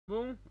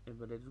Bon, et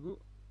bah let's go.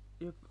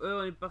 Et hop,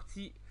 on est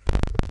parti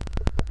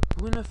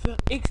pour une affaire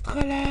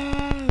extra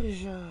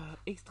large.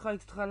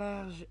 Extra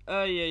large.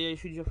 Aïe aïe aïe,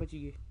 je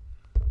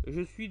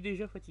suis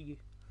déjà fatigué.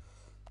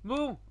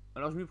 Bon,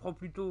 alors je m'y prends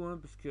plus tôt, hein,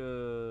 parce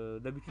que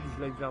d'habitude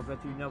je live vers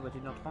 21h,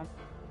 21h30.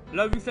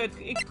 Là, vu que ça va être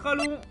extra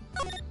long,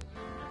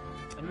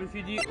 je me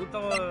suis dit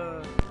autant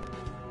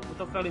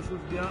faire les choses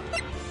bien.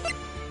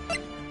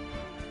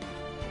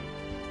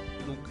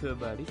 Donc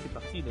bah allez, c'est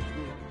parti, let's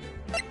go.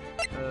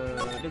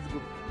 Let's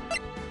go.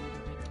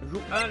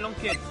 Jour 1,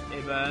 l'enquête.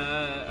 Et ben,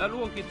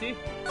 allons enquêter.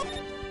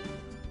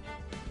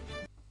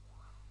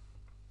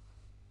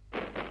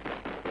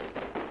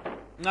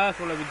 Ah,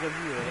 ça on l'avait déjà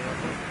vu.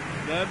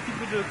 Il y a un petit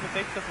peu de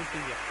contexte, ça fait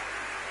plaisir.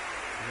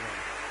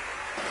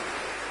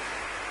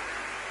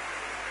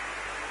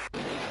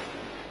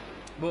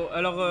 Bon,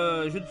 alors,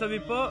 je ne savais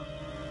pas,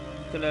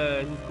 jusqu'à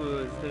la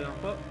dernière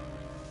fois,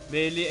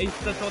 mais les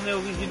Ace Attorney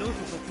originaux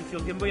sont sortis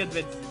sur Game Boy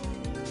Advance.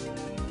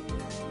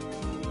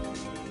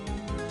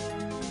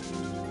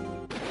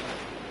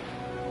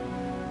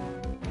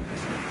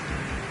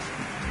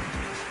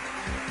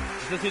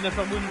 Ça, c'est une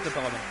affaire bonus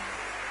apparemment.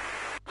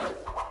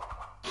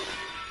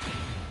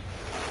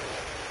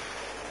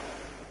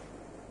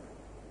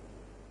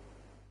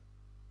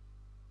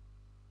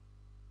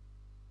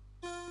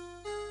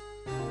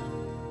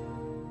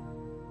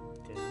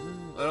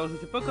 Alors je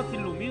sais pas quand ils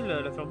l'ont mis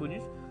l'affaire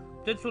bonus.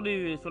 Peut-être sur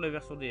la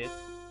version DS.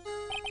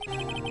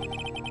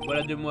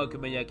 Voilà 2 mois que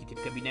Maya a quitté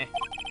le cabinet.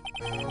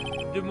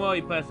 2 mois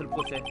il passe le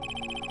procès.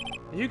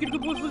 J'ai eu quelques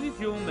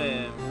propositions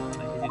mais je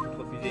les ai toutes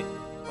refusées.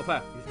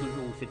 Enfin, jusqu'au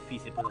jour où cette fille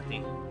s'est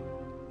présentée.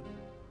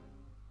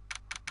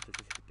 Ça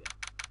c'est super.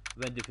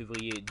 22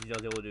 février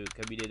 10h02,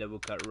 cabinet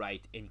d'avocat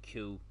Wright &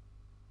 Co.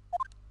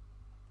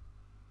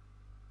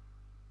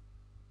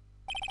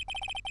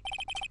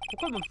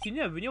 Pourquoi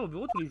m'obstiner à venir au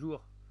bureau tous les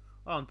jours?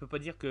 Ah, on ne peut pas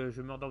dire que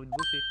je meurs d'envie de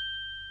bosser.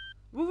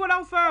 Vous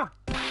voilà enfin!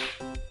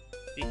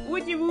 Et où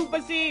étiez-vous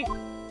passé?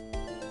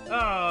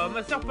 Ah,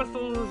 ma soeur passe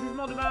son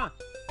jugement demain.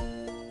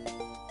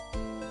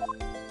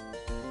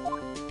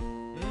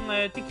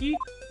 T'es qui?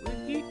 Vous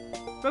êtes qui?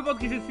 Peu importe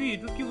qui je suis,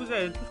 tout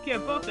ce qui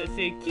importe,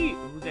 c'est qui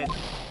vous êtes.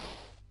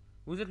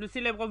 Vous êtes le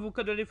célèbre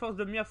avocat de la défense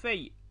de Mia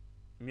Fey.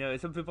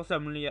 Ça me fait penser à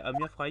Mia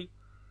Fry.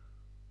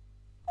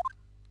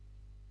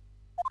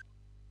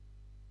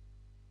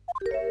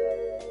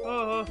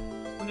 Oh,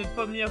 vous n'êtes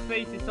pas Mia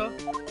Fey, c'est ça?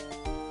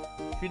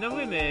 Je suis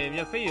navré, mais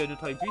Mia Fey ne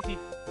travaille plus ici.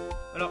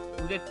 Alors,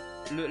 vous êtes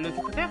le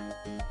secrétaire?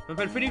 Je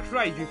m'appelle Felix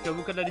Wright, je suis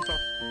avocat de la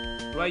défense.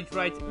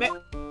 Wright, mais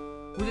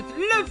vous êtes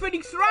le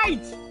Felix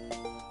Wright!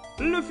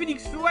 Le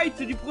Felix Wright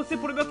du procès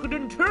pour le meurtre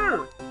d'Hunter!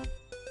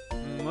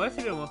 Ouais,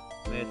 c'est bien moi.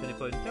 Mais ce n'est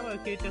pas Hunter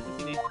qui a été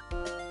assassiné.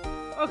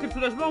 Oh, quel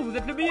soulagement, vous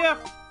êtes le meilleur!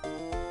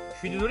 Je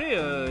suis désolé,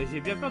 j'ai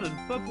bien peur de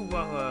ne pas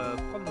pouvoir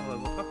prendre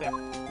votre affaire.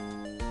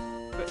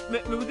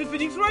 Mais vous êtes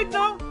Felix Wright,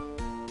 non?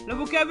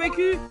 L'avocat a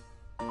vaincu.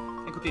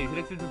 Écoutez, je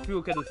n'accepte plus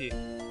aucun dossier.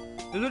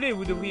 Désolé,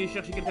 vous devriez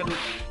chercher quelqu'un d'autre.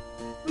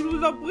 Je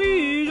vous en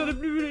prie, j'en ai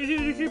plus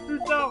vu, j'ai plus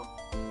le temps.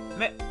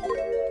 Mais,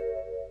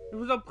 je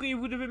vous en prie,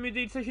 vous devez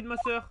m'aider, il s'agit de ma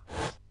soeur.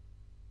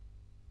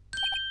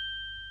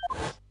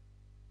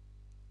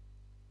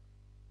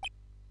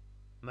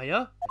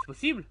 Maya, est-ce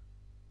possible?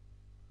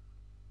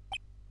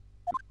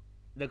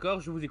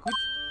 D'accord, je vous écoute.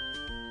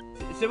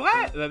 C'est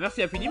vrai? Bah,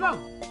 merci infiniment.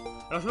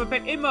 Alors je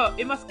m'appelle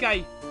Emma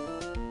Sky.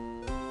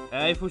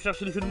 Il faut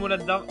chercher le jeu de mots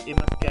là-dedans.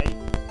 Emma Sky.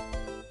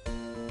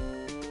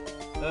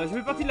 Je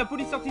fais partie de la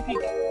police scientifique.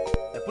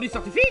 La police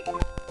scientifique?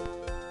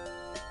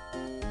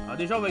 Alors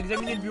déjà on va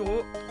examiner le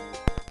bureau.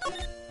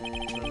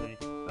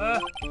 Ah,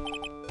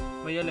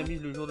 Maya l'a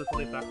mise le jour de son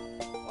départ.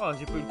 Oh,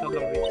 j'ai pas eu le temps de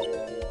l'enlever.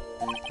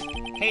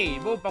 Hey,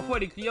 bon, parfois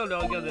les clients le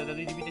regardent d'un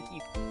œil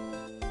dubitatif.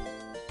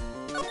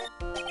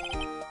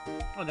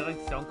 On dirait que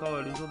c'est encore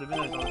le jour de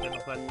ménage dans le cadre en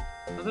face.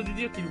 J'ai entendu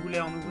dire qu'il voulait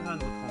en ouvrir un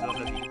autre en dehors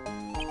de la ville.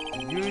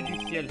 Dieu du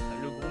ciel,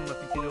 le groupe m'a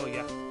fixé le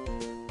regard.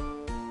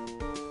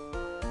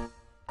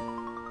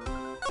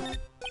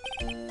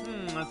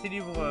 Ces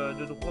livres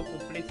de droit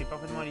complet, c'est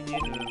parfaitement aligné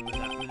de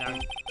Manière.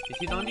 J'ai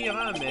essayé d'en lire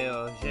un, mais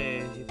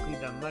j'ai pris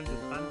d'un mal de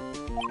crâne.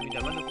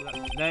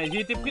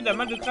 J'ai été pris d'un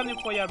mal de crâne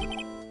effroyable.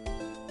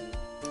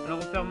 Alors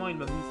au ferment, il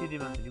m'a glissé des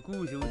mains. Du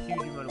coup, j'ai aussi eu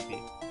du mal au pied.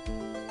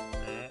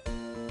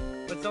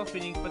 Pas de chance,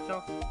 Phoenix, pas de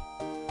chance.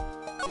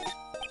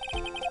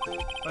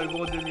 Pas le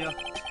gros demi-heure.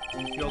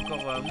 Je suis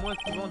encore moins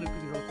souvent depuis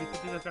que je refais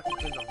toutes les affaires qui se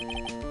présentent.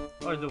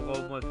 Oh, je devrais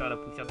au moins faire la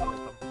poussière de temps en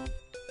temps.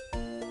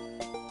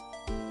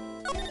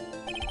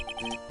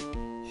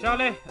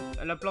 Charlet,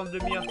 la plante de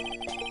Mia.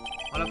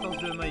 En l'absence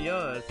de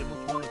Maya, c'est moi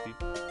qui m'en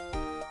occupe.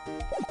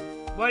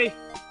 Bon allez,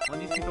 en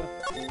discutons.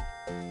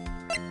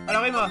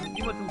 Alors Emma,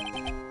 dis-moi tout.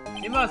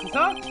 Emma, c'est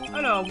ça?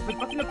 Alors, vous faites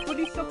partie de la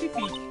police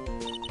scientifique.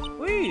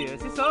 Oui,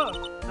 c'est ça.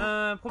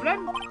 Un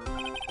problème?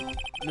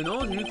 Non,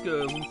 c'est juste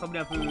que vous me semblez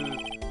un peu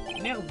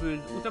nerveuse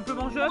ou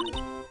simplement jeune.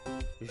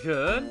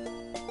 Jeune.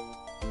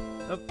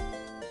 Hop.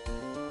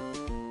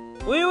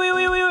 Oui.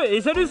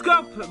 Et salut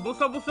Scorp.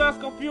 Bonsoir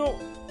Scorpion.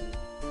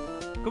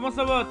 Comment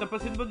ça va? T'as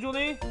passé une bonne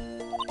journée?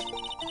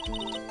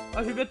 Ah,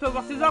 je vais bientôt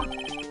avoir 16 ans.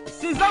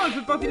 16 ans, elle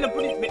fait partie de la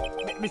police.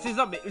 Mais 16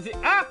 ans,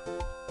 ah,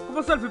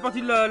 comment ça, elle fait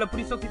partie de la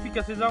police scientifique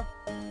à 16 ans?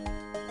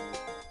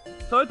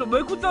 Ça va être... Bah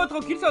écoute, ça va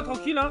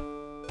tranquille, hein.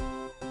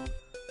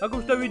 Ah,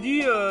 comme je t'avais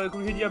dit,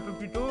 comme j'ai dit un peu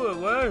plus tôt,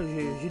 ouais,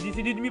 j'ai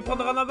décidé de m'y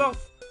prendre en avance.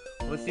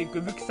 Ouais, c'est que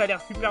vu que ça a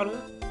l'air super long,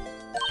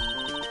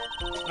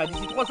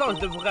 d'ici 3 ans,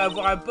 je devrais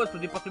avoir un poste au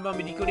département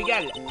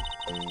médico-légal.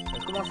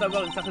 Je commence à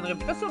avoir une certaine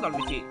réputation dans le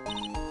métier.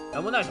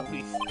 À mon âge en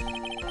plus.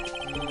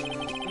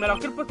 Mais alors,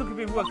 quel poste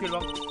occupez-vous actuellement?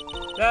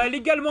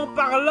 Légalement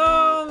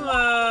parlant,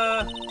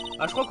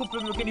 je crois qu'on peut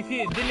me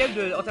qualifier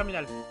d'élève en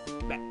terminale.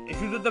 Bah, je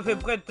suis tout à fait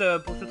prête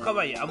pour ce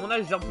travail. À mon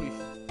âge en plus.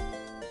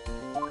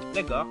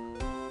 D'accord.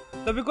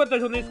 T'as fait quoi ta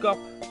journée, Scorp?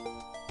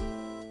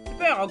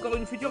 Super, encore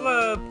une future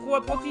pro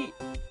apprentie.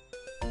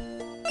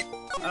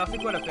 Alors, c'est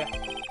quoi l'affaire?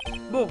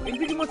 Bon,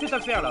 expliquez-moi cette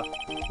affaire-là.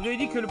 Vous avez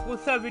dit que le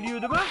procès avait lieu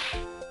demain?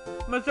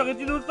 Ma soeur est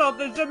innocente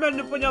et jamais elle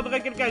ne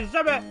poignarderait quelqu'un,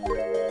 jamais.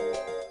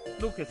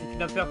 Donc, c'est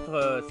une affaire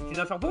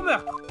pour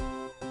meurtre.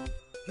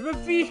 Je me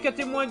fiche qu'un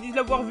témoin dise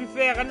l'avoir vu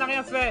faire, elle n'a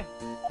rien fait.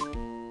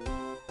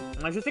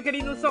 Je sais qu'elle est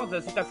innocente,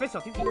 c'est un fait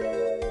scientifique.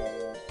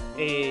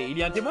 Et il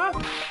y a un témoin?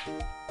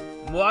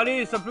 Bon,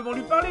 allez, simplement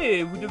lui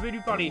parler, vous devez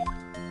lui parler.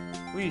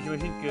 Oui,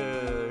 j'imagine que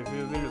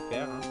je vais le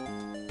faire. Hein.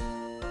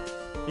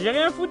 J'ai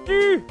rien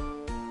foutu.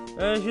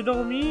 J'ai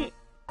dormi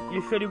et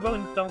je suis allé voir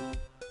une tante.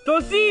 Toi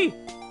aussi,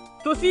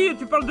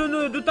 tu parles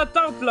de ta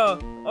tante là.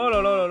 Oh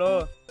là là là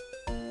là.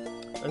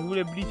 Je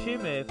voulais bleacher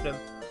mais flemme.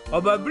 Oh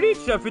bah bleach,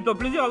 fais-toi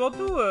plaisir avant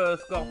tout,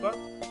 Scorp. Hein.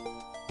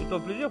 Fais-toi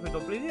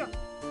plaisir.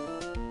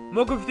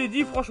 Moi comme je t'ai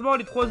dit, franchement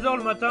les 3 h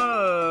le matin,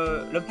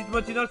 la petite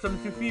matinale ça me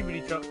suffit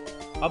bleach. Hein.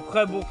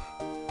 Après bon,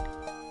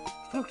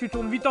 je trouve que tu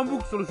tournes vite en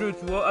boucle sur le jeu,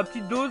 tu vois, à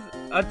petite dose,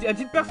 à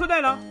titre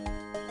personnel hein.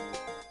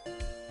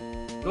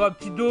 Tu vois, à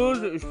petite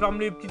dose, je ferme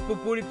les petites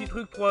popos, les petits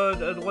trucs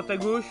à droite à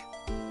gauche.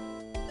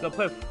 Puis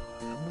après,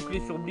 boucler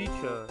sur bleach.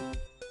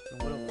 Donc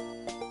voilà.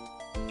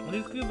 On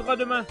discutera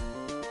demain.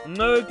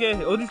 Ok,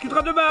 on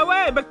discutera demain,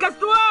 ouais, bah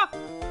casse-toi.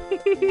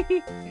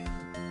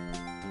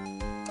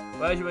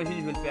 Ouais,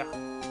 j'imagine, je vais le faire.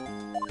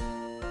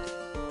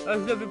 Je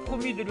lui avais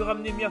promis de lui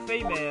ramener Mia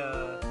Fey, mais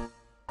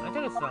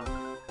intéressant.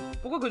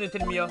 Pourquoi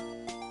connaît-elle Mia?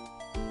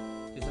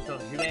 C'est sa soeur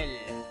jumelle.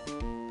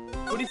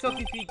 Police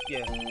scientifique.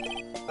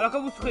 Alors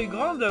quand vous serez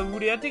grande, vous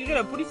voulez intégrer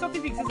la police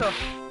scientifique, c'est ça?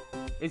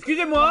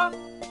 Excusez-moi,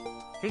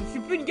 je ne suis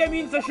plus une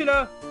gamine,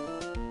 sachez-le.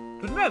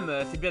 Tout de même,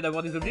 c'est bien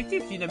d'avoir des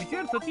objectifs, si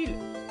inhabituels soit-il.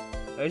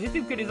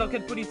 J'estime que les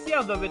enquêtes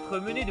policières doivent être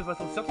menées de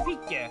façon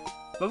scientifique.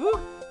 Pas vous?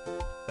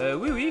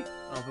 Oui.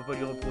 On peut pas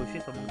lui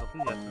reprocher son manque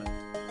d'enthousiasme.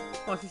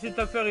 Bon, si cette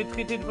affaire est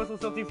traitée de façon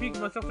scientifique,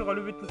 ma soeur sera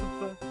levée de tout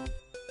soupçon.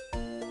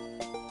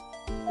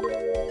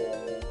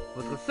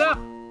 Votre soeur?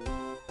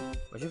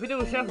 J'ai fait des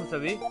recherches, vous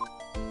savez.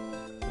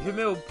 Je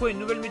mets au point une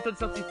nouvelle méthode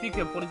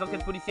scientifique pour les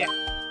enquêtes policières.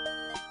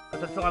 Quand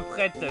elle sera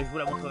prête, je vous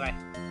la montrerai.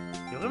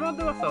 J'ai vraiment hâte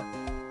de voir ça.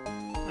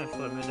 Je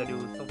ferais mieux d'aller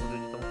au centre de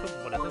détention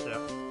pour la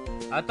soeur.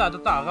 Attends,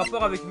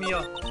 rapport avec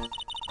Mia.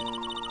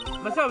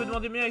 Ma soeur avait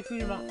demandé Mia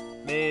exclusivement.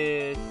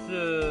 Mais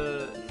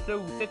ce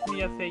ou cette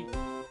Mia Fey.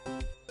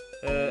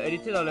 Elle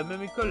était dans la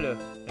même école.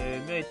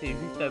 Mia était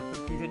juste un peu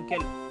plus jeune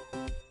qu'elle.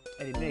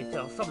 Elle et Mia étaient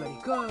ensemble à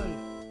l'école.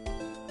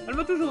 Elle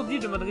m'a toujours dit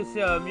de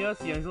m'adresser à Mia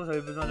si un jour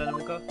j'avais besoin d'un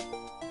avocat.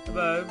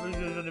 Bah,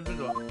 j'en ai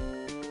besoin.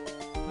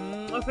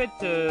 En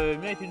fait,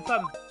 Mia est une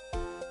femme.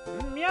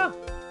 Mia.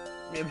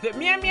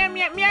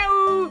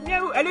 Miaou.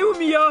 Elle est où,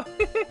 Mia?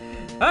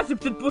 Ah, c'est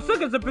peut-être pour ça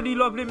qu'elle s'appelle, ils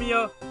l'ont appelée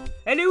Mia.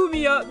 Elle est où,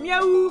 Mia?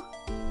 Miaou.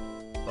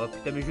 Oh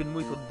putain, mes jeux de mots,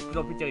 ils sont de plus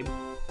en plus terribles.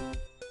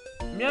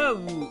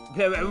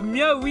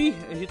 Miaou, oui.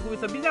 J'ai trouvé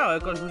ça bizarre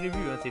quand je vous ai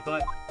vu, hein, c'est vrai.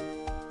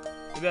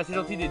 Eh bien, c'est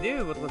gentil d'aider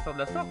votre soeur de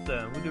la sorte.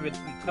 Vous devez être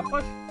très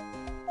proche.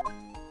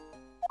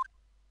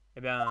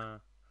 Eh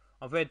bien,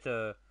 en fait,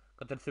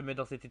 quand elle se met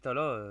dans cet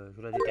état-là,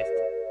 je la déteste.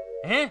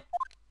 Hein?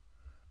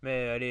 Mais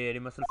elle est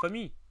ma seule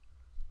famille.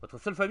 Votre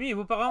seule famille et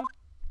vos parents?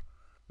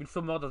 Ils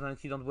sont morts dans un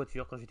accident de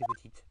voiture quand j'étais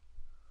petite.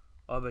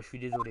 Oh bah je suis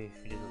désolé.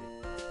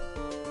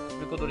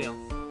 Mes condoléances.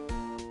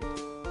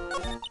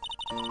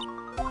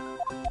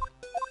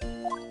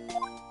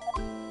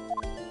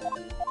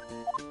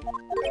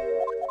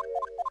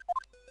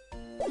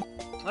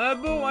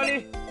 Bon,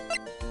 allez.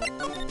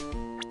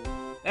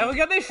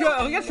 Regardez, je suis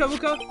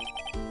avocat.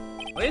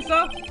 Vous voyez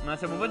ça?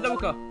 C'est mon vote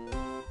d'avocat.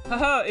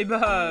 Haha, et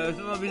bah, je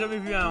n'en avais jamais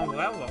vu un en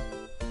vrai,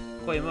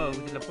 Croyez-moi, vous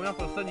êtes la première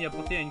personne à y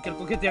apporter une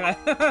quelconque intérêt.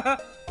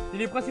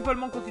 Il est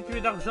principalement constitué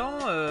d'argent,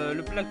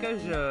 le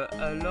plaquage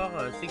alors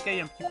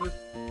s'écaille un petit peu.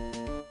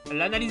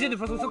 L'analyser de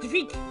façon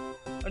scientifique.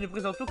 Elle ne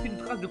présente aucune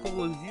trace de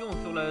corrosion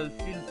sur la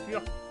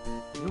sulfure.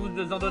 Je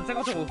vous en donne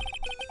 50 €.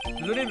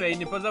 Désolé, mais il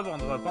n'est pas à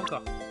vendre, pas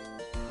encore.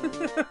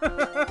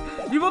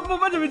 Du monde pour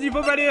moi, je me dis,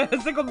 bon bah allez,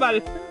 50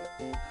 balles.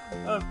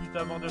 Oh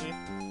putain, mort de rire.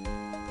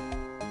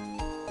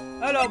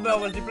 Alors, bah on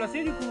va se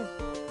déplacer du coup.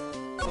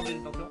 Centre de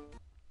détention.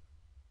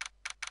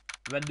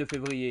 22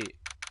 février,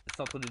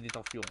 centre de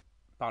détention,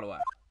 parloir.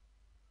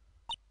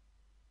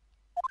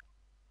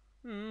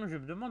 Je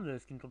me demande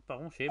ce qui ne tourne pas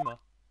rond chez Emma.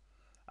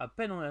 À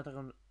peine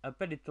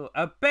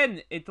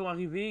est-on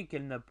arrivé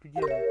qu'elle n'a plus dit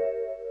à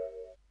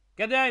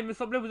Gardien, il me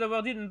semblait vous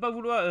avoir dit de ne pas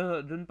vouloir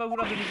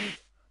donner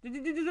suite.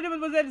 Désolé,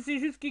 mademoiselle, c'est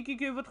juste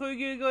que votre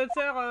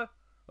sœur...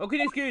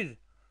 Aucune excuse.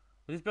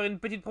 Vous espérez une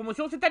petite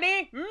promotion cette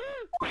année?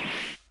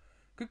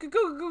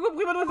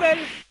 Compris, mademoiselle.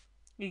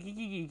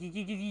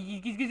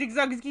 Qu'est-ce que c'est que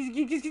ça? Qu'est-ce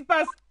qui se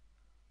passe?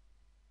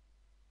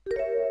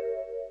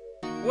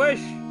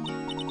 Wesh.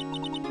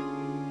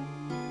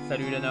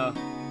 Salut, Lana.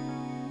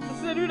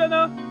 Salut,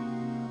 Lana.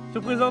 Je te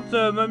présente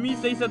mamie,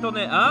 ça y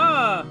s'attendait.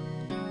 Ah.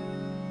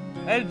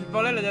 Elle, tu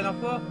parlais la dernière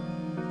fois.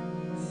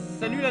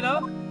 Salut,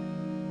 Lana.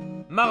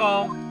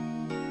 Marrant.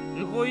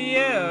 Je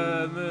croyais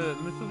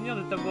me souvenir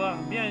de t'avoir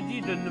bien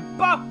dit de ne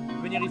pas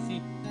venir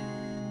ici.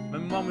 Ma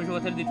mémoire me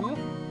jouera-t-elle des tours?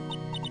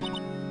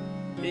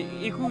 Et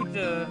écoute,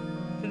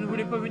 je ne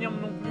voulais pas venir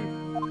non plus.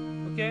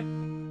 Ok?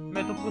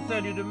 Mais ton procès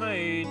a lieu demain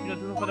et tu n'as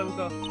toujours pas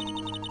d'avocat.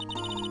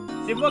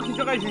 C'est moi qui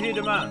serai jugé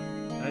demain.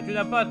 Tu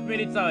n'as pas à te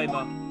mêler de ça,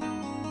 Emma.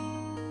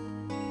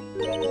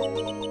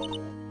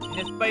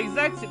 N'est-ce pas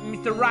exact,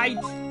 Mr. Wright?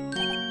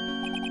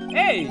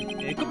 Hey!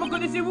 Et comment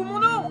connaissez-vous mon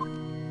nom?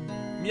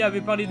 Mia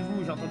avait parlé de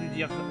vous, j'ai entendu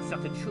dire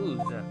certaines choses.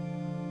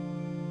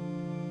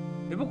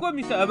 Mais pourquoi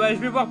Missa... Ah bah je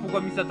vais voir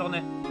pourquoi Missa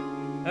Tornay.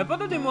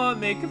 Pardonnez-moi,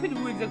 mais que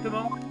faites-vous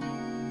exactement?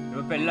 Je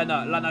m'appelle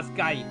Lana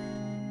Sky.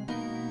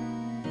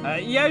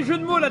 Il y a un jeu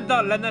de mots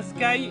là-dedans, Lana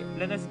Sky,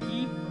 Lana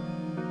Ski.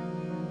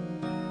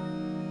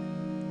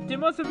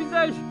 C'est-moi ce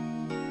visage?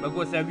 Bah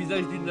quoi, c'est un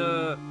visage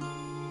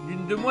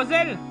d'une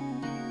demoiselle?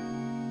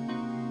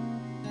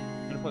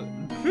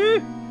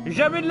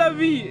 Jamais de la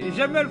vie,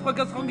 jamais elle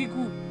fracasse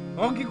Rangiku.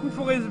 Rangiku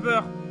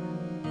Forever.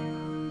 Je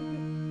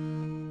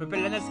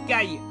m'appelle Lana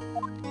Sky.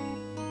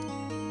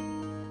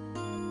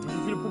 Je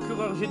suis le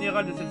procureur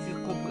général de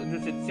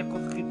cette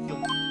circonscription.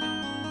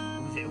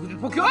 Vous êtes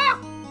procureur?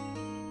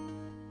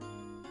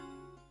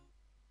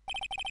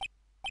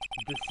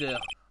 Deux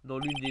sœurs, dont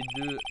l'une des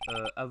deux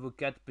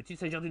avocates. Peut-il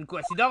s'agir d'une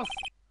coïncidence?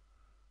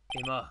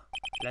 Emma,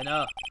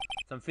 Lana,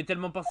 ça me fait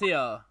tellement penser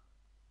à...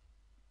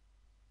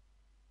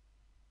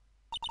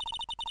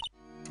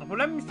 Un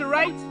problème, Mr.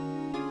 Wright?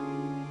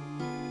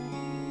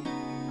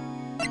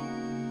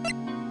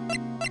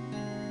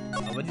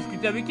 On va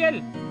discuter avec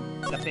elle.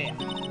 L'affaire.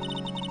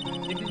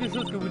 Il y a quelque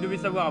chose que vous devez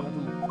savoir avant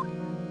tout.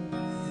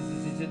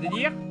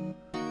 C'est-à-dire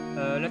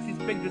la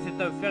suspecte de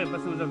cette affaire est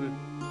passée aux aveux.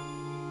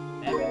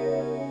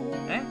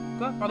 Hein?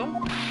 Quoi? Pardon?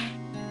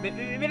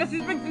 Mais la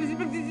suspecte,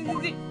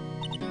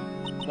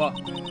 Moi,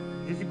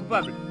 je suis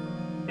coupable.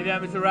 Eh bien,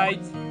 Mr.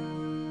 Wright.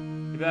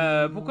 Eh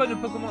bien, pourquoi ne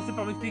pas commencer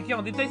par m'expliquer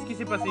en détail ce qui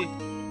s'est passé?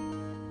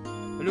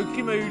 Le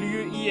crime a eu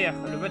lieu hier,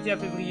 le 21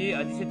 février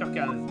à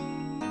 17h15.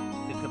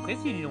 C'est très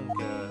précis, dis donc.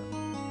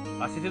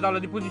 Ah, c'était dans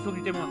la déposition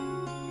du témoin.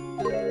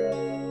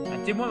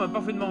 Un témoin m'a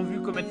parfaitement vu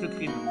commettre ce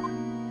crime.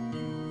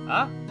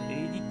 Ah?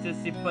 Et dites,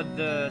 c'est pas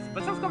de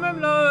chance quand même,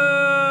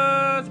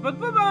 là. C'est pas de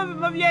peau,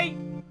 ma vieille.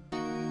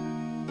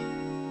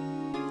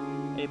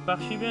 Elle est pas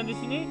archi bien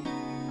dessinée?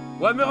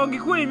 Ouais, mais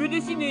Rangiku, elle est mieux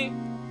dessinée.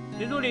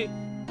 Désolé.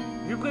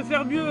 Je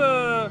préfère mieux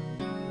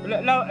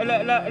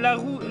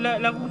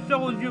la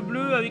rousseur aux yeux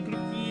bleus avec le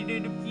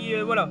petit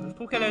voilà. Je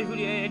trouve qu'elle est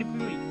jolie, elle est plus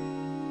jolie.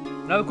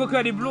 Quoique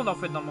elle est blonde en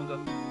fait dans le manga.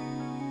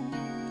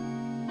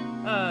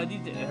 Ah,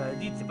 dites,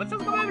 c'est pas de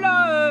chance quand même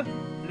là.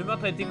 Le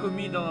meurtre a été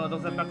commis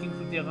dans un parking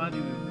souterrain du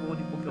bureau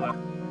du procureur.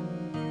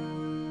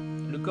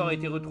 Le corps a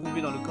été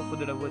retrouvé dans le coffre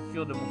de la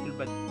voiture de mon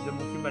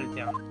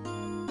subalterne.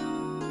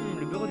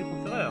 Le bureau du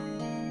procureur.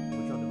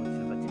 Voiture de votre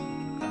subalterne.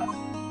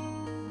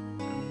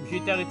 J'ai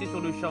été arrêté sur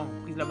le champ,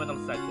 prise la main dans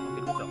le sac, en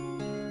quelque sorte.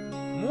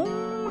 Mon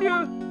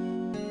Dieu!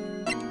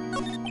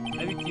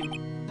 La victime.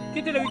 Qui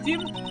était la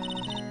victime?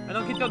 Un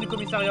enquêteur du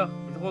commissariat.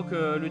 Je crois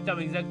que le terme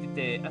exact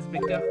était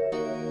inspecteur.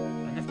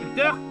 Un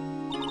inspecteur?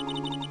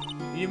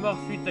 Il est mort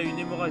suite à une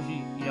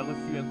hémorragie. Il a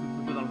reçu un coup de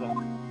couteau dans le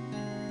ventre.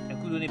 Un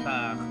coup donné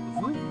par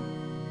vous?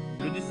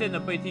 Le décès n'a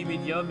pas été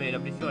immédiat, mais la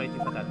blessure a été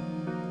fatale.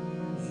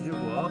 Je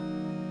vois.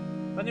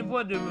 Pas de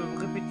poids de me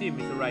répéter,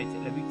 Mr. Wright.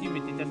 La victime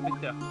était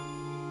inspecteur.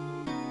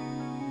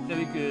 Vous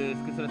savez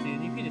ce que cela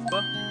signifie, n'est-ce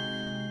pas?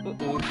 Oh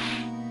oh.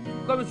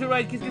 Quoi, Monsieur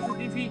Wright? Qu'est-ce que ça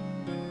signifie?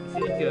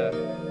 C'est que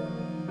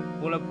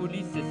pour la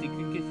police, c'est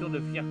qu'une question de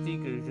fierté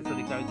que je sois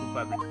déclaré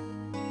coupable.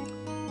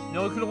 Ils ne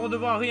reculeront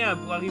devant rien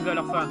pour arriver à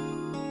leur fin.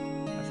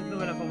 À chaque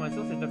nouvelle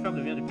information, cette affaire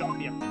devient de pire en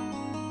pire.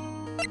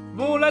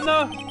 Bon,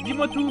 Lana,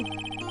 dis-moi tout.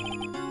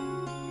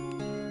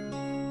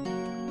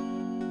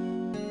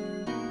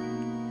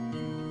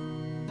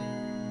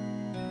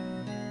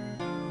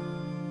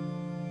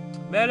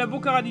 Mais elle a beau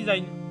cara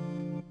design.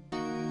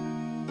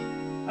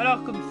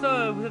 Alors, comme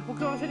ça, vous êtes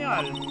procureur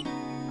général.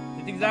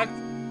 C'est exact.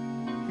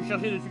 Je suis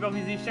chargé de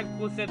superviser chaque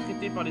procès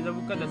traité par les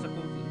avocats de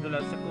la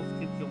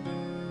circonscription.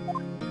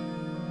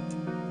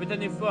 Faites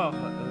un effort.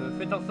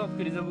 Faites en sorte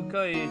que les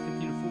avocats aient ce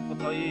qu'il faut pour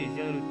travailler et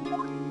gérer le tout.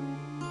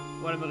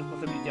 Voilà mes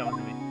responsabilités à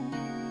résumer.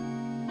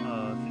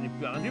 Ce n'est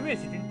plus un résumé,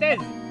 c'est une thèse.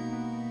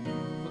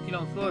 Quoi qu'il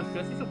en soit, je suis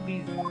assez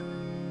surprise.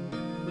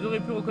 Vous aurez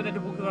pu reconnaître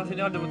le procureur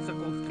général de votre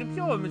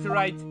circonscription, Monsieur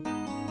Wright.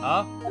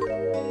 Ah?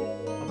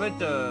 En fait,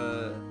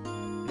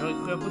 j'aurais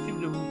cru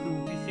impossible que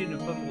vous puissiez ne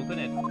pas me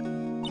reconnaître.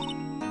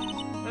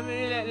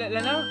 Mais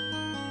Lana?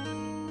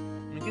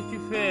 qu'est-ce que tu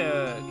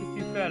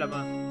fais à la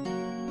main?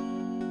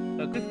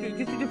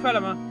 Qu'est-ce que tu fais à la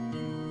main?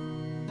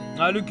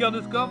 Ah, le cœur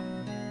de Scorp?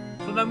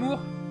 Son amour?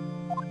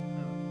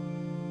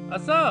 Ah,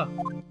 ça?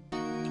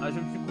 Ah, je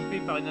me suis coupé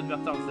par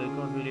inadvertance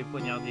quand je l'ai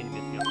poignardé,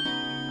 bien sûr.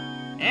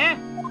 Hein?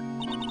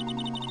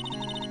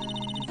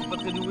 Je suis pas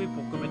très doué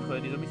pour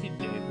commettre des homicides,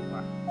 mais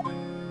pourquoi?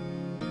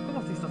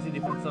 Comment suis-je censé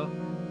défendre ça?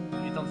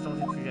 Il est temps de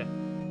changer de sujet.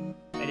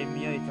 Elle et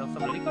Mia étaient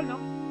ensemble à l'école, non?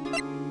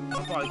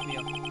 Rapport avec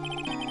Mia.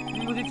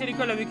 Vous étiez à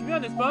l'école avec Mia,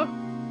 n'est-ce pas?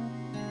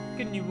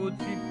 Quel niveau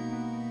au-dessus?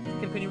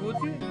 Quelques niveaux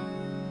au-dessus?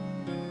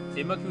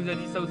 C'est moi qui vous a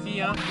dit ça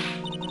aussi, hein?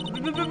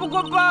 Mais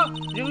pourquoi pas?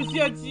 J'ai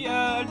réussi à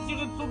le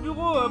tirer de son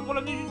bureau pour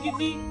l'amener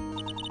jusqu'ici.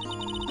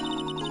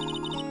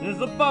 Je ne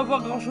dois pas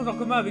avoir grand-chose en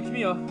commun avec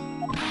Mia.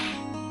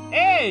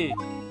 Hey!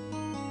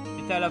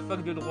 J'étais à la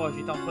fac de droit,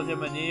 j'étais en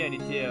 3e année, elle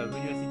était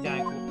venue assister à un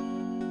cours.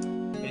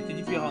 Elle était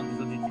différente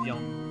des autres étudiants.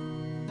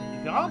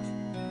 Différente?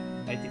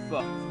 Elle était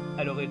forte.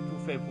 Elle aurait tout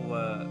fait pour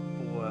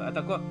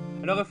attends quoi?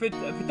 Elle aurait fait...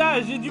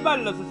 Putain, j'ai du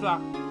mal là ce soir.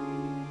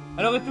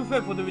 Elle aurait tout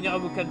fait pour devenir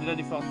avocate de la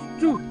défense.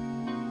 Tout!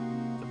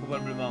 C'est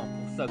probablement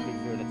pour ça que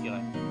je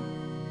l'attirais.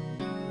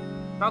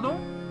 Pardon?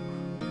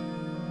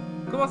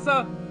 Comment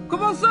ça?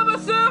 Comment ça, ma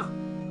soeur?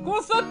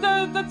 Comment ça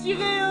t'as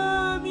tiré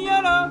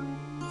Mia là?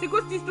 C'est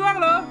quoi cette histoire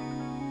là?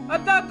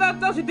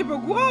 Attends, j'étais pas au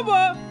courant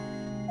moi!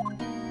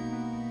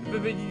 Le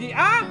bébé d'idée.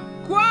 Ah?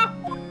 Quoi?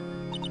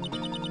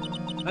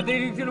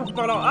 Intellectuellement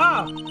parlant.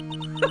 Ah!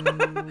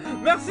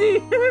 Merci!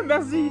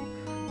 Merci!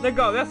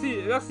 D'accord, merci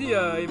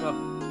Emma.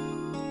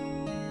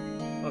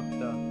 Oh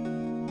putain.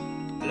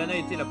 Lana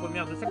était la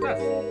première de sa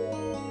classe.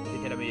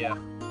 J'étais la meilleure.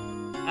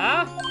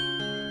 Ah?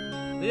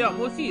 D'ailleurs,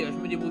 moi aussi, je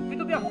me débrouille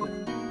plutôt bien.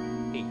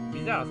 Hé,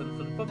 bizarre, ça ne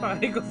sonne pas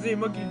pareil quand c'est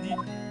moi qui le dis.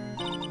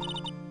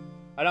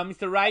 Alors,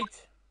 Mr.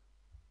 Wright.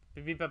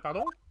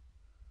 Pardon?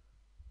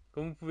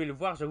 Comme vous pouvez le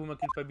voir, j'avoue ma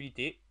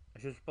culpabilité.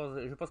 Je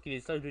pense qu'il est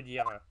sage de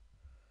dire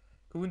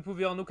que vous ne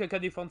pouvez en aucun cas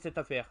défendre cette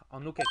affaire.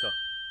 En aucun cas.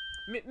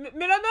 Mais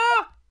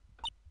Lana!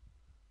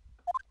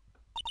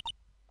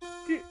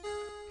 Tu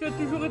as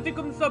toujours été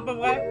comme ça, pas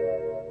vrai?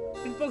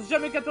 Tu ne penses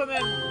jamais qu'à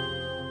toi-même.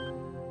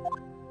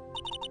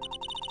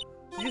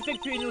 Je sais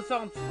que tu es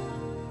innocente.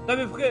 Non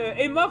mais frère,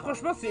 Emma,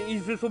 franchement,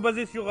 ils se sont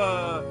basés sur...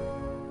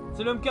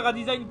 c'est le même cara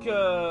design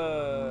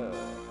que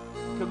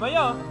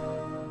Maya. Hein.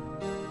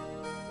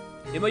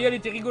 Et Maya, elle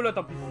était rigolote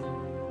en plus.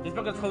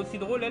 J'espère qu'elle sera aussi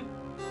drôle, elle.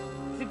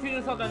 Je sais que tu es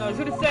innocente, Lana,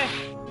 je le sais.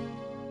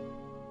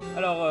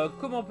 Alors,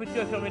 comment peux-tu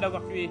affirmer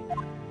l'avoir tué?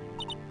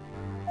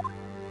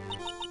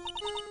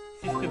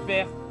 Si je te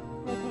perds,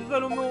 on trouve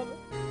seul au monde.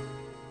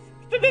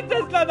 Je te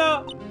déteste,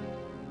 Lana.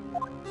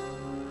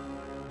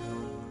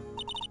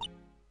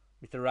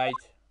 Mr.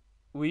 Wright.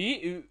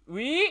 Oui,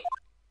 oui.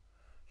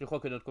 Je crois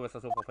que notre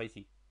conversation prend fin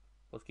ici.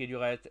 Pour ce qui est du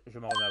reste, je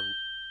m'en remets à vous.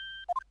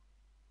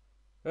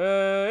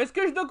 Est-ce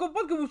que je dois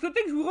comprendre que vous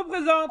souhaitez que je vous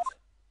représente?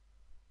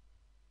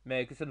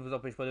 Mais que ça ne vous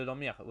empêche pas de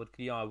dormir. Votre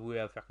client a avoué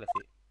affaire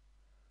classée.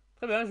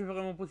 Très bien, je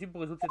ferai mon possible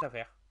pour résoudre cette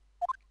affaire.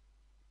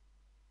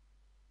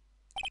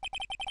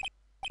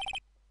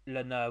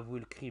 Lana a avoué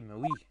le crime,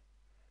 oui.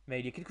 Mais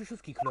il y a quelque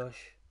chose qui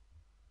cloche.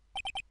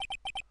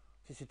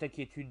 C'est cette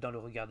inquiétude dans le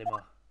regard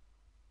d'Emma.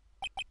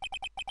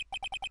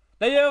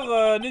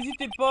 D'ailleurs,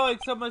 n'hésitez pas,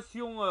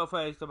 exclamation...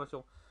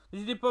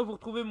 N'hésitez pas à vous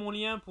retrouver mon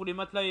lien pour les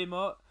matelas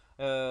Emma.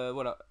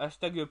 Voilà,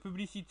 hashtag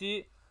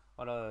publicité.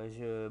 Voilà,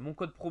 mon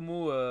code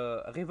promo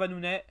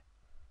Revan.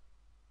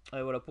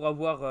 Voilà, pour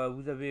avoir,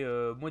 vous avez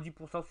moins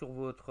 10% sur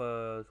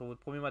votre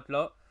premier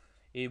matelas.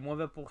 Et moins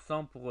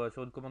 20%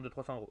 sur une commande de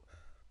 300 €.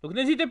 Donc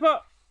n'hésitez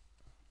pas.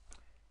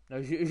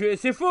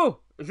 C'est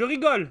faux. Je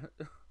rigole.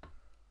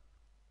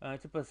 Il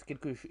se passe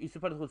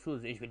autre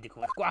chose et je vais le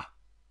découvrir. Quoi?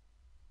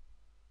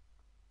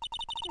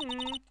 Je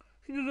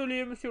suis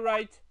désolé, monsieur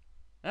Wright.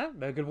 Hein?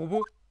 Bah, quel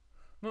propos?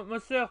 Ma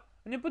soeur,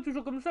 elle n'est pas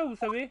toujours comme ça, vous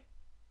savez.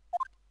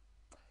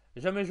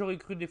 Jamais j'aurais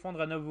cru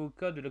défendre un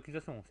avocat de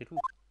l'accusation, c'est tout.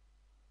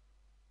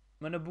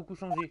 Mais elle a beaucoup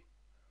changé.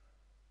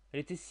 Elle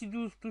était si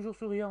douce, toujours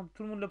souriante,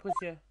 tout le monde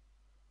l'appréciait.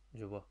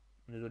 Je vois.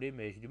 Désolé,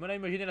 mais j'ai du mal à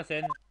imaginer la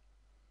scène.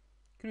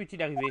 Que lui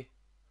est-il arrivé?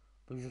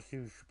 Je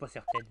suis pas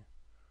certaine.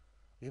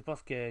 Je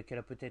pense qu'elle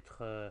a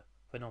peut-être...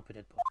 Enfin non,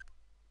 peut-être pas.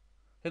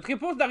 Cette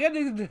réponse n'a rien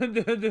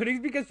de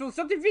l'explication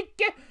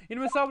scientifique, il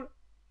me semble.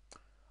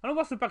 Allons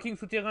voir ce parking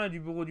souterrain du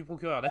bureau du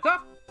procureur,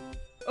 d'accord?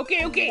 Ok.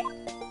 Est-ce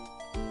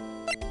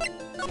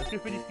que je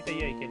peux discuter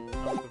avec elle?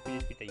 Non, je peux plus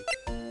discuter.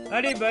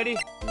 Allez, allez.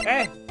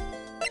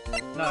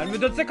 Non, elle me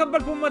donne 50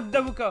 balles pour moi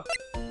d'avocat.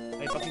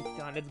 Allez, parking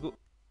souterrain, let's go.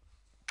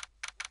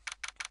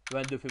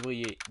 22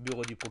 février,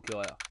 bureau du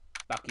procureur.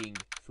 Parking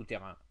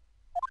souterrain.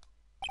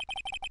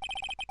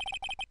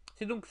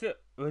 C'est donc ce...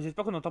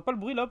 J'espère qu'on n'entend pas le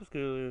bruit là, parce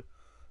que...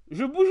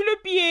 Je bouge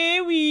le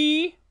pied,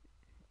 oui.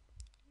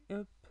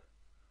 Hop.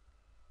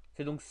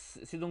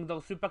 C'est donc dans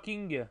ce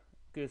parking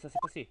que ça s'est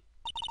passé.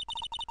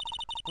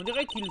 On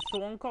dirait qu'ils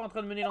sont encore en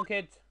train de mener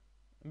l'enquête.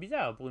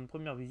 Bizarre pour une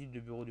première visite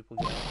du bureau du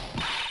procureur.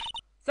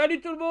 Salut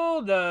tout le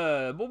monde.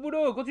 Bon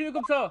boulot, continuez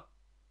comme ça.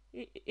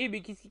 Mais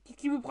qu'est-ce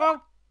qui vous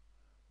prend?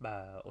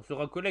 Bah, on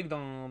sera collègues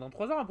dans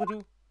 3 ans après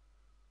tout.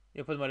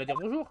 Y a pas de mal à dire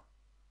bonjour.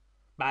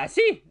 Bah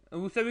si.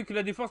 Vous savez que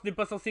la défense n'est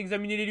pas censée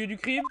examiner les lieux du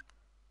crime.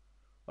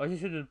 Oh,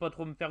 j'essaie de ne pas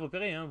trop me faire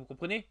repérer, hein, vous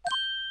comprenez?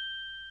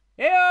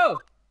 Eh oh!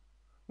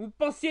 Vous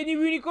pensiez ni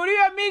vu ni connu,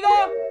 amigo?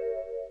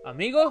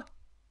 Amigo?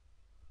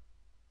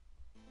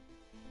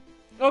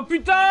 Oh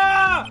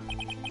putain!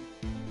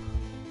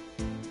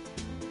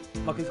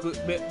 Bah qu'est-ce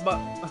que... Mais... Bah...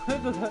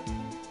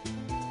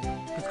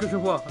 Qu'est-ce que je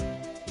vois?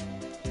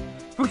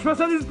 Faut que je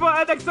fasse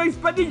un accent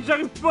hispanique,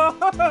 j'arrive pas.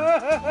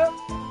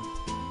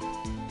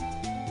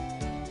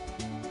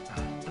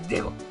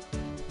 Diego,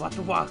 va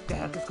te voir,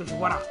 qu'est-ce que je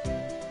vois là?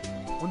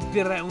 On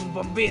dirait une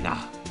bambina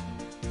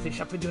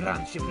s'échapper du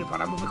ranch et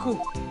prépare un mauvais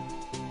coup.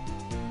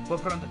 Faut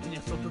apprendre à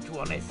tenir son toutou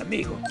honnête,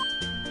 amigo.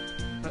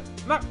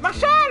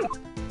 Marshall!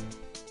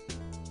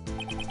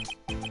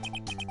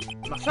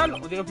 Marshall,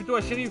 on dirait plutôt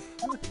un shérif.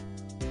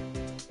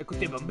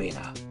 Écoutez,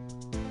 bambina.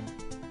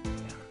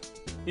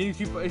 Il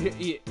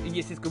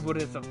c'est ce que vous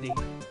ressentez.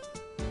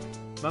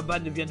 Ma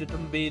bande vient de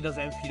tomber dans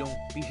un filon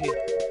figé.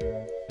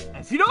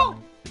 Un filon?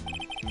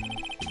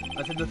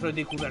 Ah, c'est notre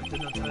découverte de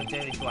notre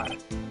territoire.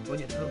 On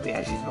y a trouvé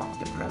un gisement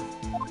de preuves.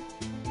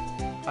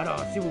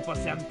 Alors, si vous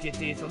pensez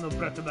empiéter sur nos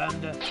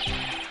plates-bandes,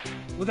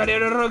 vous allez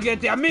le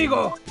regretter,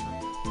 amigo!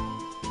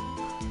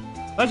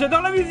 Ah,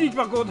 j'adore la musique,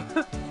 par contre!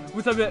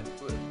 Vous savez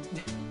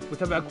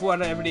à quoi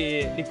rêvent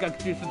les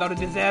cactus dans le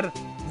désert?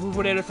 Vous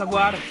voulez le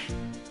savoir?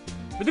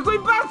 Mais de quoi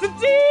il parle, ce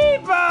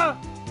type?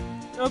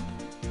 Hop.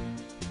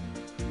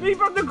 Mais il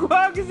parle de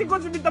quoi? C'est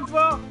quoi cette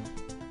métaphore?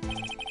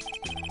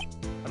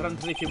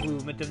 Rentrez chez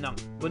vous maintenant.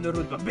 Bonne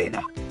route,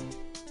 bambina.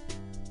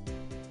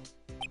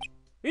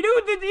 Il est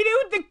où,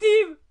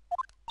 détective?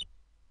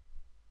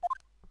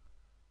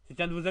 C'est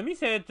un de vos amis,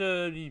 cette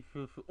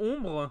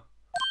ombre?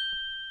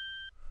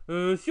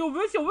 Si on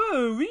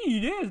veut, oui,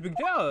 il est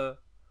inspecteur.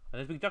 Un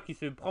inspecteur qui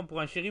se prend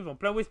pour un shérif en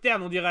plein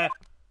western, on dirait.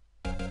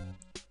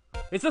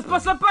 Et ça se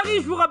passe à Paris,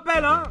 je vous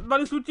rappelle, hein, dans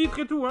les sous-titres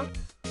et tout, hein.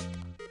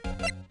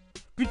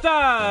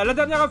 Putain, la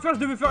dernière affaire, je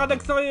devais faire un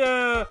accent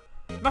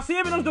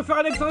marseillais, maintenant je dois faire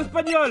un accent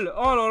espagnol.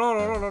 Oh là là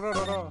là là là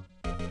là là.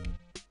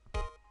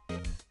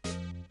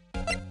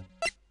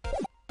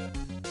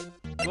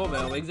 Bon,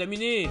 ben, on va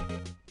examiner.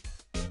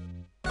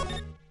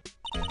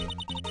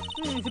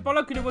 C'est par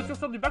là que les voitures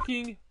sortent du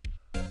parking.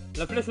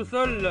 La flèche au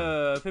sol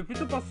fait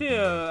plutôt penser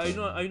à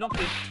une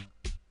entrée.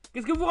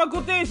 Qu'est-ce que vous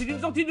racontez? C'est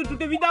une sortie de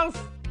toute évidence.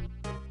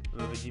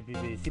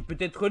 C'est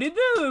peut-être les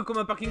deux, comme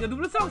un parking à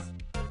double sens.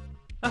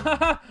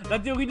 La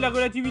théorie de la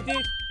relativité.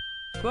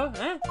 Quoi?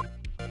 Hein?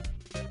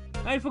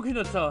 Ah, il faut que je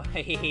note ça.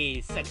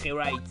 Sacré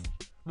Wright.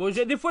 Bon,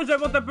 des fois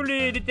j'invente un peu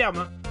les termes.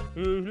 Hein.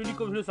 Je le lis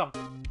comme je le sens.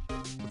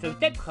 Ça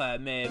peut être,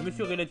 mais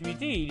Monsieur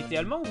Relativité, il était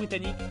allemand ou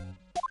britannique?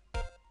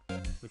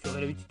 Monsieur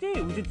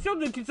Relativité, vous êtes sûr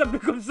qu'il s'appelait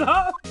comme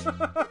ça?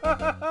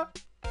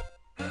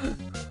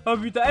 Oh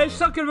putain, je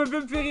sens qu'elle va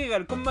bien me faire rire,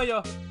 elle, comme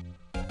Maya.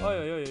 Aïe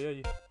aïe aïe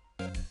aïe.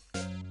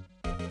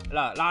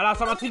 Là,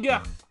 ça m'a trigger.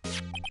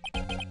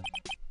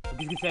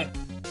 Qu'est-ce que c'est?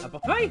 Un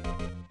portefeuille?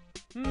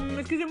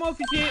 Excusez-moi,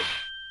 officier.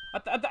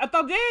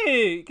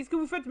 Attendez. Qu'est-ce que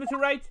vous faites, monsieur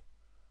Wright?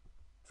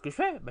 Ce que je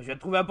fais? Bah, je viens de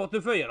trouver un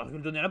portefeuille, alors je vais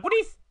le donner à la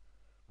police.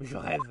 Mais je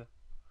rêve.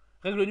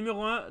 Règle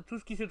numéro 1, tout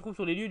ce qui se trouve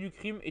sur les lieux du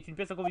crime est une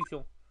pièce à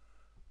conviction.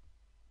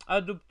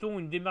 Adoptons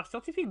une démarche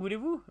scientifique,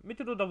 voulez-vous?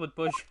 Mettez-le dans votre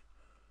poche.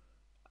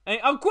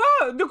 En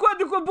quoi? De quoi?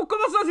 Pour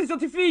comment ça, c'est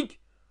scientifique?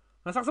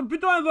 Ça ressemble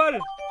plutôt à un vol.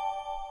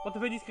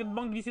 Portefeuille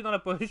discrètement glissé dans la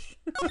poche.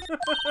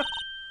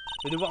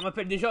 Le devoir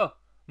m'appelle déjà.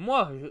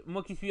 Moi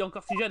qui suis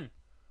encore si jeune.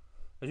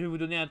 Je vais vous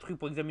donner un truc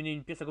pour examiner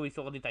une pièce à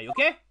conviction en détail,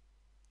 ok?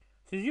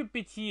 Ses yeux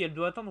pétillent, elle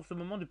doit attendre ce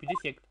moment depuis des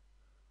siècles.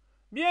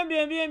 Bien.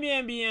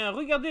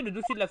 Regardez le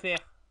dossier de l'affaire.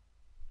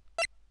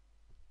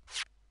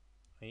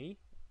 Oui.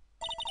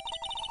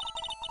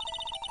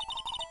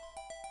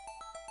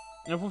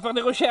 Il faut faire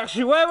des recherches.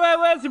 Ouais,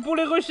 c'est pour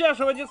les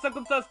recherches. On va dire ça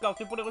comme ça, Scar.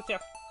 C'est pour les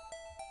recherches.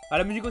 Ah,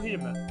 la musique aussi,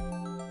 j'aime bien.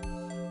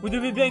 Vous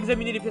devez bien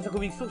examiner les pièces à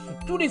conviction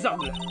sous tous les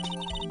angles.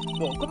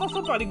 Bon,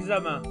 commençons par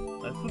l'examen.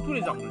 Sous tous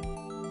les angles.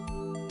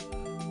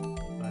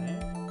 Ouais.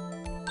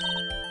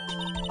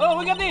 Oh,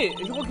 regardez!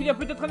 Je crois qu'il y a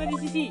peut-être un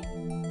indice ici.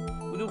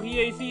 Vous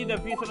devriez essayer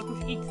d'appuyer sur la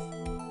touche X.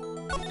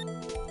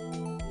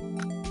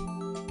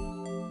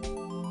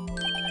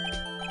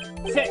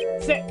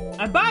 C'est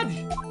un badge!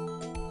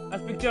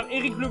 Inspecteur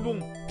Éric Lebon.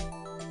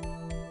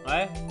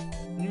 Ouais.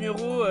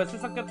 Numéro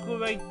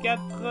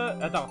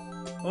 584... Attends.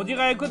 On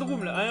dirait un code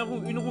room, là.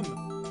 Une room.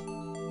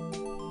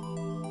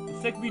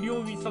 5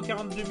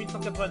 842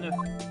 189.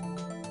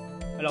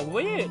 Alors, vous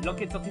voyez,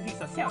 l'enquête scientifique,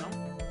 ça sert, non?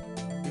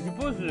 Je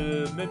suppose,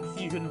 même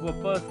si je ne vois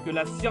pas ce que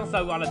la science a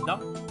à voir là-dedans.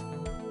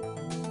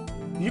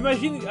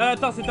 J'imagine...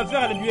 attends, cette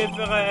affaire, elle a dû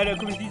faire...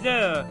 comme je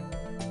disais...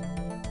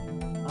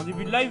 en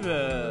début de live...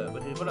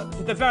 voilà.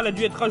 Cette affaire, elle a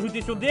dû être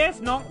rajoutée sur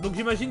DS, non? Donc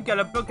j'imagine qu'à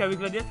l'époque, avec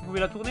la DS, vous pouvez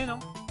la tourner, non?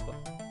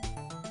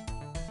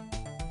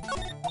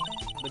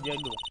 Bah,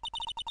 directement.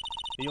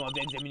 Et on va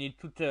bien examiner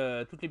toutes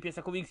les pièces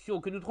à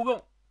conviction que nous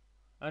trouvons.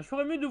 Je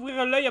ferais mieux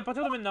d'ouvrir l'œil à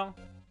partir de maintenant.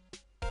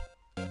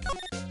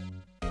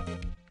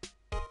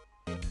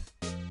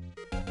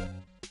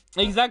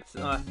 Exact,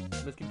 ouais,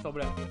 c'est ce qu'il me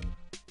semblait.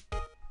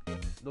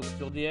 Donc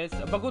sur DS.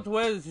 Ah, par contre,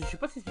 ouais, je sais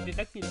pas si c'était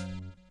tactile.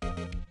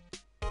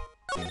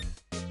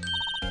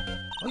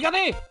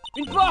 Regardez,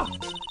 une porte.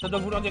 Ça doit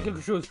vouloir dire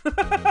quelque chose.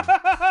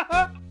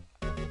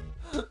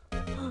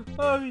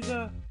 Oh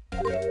putain.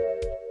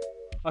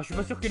 Ah, je suis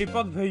pas sûr que les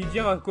portes veuillent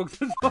dire quoi que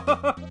ce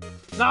soit.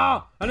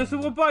 Non, elle ne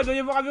s'ouvre pas, il doit y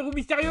avoir un verrou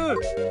mystérieux.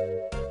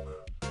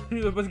 Je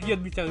ne sais pas ce qu'il y a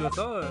de mystérieux à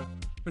ça,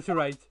 Monsieur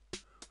Wright.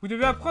 Vous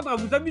devez apprendre à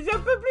vous amuser un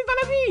peu plus dans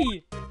la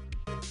vie.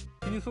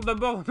 Finissons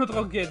d'abord notre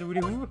enquête,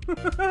 voulez-vous?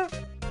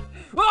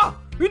 Oh,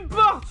 une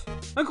porte.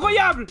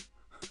 Incroyable.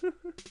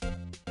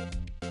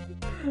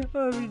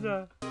 Oh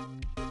putain.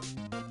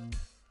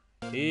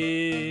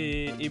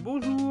 Et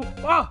bonjour.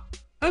 Oh,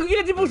 il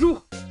a dit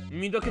bonjour.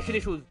 Mais il doit cacher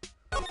des choses.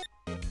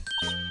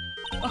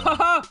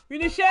 Ah,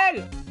 une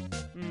échelle.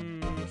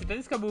 C'est un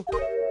escabeau.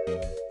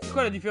 C'est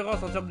quoi la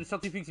différence en termes de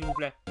scientifique, s'il vous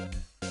plaît?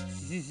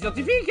 C'est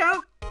scientifique, hein?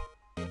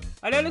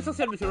 Allez à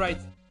l'essentiel, Monsieur Wright.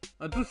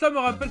 Tout ça me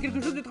rappelle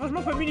quelque chose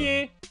d'étrangement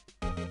familier.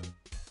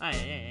 Une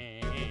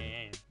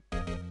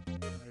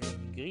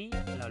grille.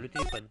 Là, le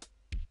téléphone.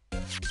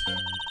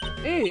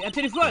 Hé, un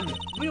téléphone.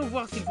 Voyons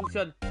voir s'il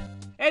fonctionne.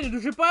 Ne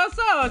touchez pas à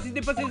ça si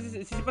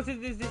c'est passé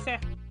des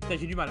desserts. Putain,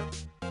 j'ai du mal.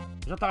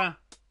 J'entends rien.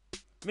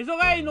 Mes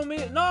oreilles, non,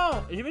 mais... Non,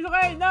 j'ai mes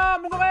oreilles,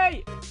 non, mes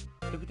oreilles.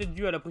 C'est peut-être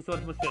dû à la pression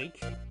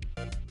atmosphérique.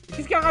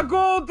 Qu'est-ce qu'elle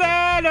raconte,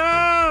 elle?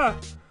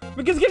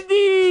 Mais qu'est-ce qu'elle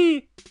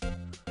dit?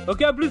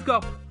 Ok, à plus, quoi.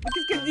 Mais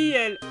qu'est-ce qu'elle dit,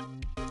 elle?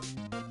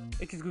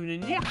 Et qu'est-ce que vous venez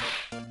de dire?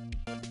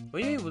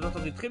 Oui, vous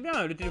entendez très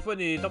bien, le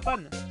téléphone est en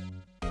panne.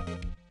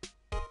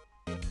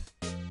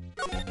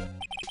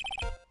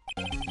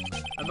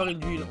 Un baril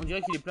d'huile, on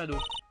dirait qu'il est plein d'eau.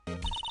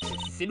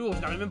 C'est lourd, je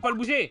n'arrive même pas à le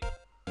bouger.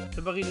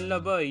 Ce baril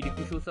là-bas, il est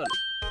couché au sol.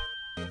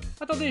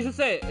 Attendez, je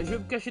sais, je vais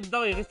me cacher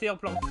dedans et rester en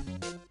planque.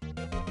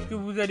 Ce que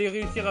vous allez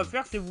réussir à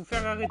faire, c'est vous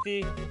faire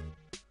arrêter.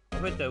 En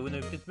fait, vous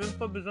n'avez peut-être même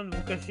pas besoin de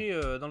vous cacher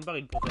dans le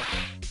baril pour ça.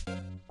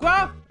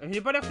 Quoi? Je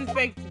n'ai pas l'air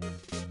suspect.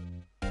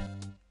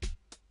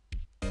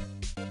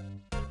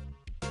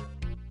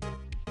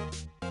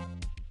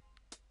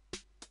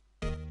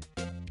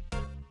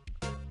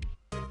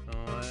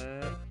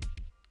 Ouais.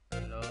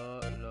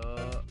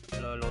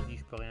 Là, l'ordi,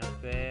 je peux rien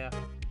faire.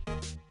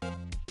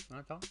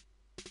 Attends.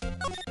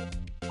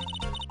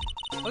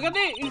 Regardez,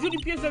 une jolie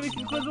pièce avec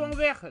une cloison en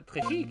verre.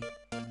 Très chic.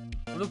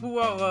 On doit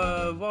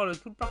pouvoir voir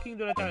tout le parking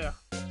de l'intérieur.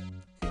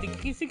 C'est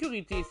écrit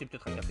sécurité, c'est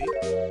peut-être un café.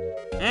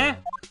 Hein?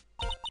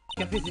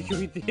 Café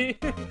sécurité.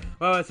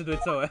 Ouais, ça doit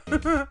être ça, ouais.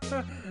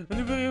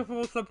 Nous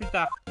verrons ça plus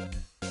tard.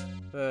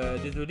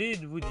 Désolé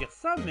de vous dire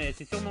ça, mais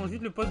c'est sûrement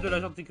juste le poste de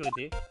l'agent de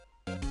sécurité.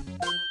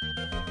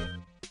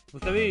 Vous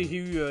savez, j'ai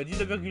eu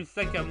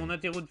 19,5 à mon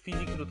interro de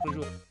physique l'autre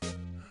jour.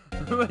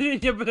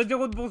 Il y a pas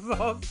d'interro de bon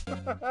sens.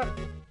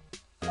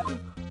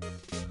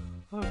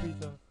 Oh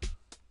putain.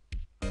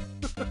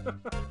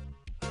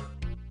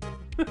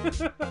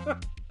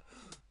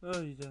 Oh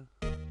putain.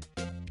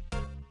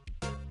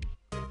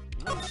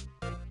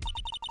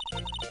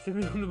 Ce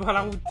mur nous barre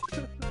la route.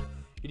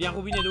 Il y a un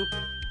robinet d'eau.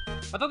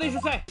 Attendez, je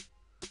sais.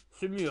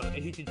 Ce mur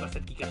est juste une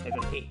façade qui cache la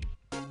vérité.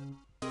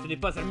 Ce n'est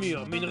pas un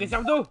mur, mais une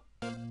réserve d'eau.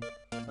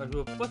 Ah, je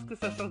vois pas ce que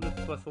ça change de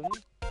toute façon.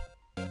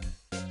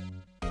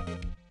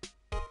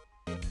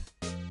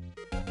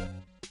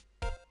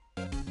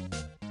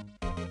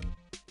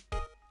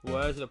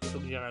 Ouais, j'ai l'impression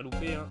que j'ai rien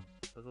loupé, hein.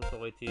 De toute façon, ça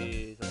m'aurait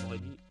dit.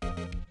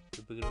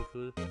 Loupé quelque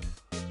chose.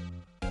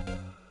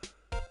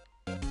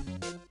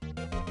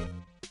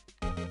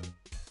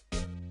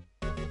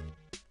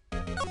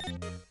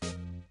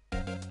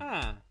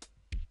 Ah.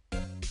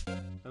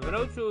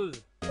 Voilà autre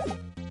chose.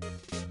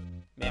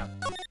 Merde.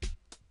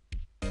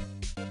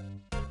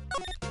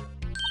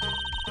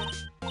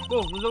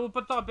 Bon, nous n'avons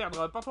pas de temps à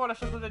perdre. Partons à la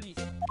chasse aux indices.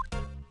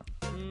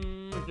 Je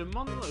me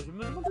demande ce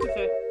que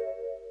c'est.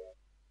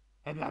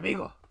 Eh bien,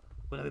 amigo,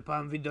 vous n'avez pas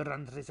envie de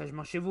rentrer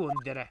sagement chez vous,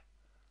 on dirait.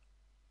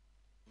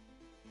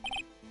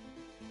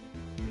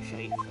 Le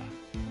shérif,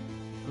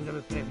 je vous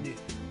avais prévenu,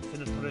 c'est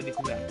notre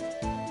découverte.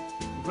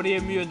 Vous feriez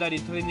mieux d'aller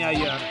traîner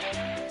ailleurs.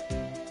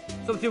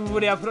 Sauf si vous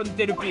voulez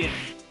affronter le pire.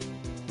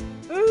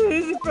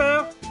 J'ai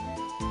peur.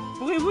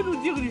 Pourriez-vous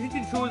nous dire juste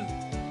une chose?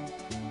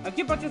 À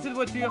qui appartient cette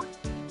voiture?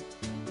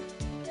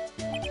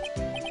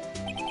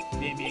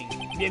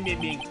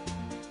 Bien.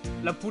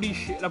 La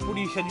pouliche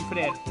a du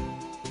frère.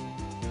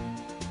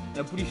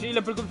 La pouliche, il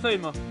l'appelle comme ça,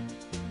 Emma.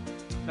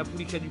 La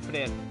pouliche a du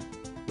frère.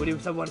 Voulez-vous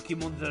savoir qui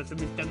monte ce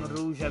Mustang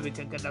rouge avec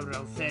un cadavre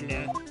en selle,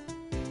 hein?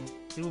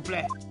 S'il vous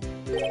plaît.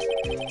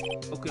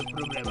 Aucun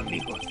problème,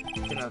 amigos.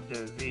 C'est l'heure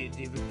des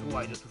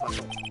victoires de toute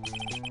façon.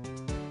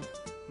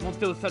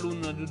 Montez au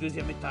salon du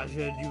deuxième étage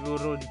du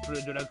bureau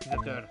de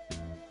l'accusateur.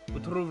 Vous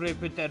trouverez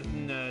peut-être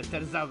une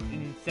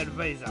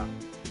cerveza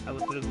à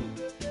votre goût.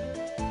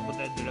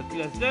 Peut-être de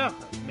l'accusateur,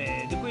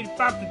 mais de quoi il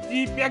parle ce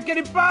type et à quelle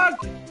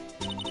époque?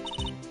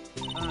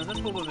 Un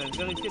autre problème,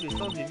 vérifier le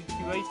sens des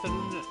victuailles,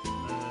 saloon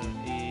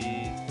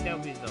et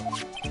cerveza.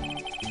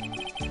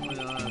 On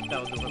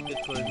devrait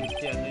peut-être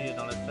jeter un œil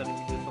dans la salle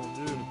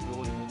 1202, le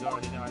bureau du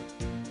mangeur général.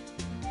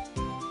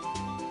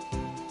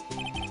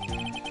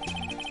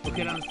 Quoi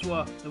qu'il en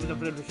soit, ne vous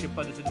approchez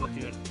pas de cette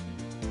voiture.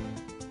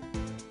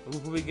 Vous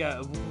pouvez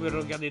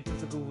regarder tout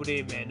ce que vous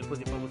voulez, mais ne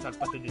posez pas vos sales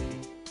pattes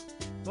dessus.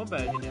 Bon bah,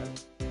 génial.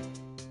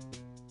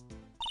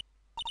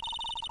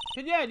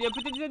 Génial, il y a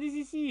peut-être des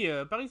indices ici,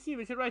 par ici,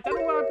 monsieur Wright,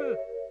 allons voir un peu.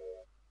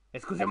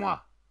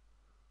 Excusez-moi.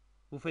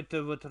 Vous faites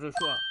votre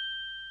choix.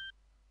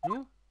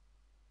 Nous?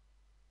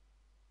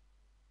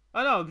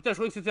 Ah non, putain, je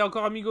croyais que c'était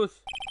encore Amigos.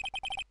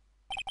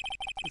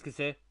 Qu'est-ce que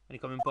c'est? Allez,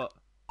 quand même pas.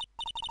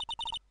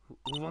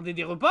 Vous vendez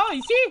des repas,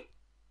 ici?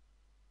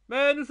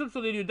 Mais nous sommes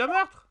sur des lieux d'un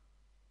meurtre.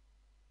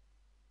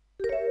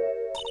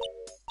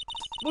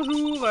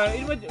 Bonjour,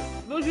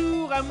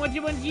 bonjour, à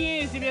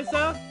moitié, c'est bien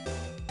ça?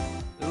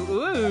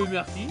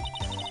 Merci.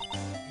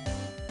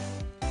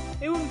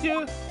 Et vous,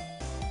 monsieur?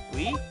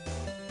 Oui.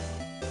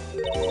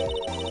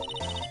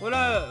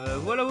 Voilà,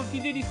 voilà vos petits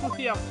délices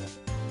courtières.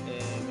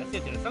 Merci,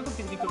 intéressant comme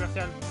technique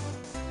commerciale.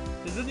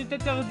 Cette zone est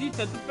interdite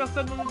à toute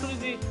personne non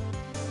autorisée.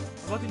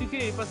 En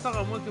particulier les passants,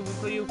 à moins que vous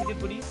soyez officier de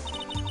police.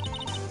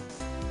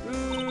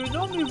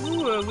 Non, mais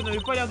vous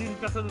n'avez pas l'air d'une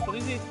personne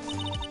autorisée.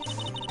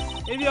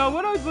 Eh bien,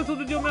 voilà une façon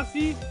de dire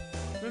merci.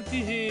 Même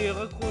si j'ai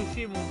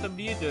raccroché mon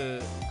tablier de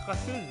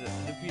cracheuse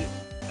depuis...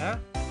 Hein?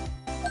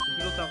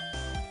 Depuis longtemps.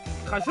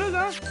 Cracheuse,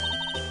 hein?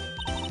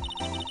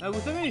 Ah, vous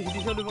savez, j'ai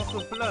déjà le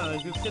ventre plein,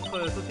 je vais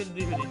peut-être sauter le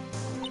déjeuner.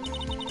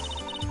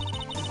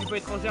 Je ne suis pas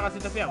étrangère à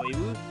cette affaire,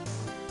 voyez-vous.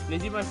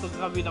 Les images sont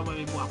gravées dans ma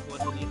mémoire, pour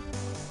tout dire.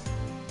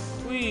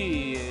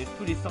 Oui,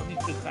 tous les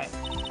sordides secrets.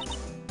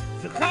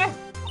 Secrets?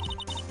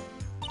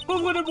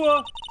 Pauvre de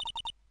moi!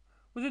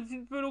 Vous êtes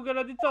une peu longue à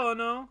la détente,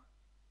 non?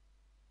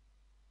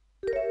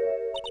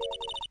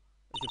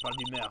 Je parle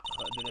du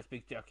meurtre de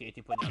l'inspecteur qui a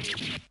été poignardé.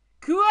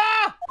 Quoi?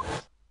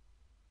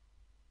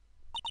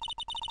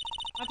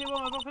 Ah, c'est bon,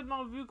 on a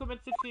parfaitement vu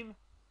commettre ce crime.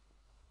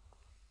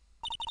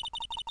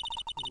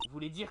 Vous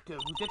voulez dire que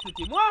vous êtes le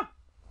témoin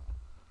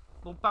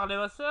dont parlait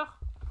ma soeur?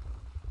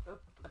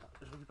 Attends,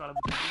 je récupère la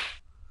bouteille.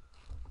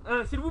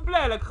 S'il vous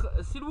plaît, la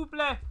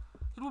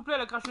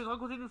cracheuse,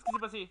 racontez-nous ce qui s'est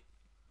passé.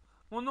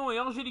 Mon nom est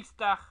Angélique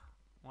Star.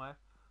 Ouais.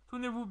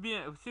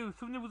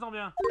 Souvenez-vous-en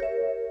bien.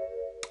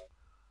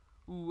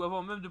 Ou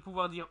avant même de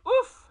pouvoir dire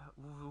ouf,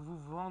 vous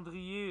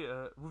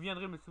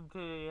viendrez me s'il vous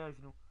plaît à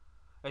genoux.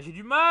 J'ai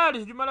du mal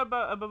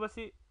à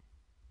babasser.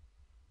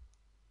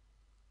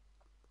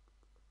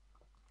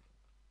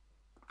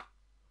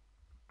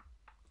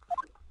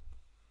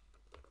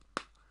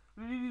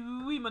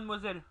 Oui,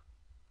 mademoiselle.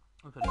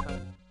 Ah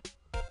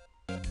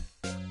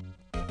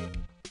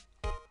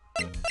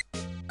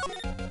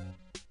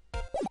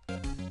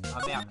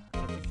merde,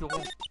 j'appuie sur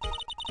rond.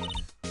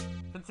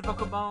 Je ne sais pas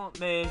comment,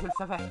 mais je le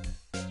savais.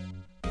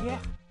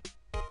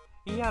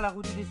 Hier, la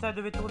roue du dessin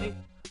devait tourner.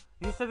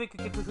 Je savais que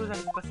quelque chose allait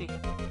se passer.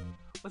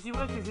 Aussi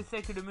vrai que je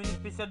sais que le menu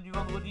spécial du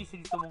vendredi, c'est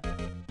du saumon.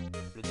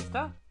 Le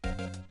destin?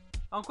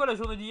 En quoi la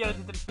journée d'hier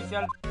était-elle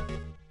spéciale?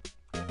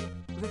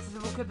 Vous êtes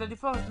avocat de la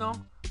défense, non?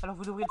 Alors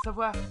vous devriez le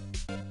savoir.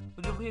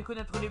 Vous devriez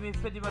connaître les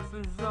méfaits des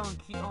malfaisants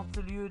qui hantent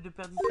ce lieu de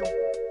perdition.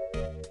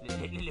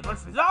 Les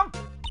malfaisants?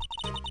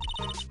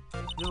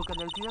 Les avocats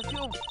de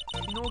l'accusation.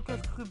 Ils n'ont aucun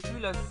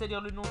scrupule à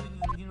salir le nom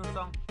des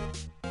innocents.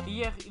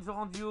 Hier, ils ont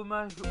rendu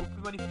hommage aux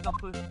plus maléfiques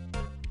d'entre eux.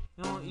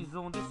 Ils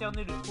ont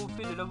décerné le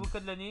trophée de l'avocat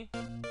de l'année.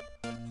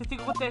 C'était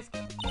grotesque.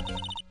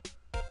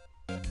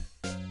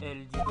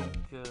 Elle dit donc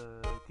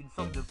qu'une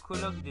sorte de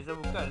colloque des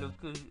avocats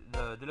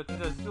de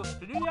l'accusation s'est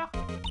tenu hier.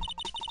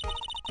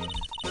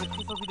 J'avais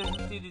très envie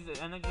d'ajouter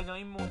un ingrédient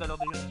immonde à leur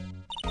déjeuner.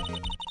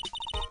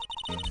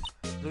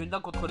 Vous avez une dent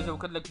contre les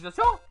avocats de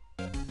l'accusation?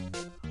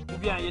 Ou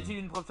bien y a-t-il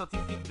une preuve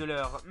scientifique de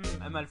leur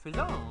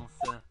malfaisance?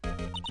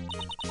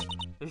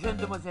 Jeune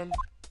demoiselle,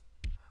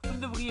 vous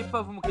ne devriez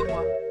pas vous moquer de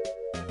moi.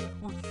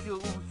 Vous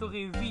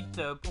saurez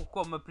vite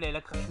pourquoi on m'appelait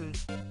la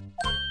cracheuse.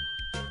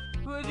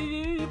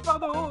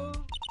 Pardon.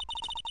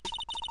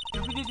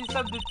 Le plus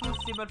détestable de tous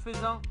ces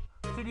malfaisants,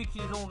 celui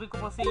qu'ils ont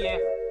récompensé hier.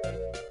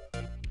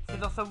 C'est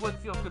dans sa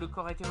voiture que le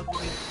corps a été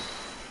retrouvé.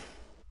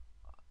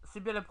 C'est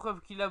bien la preuve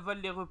qu'il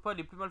avale les repas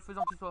les plus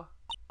malfaisants qui soient.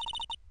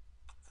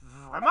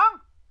 Vraiment?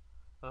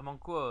 Vraiment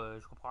quoi?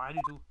 Je comprends rien du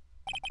tout.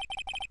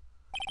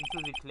 Une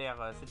chose est claire,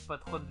 cette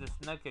patronne de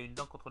snack a une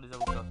dent contre les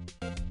avocats.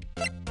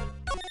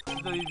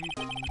 Vous avez vu.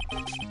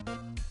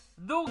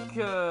 Donc,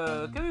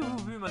 qu'avez-vous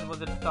vu,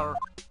 mademoiselle Star?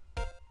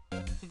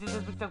 C'était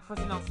un spectacle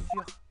fascinant, c'est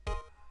sûr.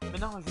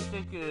 Maintenant, je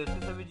sais ce que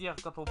ça veut dire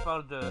quand on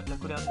parle de la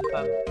colère d'une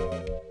femme.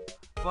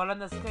 Voir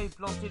l'Anaska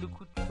planter ce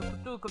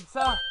couteau comme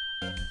ça.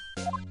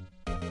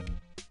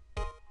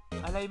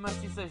 Elle a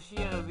émincé sa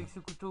chair avec ce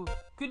couteau.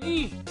 Que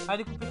dis-je? Elle a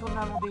découpé son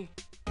amandé.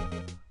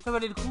 Ça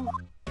valait le coup.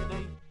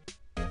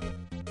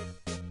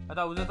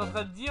 Attends, vous êtes en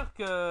train de dire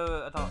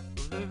que... Attends,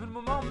 vous avez vu le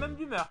moment même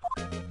du meurtre.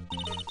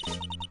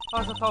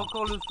 Ah, j'entends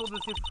encore le son de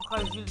ces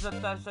fragiles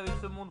attaches avec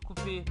ce monde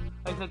coupé,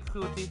 avec la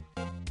cruauté.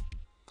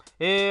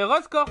 Et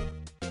rescore.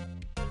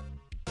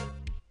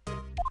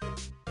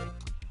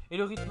 Et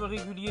le rythme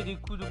régulier des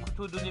coups de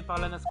couteau donnés par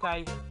l'Anaska.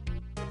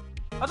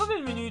 Attendez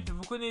une minute,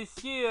 vous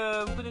connaissiez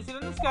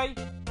l'Anaska?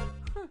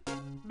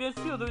 Bien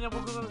sûr, devenir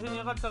procureur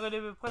général, ça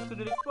relève presque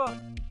de l'exploit.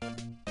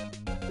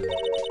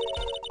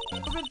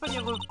 Combien de paniers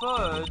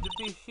repas de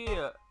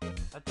pêcher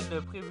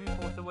a-t-elle prévu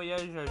pour ce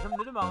voyage? Je me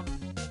le demande.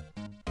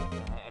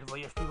 Elle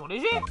voyage toujours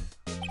léger.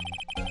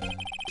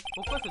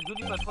 Pourquoi cette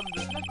jolie patronne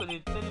de snack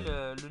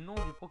connaît-elle le nom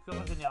du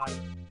procureur général?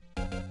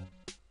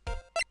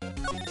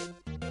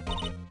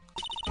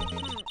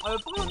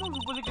 Pourrions-nous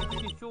vous poser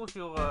quelques questions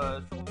sur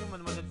vous,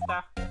 mademoiselle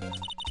Star?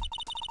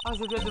 Ah,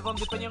 je viens de vendre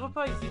des paniers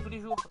repas ici tous les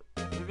jours.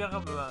 Je viens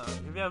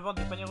vendre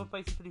des paniers repas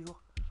ici tous les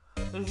jours.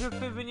 Je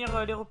fais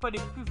venir les repas les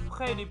plus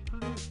frais, les plus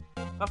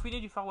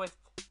raffinés du Far West.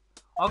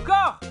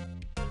 Encore?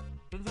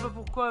 Je ne sais pas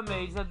pourquoi,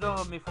 mais ils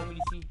adorent mes formules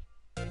ici.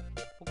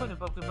 Pourquoi ne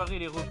pas préparer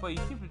les repas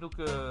ici plutôt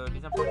que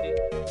les importer?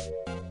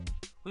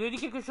 Vous avez dit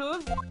quelque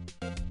chose?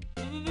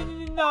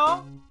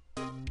 Non.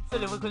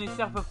 Seuls les vrais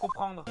connaisseurs peuvent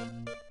comprendre.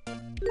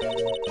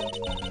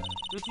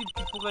 Le type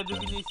qui pourrait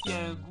deviner si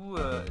un goût...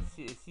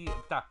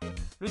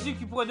 Le type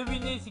qui pourrait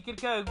deviner si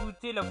quelqu'un a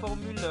goûté la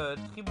formule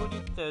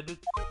tribolite de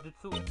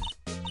Tso.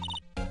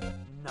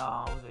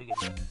 Non, vous avez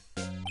gagné.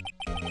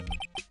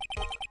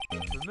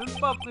 Je peux même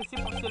pas apprécier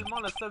partiellement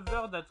la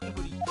saveur d'un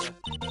tribolite.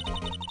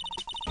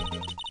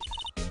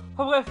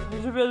 En bref,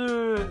 je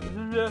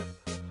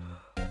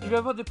viens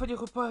avoir des paniers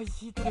repas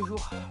ici tous les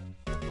jours.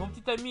 Mon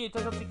petit ami est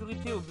agent de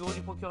sécurité au bureau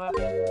du procureur.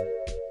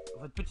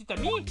 Votre petit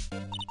ami?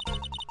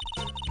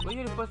 Vous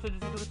voyez le poste de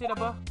sécurité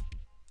là-bas?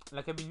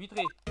 La cabine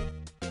vitrée.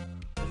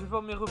 Je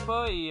vends mes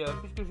repas et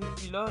puisque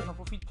je suis là, j'en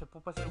profite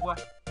pour passer le voir.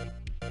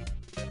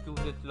 Puisque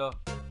vous êtes là.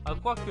 À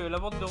croire que la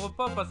vente de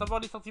repas passe avant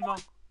les sentiments.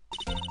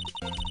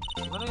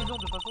 Nous analysons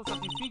de façon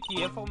scientifique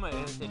et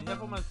c'est des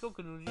informations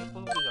que nous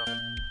disposons déjà.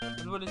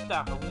 La nouvelle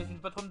star, vous êtes une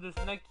patronne de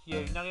snack qui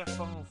a une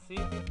arrière-pensée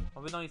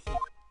en venant ici.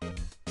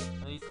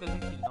 Analyse très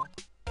utile, non?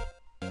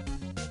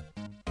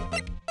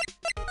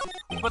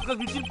 Ou pas très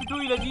utile plutôt,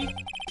 il a dit.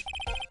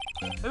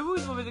 Avez-vous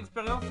une mauvaise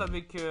expérience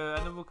avec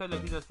un avocat de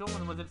l'accusation,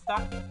 mademoiselle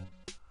Stark?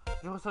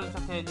 Je ressens une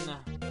certaine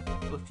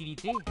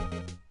hostilité.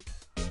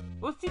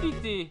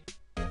 Hostilité?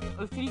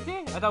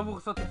 Hostilité? Attends, vous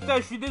ressentez... Putain,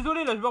 je suis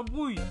désolé, là, je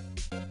m'embrouille.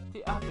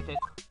 Ah,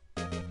 peut-être.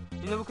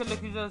 Les avocats de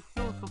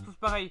l'accusation sont tous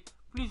pareils.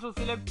 Plus ils sont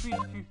célèbres, plus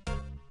ils puent.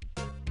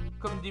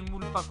 Comme des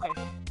moules pas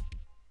fraîches.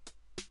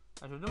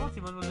 Ah, je me demande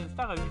si mademoiselle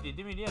Star a eu des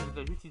démêlés avec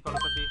la justice par le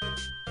passé.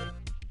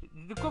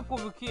 De quoi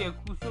provoquer un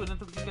coup sur une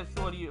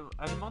intoxication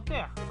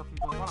alimentaire,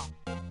 scientifiquement parlant.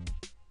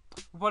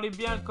 Vous parlez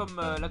bien comme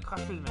la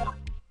cracheuse maintenant.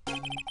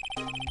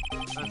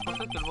 Je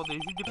pensais qu'elle vendait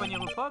juste des paniers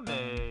repas,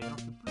 mais j'en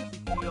suis plus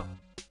si sûr.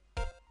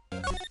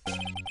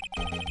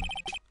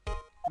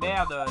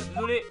 Merde,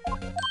 désolé.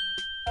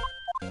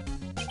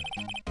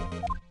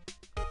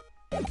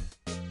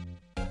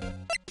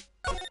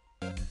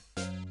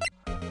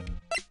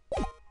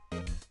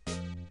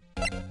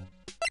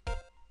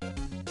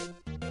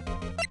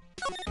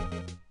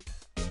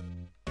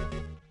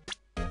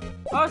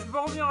 Ah, je peux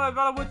revenir vers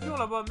la voiture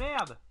là-bas,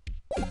 merde.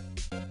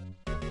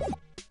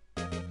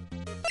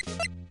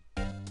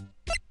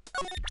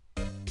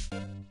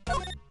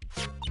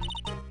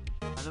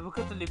 Un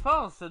avocat de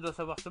défense doit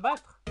savoir se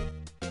battre.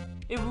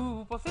 Et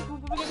vous pensez que vous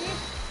pouvez gagner?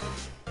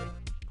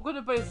 Pourquoi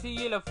ne pas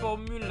essayer la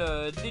formule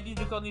délice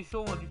de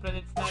cornichon du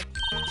Planète Snack?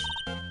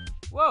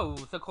 Waouh,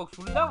 ça croque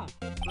sous le dent.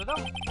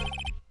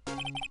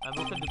 Un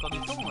bocal de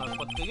cornichon,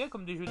 pas très gai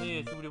comme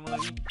déjeuner, si vous voulez mon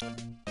avis.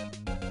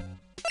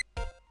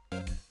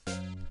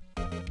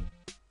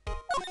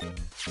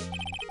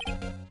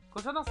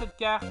 Concernant cette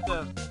carte,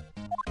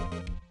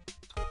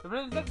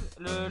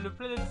 le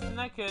Planet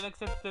Snack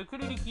n'accepte que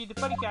le liquide,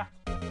 pas les cartes.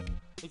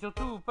 Et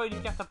surtout, pas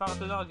une carte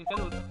appartenant à quelqu'un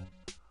d'autre.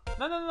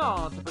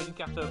 Non, c'est pas une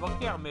carte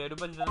bancaire, mais le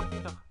badge d'un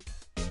inspecteur.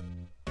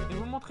 Et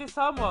vous montrez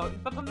ça à moi,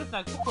 une patronne de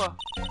snack, pourquoi?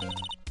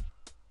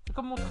 C'est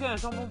comme montrer un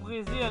jambon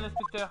braisé à un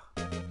inspecteur.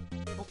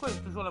 Pourquoi j'ai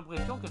toujours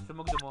l'impression qu'elle se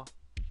moque de moi?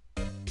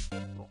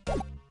 Bon.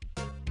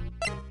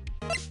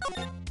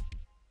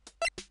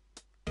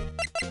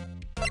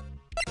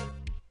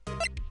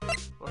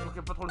 Bon, je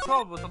n'occupe pas trop le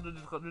choix, vos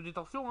centres de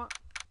détention, hein.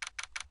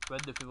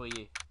 22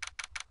 février.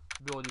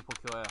 Bureau du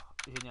procureur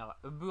général.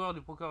 Bureau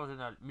du procureur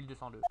général,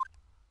 1202.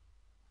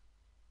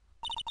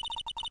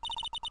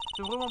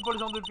 C'est vraiment pas le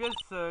genre de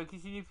pièce qui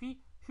signifie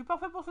je suis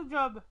parfait pour ce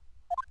job.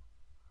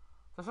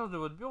 Ça change de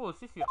votre bureau,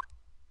 c'est sûr.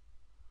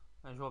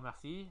 Je vous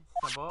remercie,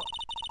 c'est sympa.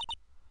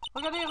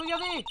 Regardez,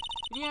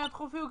 il y a un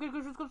trophée ou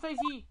quelque chose comme ça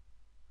ici.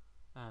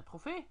 Un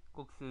trophée?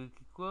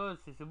 Quoi,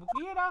 c'est ce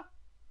bouclier là?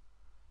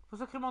 Il faut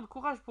sacrément de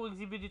courage pour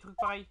exhiber des trucs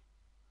pareils.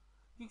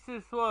 Qui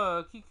que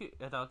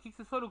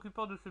ce soit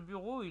l'occupant de ce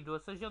bureau, il doit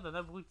s'agir d'un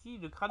abruti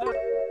de crâneur.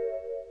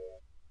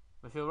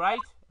 Monsieur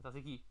Wright? Attends,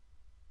 c'est qui?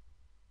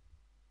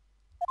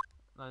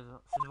 Non,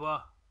 c'est une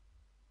voix.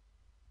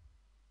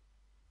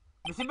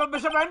 Mais c'est pas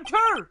Benjamin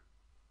Hunter!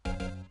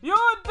 Yo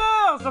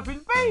Hunter! Ça fait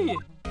une paye!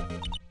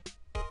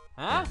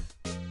 Hein?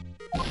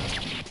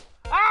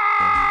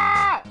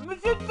 Ah!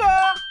 Monsieur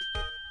Hunter!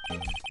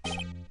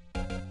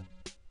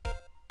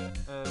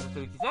 Vous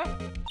savez qui c'est?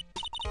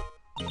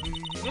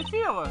 Bien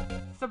sûr!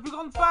 C'est sa plus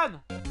grande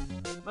fan!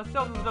 Ma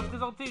soeur nous a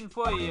présenté une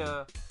fois et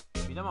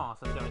évidemment,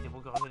 sa soeur était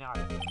procureur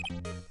général.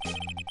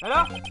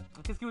 Alors?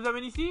 Qu'est-ce qui vous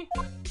amène ici?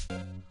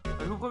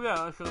 Je vous préviens,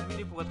 hein, je suis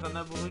réputé pour être un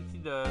abruti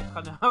de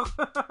crâneur.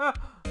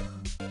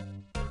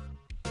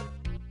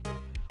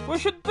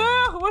 Wesh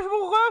Hunter, wesh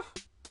mon ref.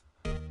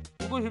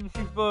 Pourquoi je me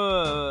suis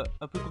pas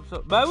un peu comme ça?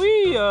 Bah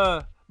oui,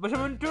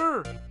 Benjamin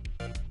Hunter.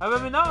 Ah bah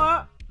maintenant,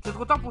 hein, c'est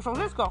trop tard pour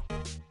changer ce corps.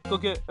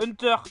 Ok,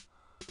 Hunter.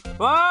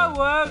 Ouais,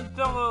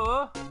 Hunter,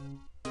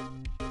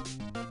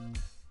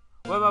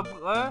 ouais, bah,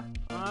 ouais.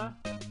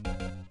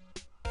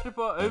 Je sais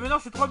pas, maintenant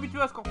je suis trop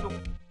habitué à Scorpion.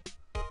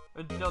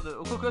 Hunter de...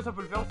 Au coca ça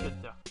peut le faire aussi,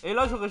 Hunter. Et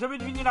là j'aurais jamais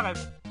deviné la rêve.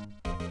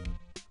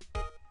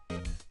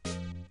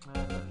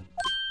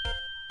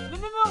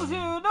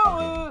 Non,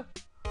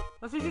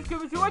 non, c'est juste que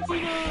monsieur Wright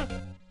il...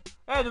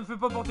 Eh, ne me fais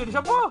pas porter le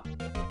chapeau.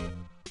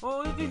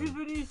 On était juste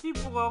venu ici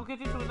pour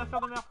enquêter sur une affaire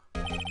de meurtre.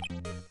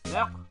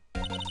 Meurtre.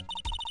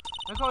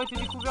 Un corps a été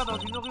découvert dans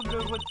une horrible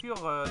voiture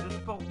de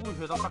sport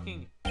rouge dans le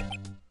parking.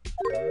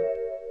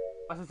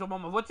 Ah, c'est sûrement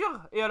ma voiture.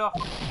 Et alors?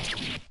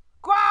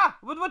 Quoi?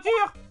 Votre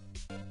voiture?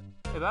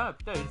 Eh ben,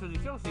 putain, une chose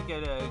est sûre, c'est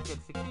qu'elle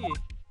s'est criée.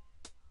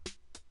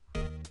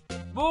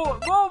 Bon,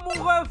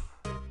 mon ref.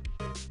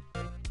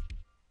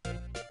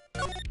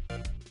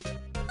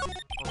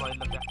 On va parler de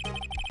l'affaire.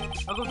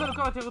 Ah, comme ça, le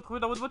corps a été retrouvé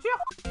dans votre voiture?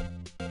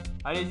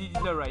 Allez-y,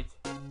 dites-le, Wright.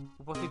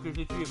 Vous pensez que je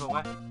l'ai tué, pas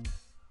vrai?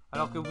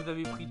 Alors que vous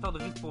avez pris tant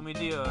de risques pour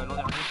m'aider l'an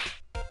dernier.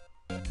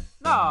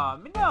 Non,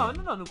 mais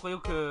non, nous croyons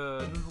que...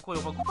 Nous ne vous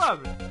croyons pas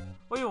coupable.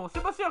 Voyons,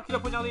 c'est pas sûr qu'il a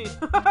poignardé.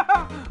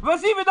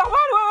 Vas-y, mais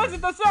normal, ouais, c'est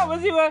ta soeur,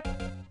 vas-y, ouais.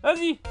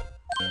 Vas-y.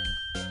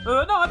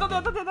 Non, attendez, elle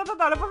a pas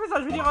fait ça,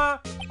 je veux dire...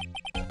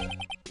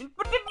 Une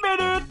petite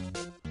minute.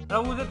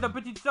 Alors, vous êtes la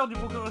petite soeur du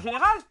procureur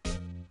général?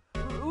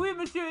 Oui,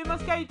 monsieur Emma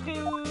Sky, très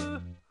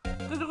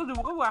heureuse de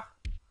vous revoir.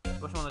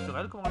 Vachement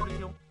naturel comme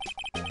réflexion.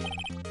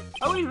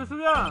 Ah oui, je me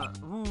souviens,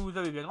 vous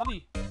avez bien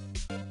grandi.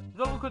 Je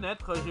dois le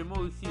reconnaître, j'ai moi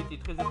aussi été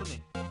très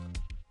étonné.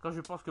 Quand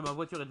je pense que ma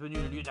voiture est devenue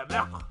le lieu d'un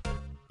meurtre.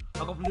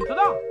 Encore plus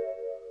étonnant,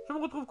 je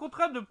me retrouve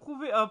contraint de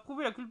prouver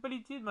la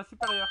culpabilité de ma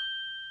supérieure.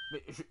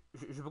 Mais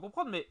je peux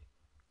comprendre, mais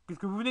qu'est-ce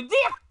que vous venez de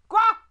dire?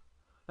 Quoi?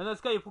 Anna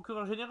Sky est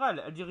procureure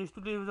générale, elle dirige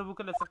tous les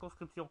avocats de la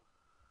circonscription.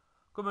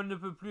 Comme elle ne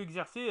peut plus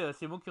exercer,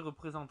 c'est moi qui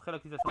représenterai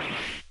l'accusation.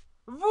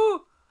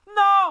 Vous?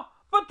 Non!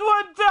 Pas toi,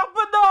 Hunter!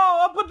 Pas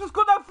non! Après tout ce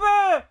qu'on a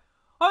fait!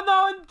 Oh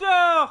non,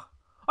 Hunter!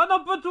 Oh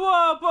non, pas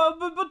toi!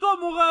 Pas toi,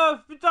 mon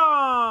ref!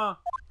 Putain!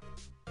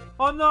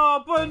 Oh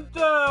non, pas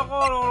Hunter! Oh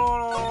là là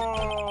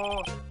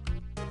là!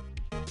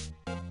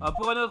 Ah,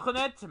 pour être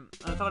honnête,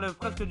 ça relève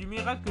presque du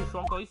miracle que je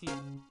sois encore ici.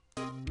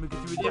 Mais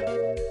qu'est-ce que tu veux dire?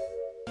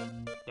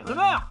 Des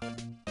rumeurs!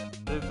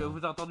 Vous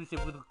avez entendu ces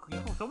bruits qui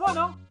courent sur moi,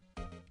 non?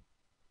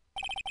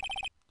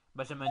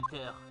 Benjamin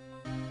Hunter.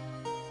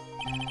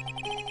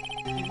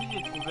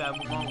 J'ai trouvé un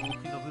moment où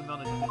aucune rumeur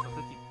ne tombait sur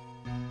ce type.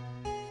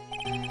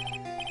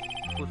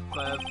 Fausses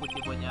preuves, faux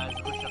témoignages,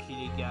 recherche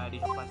illégale et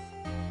j'en passe.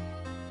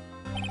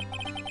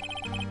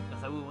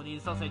 Grâce à vous, mon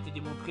innocence a été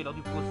démontrée lors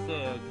du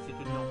procès qui s'est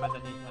tenu en fin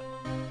d'année.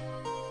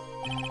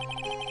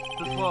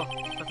 Toutefois,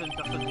 certaines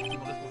personnes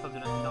m'estiment responsable de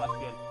l'incident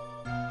actuel.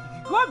 Tu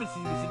dis quoi? Mais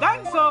c'est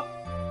dingue ça!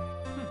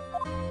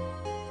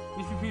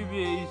 Il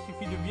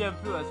suffit de bien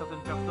peu à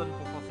certaines personnes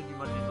pour penser du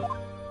mal des autres.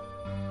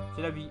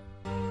 C'est la vie.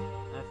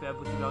 Un fait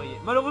impossible à rire.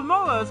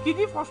 Malheureusement, ce qu'il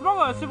dit,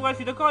 franchement, c'est vrai, je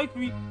suis d'accord avec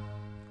lui.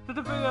 Tout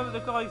à fait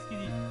d'accord avec ce qu'il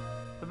dit.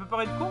 Ça peut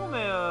paraître con,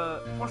 mais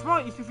franchement,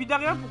 il suffit de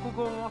rien pour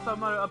qu'on commence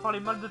à parler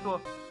mal de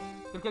toi.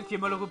 Quelqu'un qui est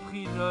mal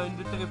repris, une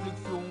de tes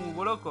réflexions,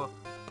 voilà quoi.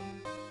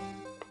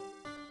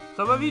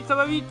 Ça va vite, ça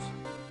va vite.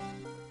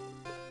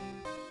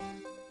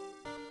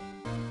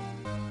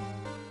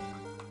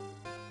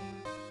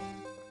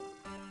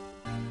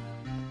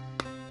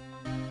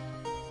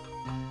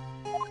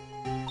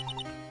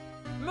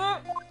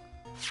 Mais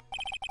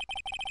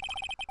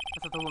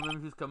ça t'envoie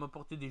même jusqu'à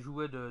m'apporter des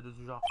jouets de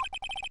ce genre.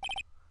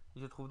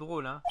 Je trouve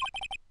drôle, hein.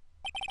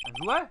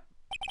 Un jouet?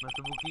 Mais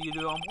ce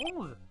bouclier en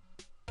bronze.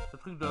 Ce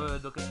truc doit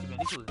cacher bien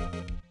les choses.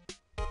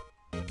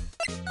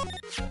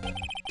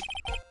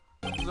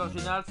 Le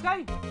général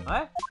Sky?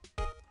 Ouais.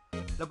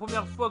 La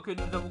première fois que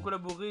nous avons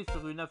collaboré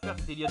sur une affaire,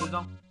 c'était il y a 2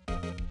 ans.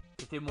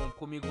 C'était mon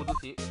premier gros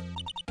dossier.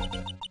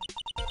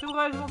 C'est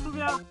vrai, je m'en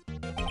souviens.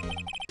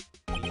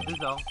 Il y a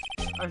 2 ans.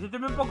 Ah, j'étais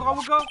même pas encore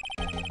avocat.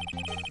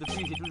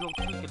 Depuis, j'ai toujours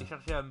cru qu'elle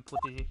cherchait à me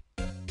protéger.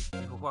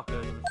 Il faut croire que je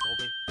me suis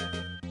trompé.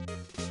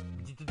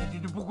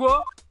 Dites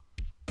pourquoi?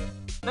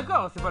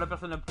 D'accord, c'est pas la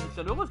personne la plus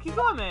chaleureuse qui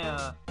soit, mais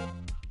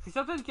je suis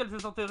certaine qu'elle se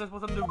sentait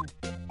responsable de vous.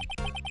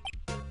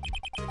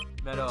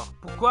 Mais alors,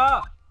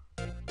 pourquoi?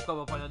 Pourquoi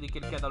avoir poignardé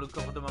quelqu'un dans le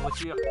coffre de ma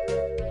voiture?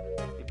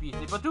 Et puis, ce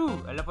n'est pas tout,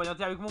 elle l'a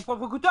poignardé avec mon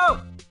propre couteau.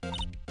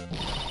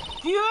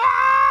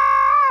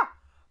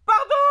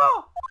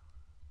 Pardon?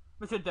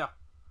 Monsieur Hunter,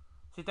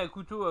 c'est un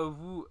couteau à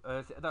vous...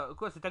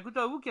 c'est un couteau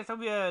à vous qui a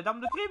servi d'arme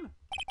de crime?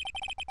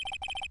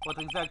 Pour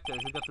être exact,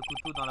 je garde ce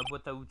couteau dans la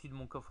boîte à outils de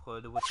mon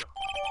coffre de voiture.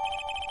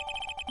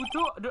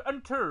 Couteau de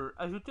Hunter,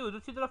 ajouté au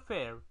dossier de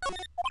l'affaire.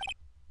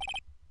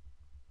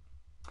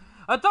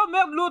 Attends,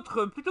 merde,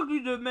 l'autre. Plutôt que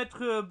lui de mettre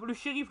le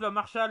shérif, là,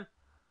 Marshall.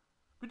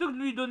 Plutôt que de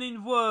lui donner une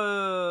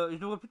voix... je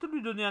devrais plutôt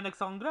lui donner un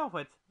accent anglais, en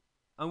fait.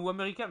 Ou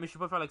américain, mais je sais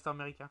pas faire l'accent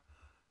américain.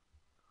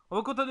 On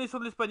va continuer sur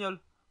de l'espagnol.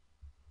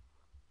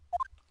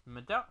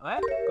 Hunter? Ouais?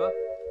 Quoi?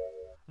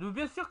 Êtes-vous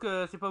bien sûr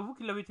que c'est pas vous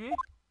qui l'avez tué?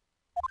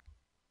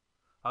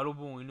 Allons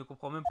bon, il ne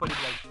comprend même pas les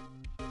blagues.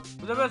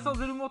 Vous avez un sens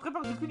de l'humour très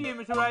particulier,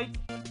 monsieur Wright.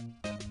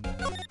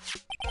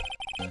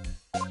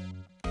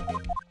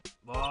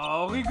 Bon,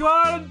 on rigole,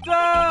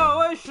 Hunter.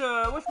 Wesh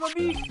ma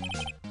biche.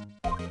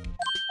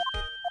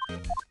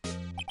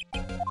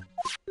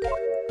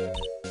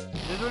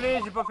 Désolé,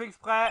 j'ai pas fait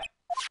exprès.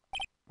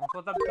 On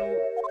s'en tape tout.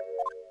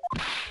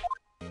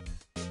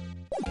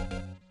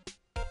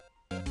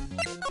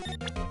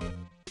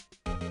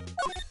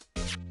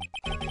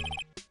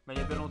 Mais il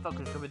y a bien longtemps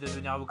que je rêvais de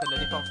devenir avocat de la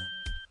défense.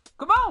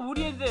 Comment? Vous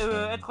vouliez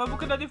être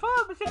avocat de la défense,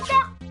 monsieur le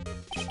père?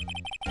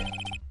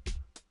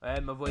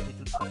 Ouais, ma voix était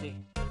toute tracée.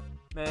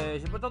 Mais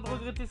j'ai pas le temps de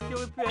regretter ce qui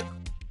aurait pu être.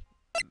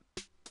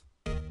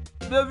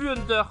 Bien vu,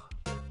 Hunter.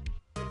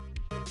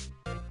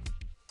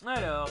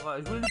 Alors,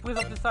 je voulais lui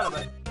présenter ça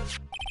là-bas.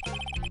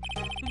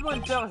 Dites-moi,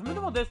 Hunter, je me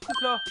demandais ce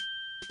truc-là.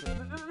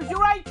 Monsieur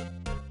Wright!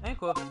 Hein,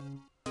 quoi?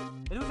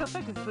 Êtes-vous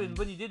certain que ce serait une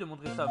bonne idée de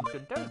montrer ça à monsieur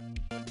Hunter?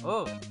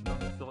 Oh,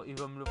 non, il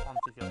va me le prendre,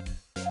 c'est sûr.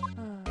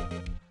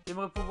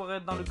 J'aimerais pouvoir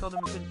être dans le corps de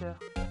monsieur Hunter.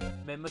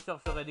 Mais ma soeur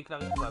serait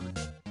déclarée coupable.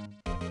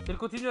 Si elle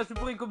continue à se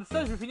pourrir comme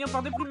ça, je vais finir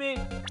par déprimer.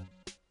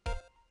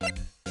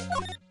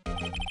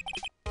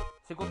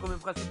 C'est contre mes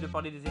principes de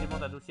parler des éléments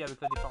d'un dossier avec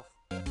la défense.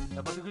 Et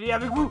en particulier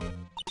avec vous.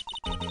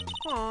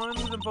 Oh,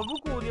 elle nous aime pas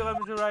beaucoup, on dirait,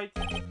 monsieur Wright.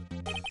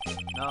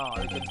 Non,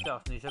 avec Hunter,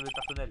 ce n'est jamais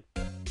personnel.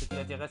 Ce qui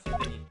l'intéresse, c'est de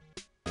gagner.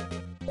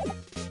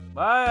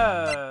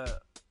 Ouais.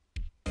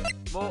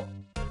 Bon.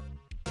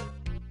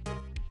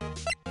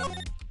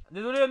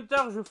 Désolé,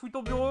 Hunter, je fouille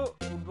ton bureau.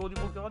 Ou le bureau du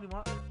procureur, du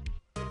moins.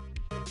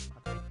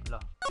 Attends, là.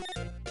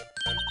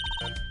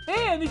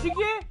 Hé, un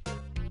échiquier!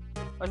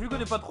 Ah, je lui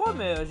connais pas trop,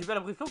 mais j'ai bien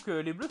l'impression que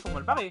les bleus sont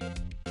mal barrés.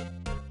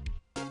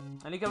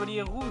 Les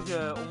cavaliers rouges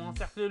ont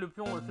encerclé ce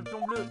pion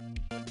bleu.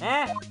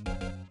 Hein?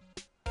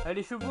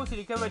 Les chevaux, c'est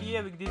les cavaliers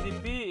avec des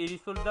épées et les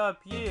soldats à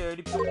pied,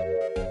 les pions.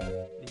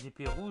 Les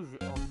épées rouges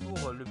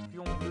entourent le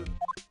pion bleu.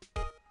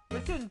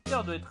 Monsieur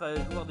Hunter doit être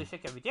joueur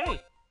d'échecs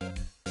invétéré.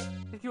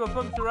 Qu'est-ce qu'il voit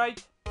pas, monsieur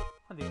Wright?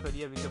 Des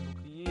cavaliers avec un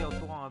bouclier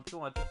entourant un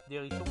pion à tête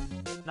d'hérisson.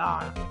 Non,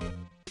 rien.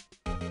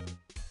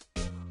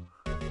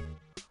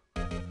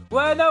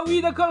 Ouais, là,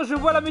 oui, d'accord, je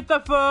vois la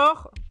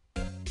métaphore.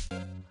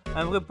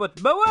 Un vrai pote.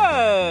 Bah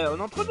ouais, on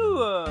est entre nous,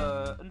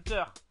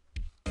 Hunter.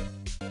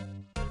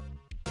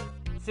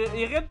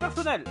 Et rien de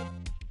personnel.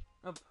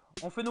 Hop.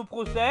 On fait nos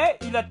procès,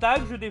 il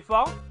attaque, je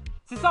défends.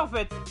 C'est ça en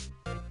fait.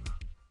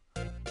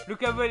 Les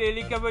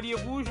cavaliers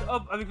rouges,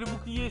 hop, avec le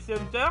bouclier, c'est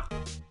Hunter.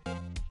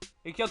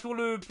 Et qui entoure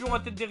le pion à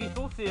tête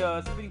d'hérisson, c'est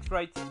Phoenix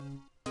Wright.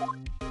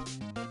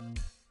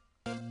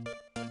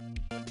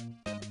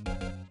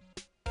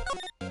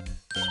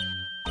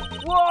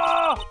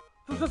 Wow!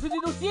 Tout ça c'est des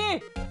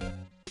dossiers!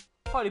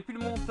 Oh, les piles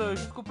montent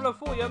jusqu'au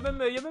plafond, il y a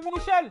même une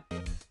échelle!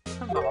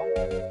 Marrant.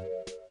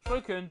 Je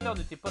croyais que Hunter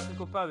n'était pas très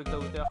copain avec la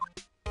hauteur.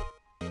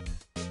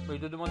 Bah, il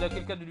doit demander à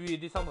quelqu'un de lui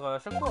descendre à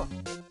chaque fois.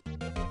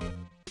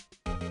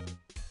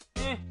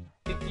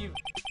 Détective.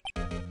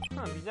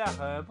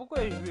 Bizarre. Pourquoi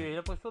j'ai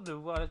l'impression de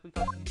voir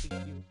l'inspecteur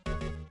détective?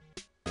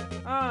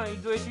 Ah,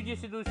 il doit étudier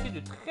ses dossiers de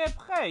très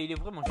près. Il est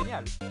vraiment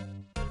génial.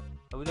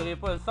 Ah, vous n'auriez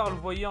pas un sort le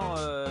voyant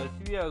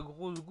suivi à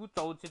grosses gouttes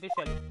en haut de cette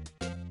échelle.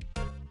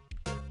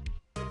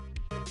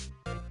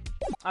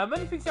 Ah,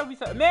 magnifique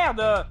service à...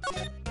 Merde!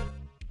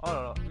 Oh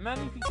là là,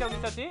 magnifique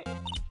service à thé.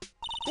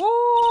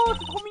 Oh,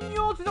 c'est trop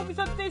mignon, ces services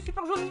à thé,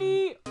 super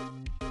joli.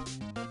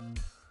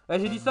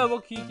 J'ai dit ça avant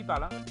qui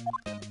parle. Hein.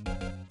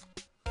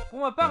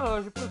 Pour ma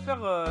part, je préfère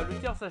le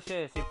tiers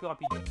sachet, c'est plus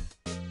rapide.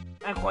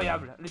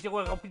 Incroyable, le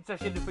tiroir est rempli de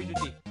sachets de feuilles de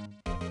thé.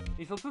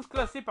 Ils sont tous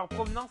classés par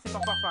provenance et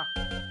par parfum.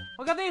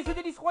 Regardez ce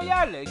délice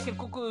royal, quelle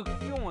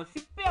concoction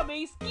superbe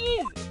et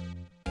exquise.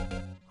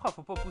 Oh,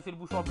 faut pas pousser le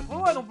bouchon un peu trop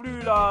loin non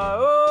plus là.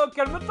 Oh,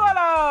 calme-toi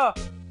là.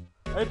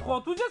 Elle est trop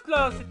enthousiaste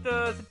là,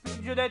 cette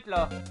petite jeunette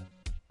là.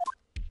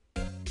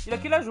 Il a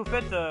quel âge au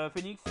fait,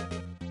 Phoenix?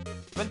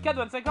 24,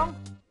 25 ans?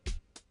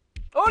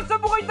 Oh, le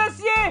samouraï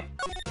d'acier!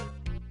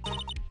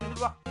 Je vais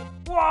voir.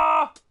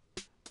 Wouah!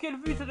 Quelle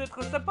vue, ça doit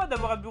être sympa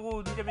d'avoir un bureau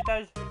au 12e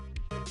étage.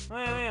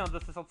 Ouais, on doit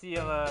se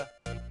sentir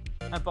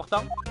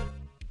important.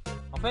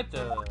 En fait,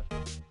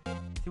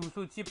 si vous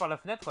sautiez par la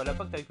fenêtre,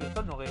 l'impact avec le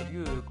sol n'aurait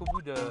lieu qu'au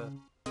bout de...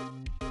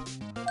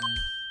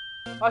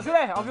 Ah, je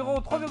l'ai! Environ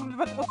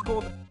 3,23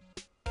 secondes.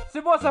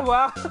 C'est bon à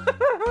savoir.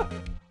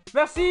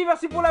 Merci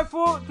pour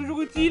l'info,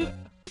 toujours utile.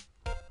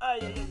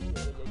 Aïe.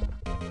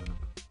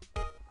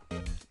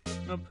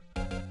 Hop.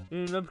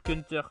 Une hop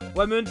Hunter.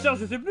 Ouais, mais Hunter,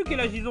 je sais plus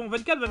quel âge ils ont.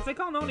 24, 25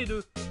 ans, non, les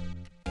deux.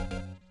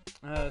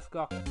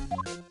 Score.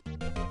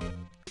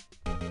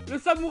 Le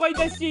samouraï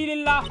d'acier, il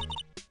est là.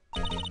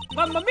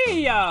 Mamma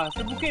mia!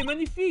 Ce bouquet est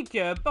magnifique.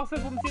 Parfait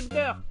pour Monsieur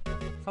Hunter.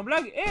 Sans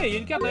blague. Il y a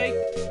une carte avec.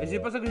 C'est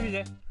pas ça que je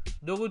disais.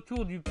 De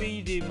retour du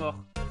pays des morts.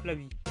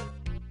 Flavie.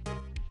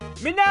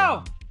 Mais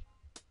non!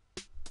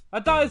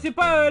 Attends, c'est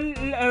pas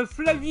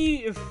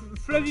Flavie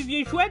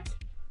vieille chouette?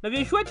 La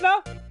vieille chouette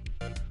là?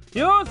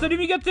 Yo, salut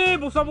Migaté,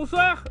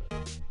 bonsoir.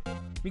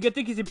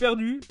 Migaté qui s'est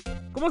perdu.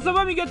 Comment ça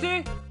va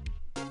Migaté?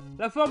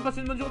 La forme, passez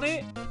une bonne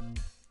journée.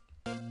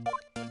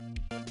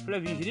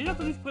 Flavie, j'ai déjà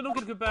entendu ce prénom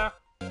quelque part.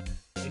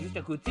 Et juste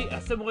à côté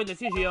un samouraï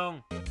d'acier géant.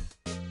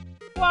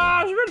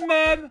 Ouah, je veux le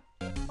même.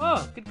 Oh,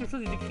 quelque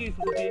chose est écrit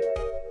sous son pied.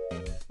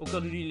 Au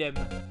cœur du dilemme.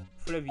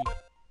 Flavie.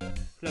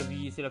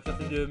 Flavie, c'est la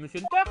fierté de Monsieur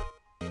Hunter.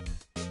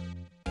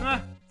 Ah,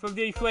 faut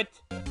vieille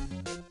chouette.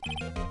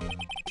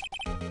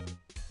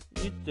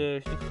 Vite, je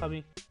t'ai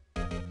cramé.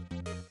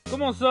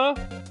 Comment ça?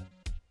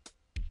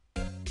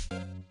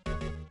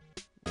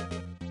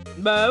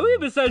 Bah oui,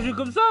 mais c'est un jeu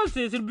comme ça,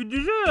 c'est le but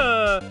du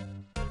jeu,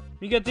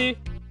 Migaté.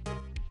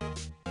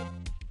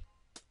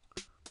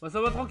 Bah ça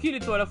va tranquille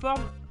et toi, la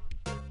forme?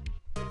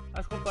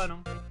 Ah, je crois pas,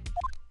 non.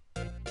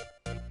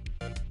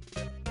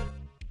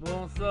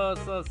 Bon, ça,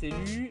 c'est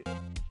lu.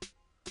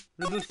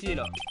 Le dossier,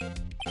 là.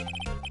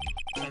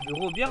 Un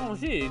bureau bien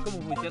rangé, comme on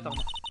pouvait s'y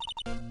attendre.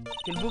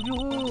 Quel beau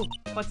bureau!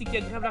 Pratique et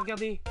agréable à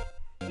regarder.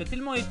 Il a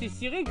tellement été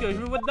ciré que je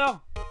me vois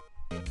dedans.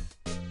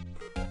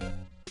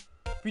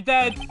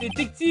 Putain,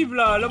 détective,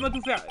 là, l'homme à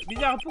tout faire.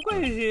 Bizarre,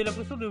 pourquoi j'ai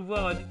l'impression de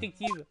voir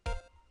détective?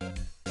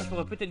 Je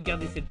pourrais peut-être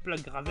garder cette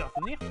plaque gravée en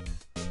souvenir.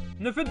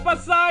 Ne faites pas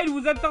ça, il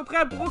vous a tenté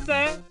un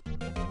procès.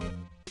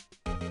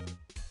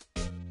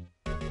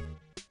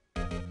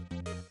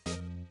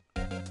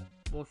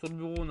 Bon, sur le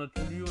bureau, on a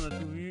tout lu, on a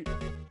tout vu.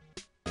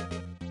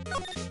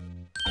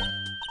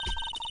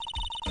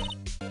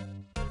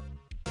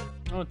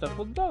 Oh, t'as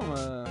pas dedans.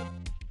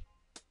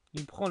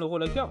 Il prend le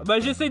rôle à cœur. Bah,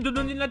 j'essaye de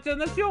donner de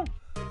l'intonation.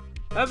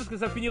 Ah, parce que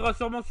ça finira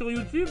sûrement sur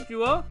YouTube, tu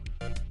vois.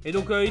 Et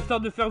donc, histoire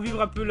de faire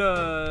vivre un peu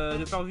le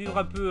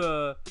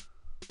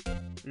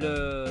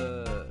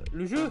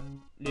jeu,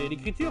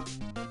 l'écriture.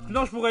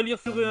 Sinon, je pourrais lire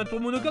sur un tour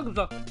monoca comme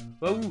ça.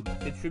 Waouh,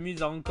 cette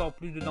chemise a encore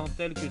plus de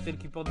dentelle que celle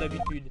qu'il porte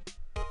d'habitude.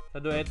 Ça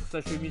doit être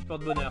sa chemise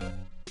porte-bonheur.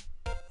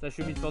 Sa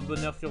chemise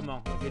porte-bonheur,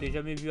 sûrement. Je l'ai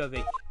jamais vue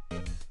avec.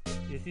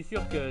 Je suis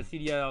sûr que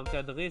s'il y a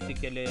encadré, c'est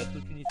qu'elle a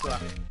toute une histoire.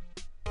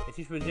 Et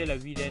si je faisais la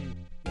vilaine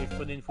et je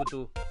prenais une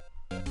photo?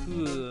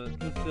 Tout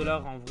cela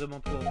rend vraiment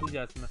trop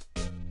enthousiasme.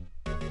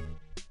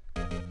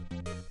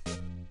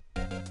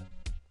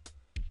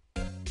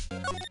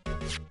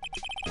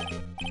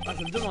 Ah,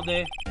 je me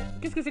demandais,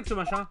 qu'est-ce que c'est que ce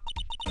machin?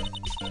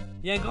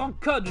 Il y a un grand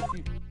K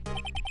dessus.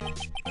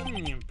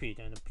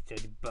 Putain de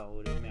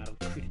barreau de merde,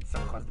 cul de sa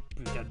race de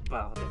putain de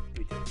barre de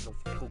putain de son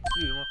trop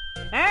cul, moi.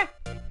 Hein?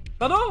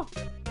 Pardon?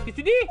 Qu'est-ce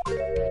que tu dis?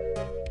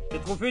 C'est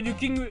le trophée du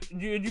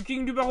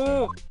king du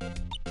barreau.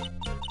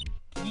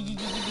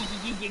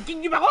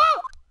 King du barreau?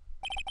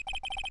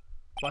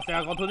 Bon, c'est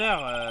un grand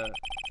honneur.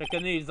 Chaque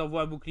année, ils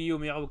envoient un bouclier au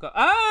meilleur avocat.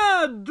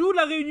 Ah! D'où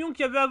la réunion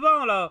qu'il y avait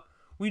avant, là.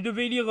 Où ils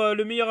devaient élire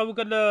le meilleur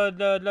avocat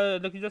de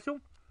l'accusation.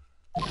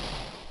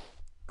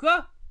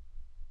 Quoi?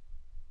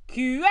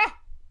 Quoi?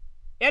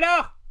 Et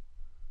alors?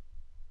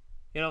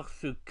 Et alors,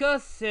 ce K,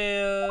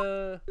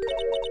 c'est...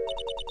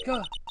 K?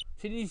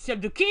 C'est l'initiale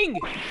de King?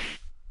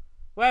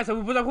 Ouais, ça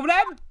vous pose un problème?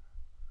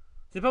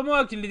 C'est pas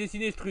moi qui l'ai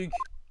dessiné, ce truc.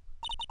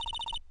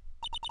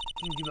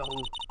 King du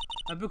barreau.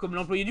 Un peu comme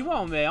l'employé du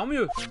mois, mais en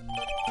mieux.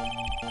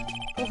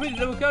 Trophée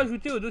des avocats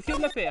ajoutés au dossier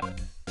de l'affaire.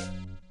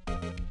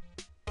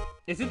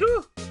 Et c'est tout?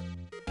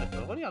 Ah, tu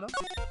vas le relire, non?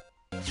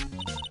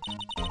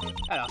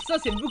 Alors, ça,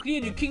 c'est le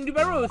bouclier du King du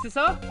barreau, c'est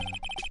ça?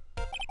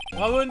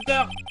 Bravo,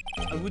 Hunter.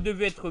 Vous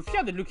devez être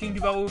fier d'être le King du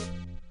barreau.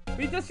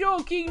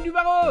 Félicitations, King du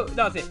barreau.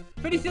 Non, c'est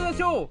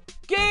félicitations,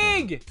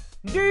 King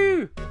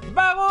du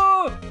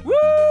barreau.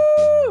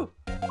 Wouh!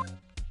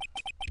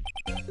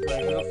 Ouais, je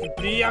vous en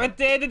supplie,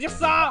 arrêtez de dire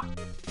ça.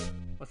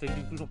 Oh, ça ne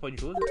dit toujours pas une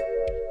chose.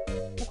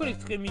 Pourquoi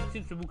l'extrémité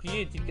de ce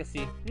bouclier est-il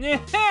cassé?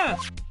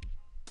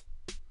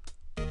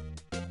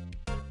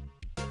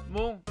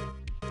 Bon.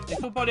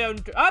 Laissons parler à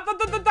Hunter. Attends,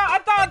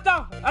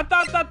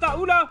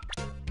 oula.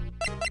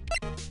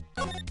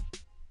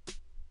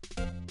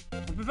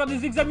 On peut faire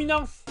des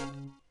examinances.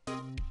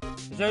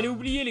 J'allais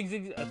oublier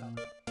les Attends,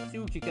 c'est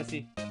où qui est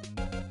cassé?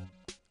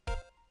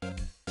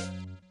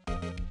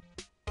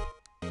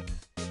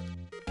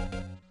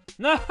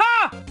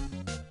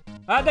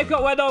 Ah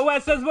d'accord, ouais, non, ouais,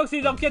 ça se voit que c'est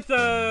une enquête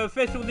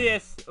faite sur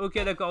DS. Ok,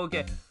 d'accord,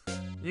 ok.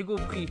 J'ai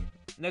compris.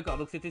 D'accord,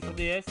 donc c'était sur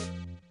DS.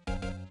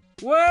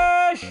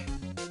 Wesh!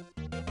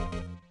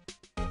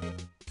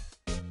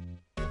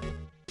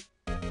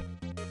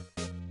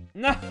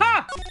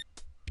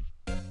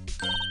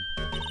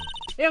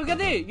 Et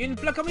regardez, il y a une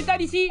plaque en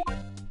métal ici.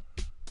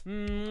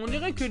 On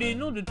dirait que les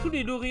noms de tous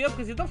les lauréats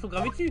précédents sont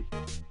gravés dessus.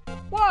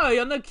 Ouais, il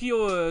y en a qui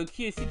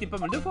est cité pas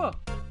mal de fois.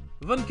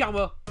 Von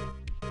Karma.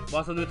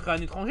 Bon, ça doit être un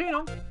étranger,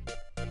 non?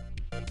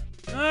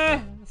 Ouais,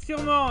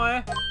 sûrement,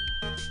 ouais.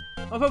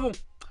 Enfin bon,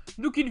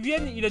 d'où qu'il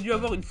vienne, il a dû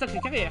avoir une sacrée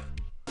carrière.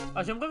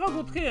 Ah, j'aimerais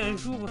rencontrer un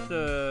jour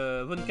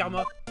ce Von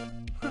Karma.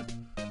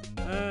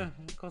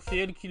 Quand c'est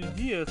elle qui le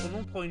dit, son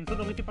nom prend une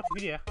sonorité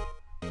particulière.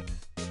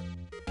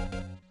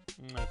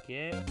 Ok.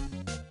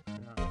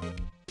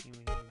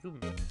 Zoom.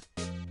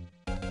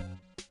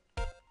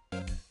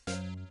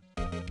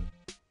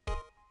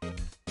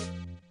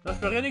 Non, je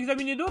peux rien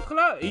examiner d'autre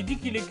là. Et il dit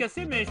qu'il est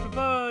cassé, mais je peux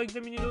pas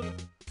examiner d'autre.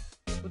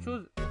 Autre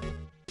chose.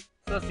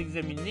 Ça, c'est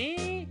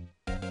examiné.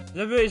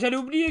 J'allais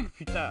oublier.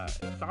 Putain,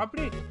 ça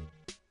rappelait.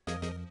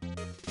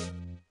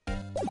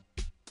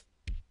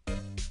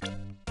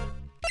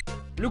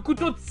 Le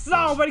couteau de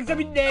sang, on va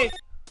l'examiner.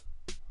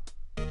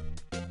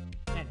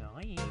 Alors,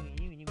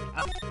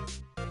 ah.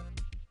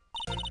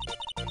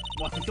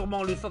 Bon, c'est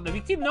sûrement le sang de la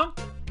victime, non?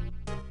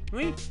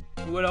 Oui.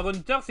 Ou alors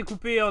Hunter s'est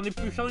coupé en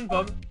épluchant une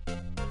pomme.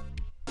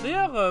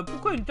 D'ailleurs,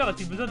 pourquoi Hunter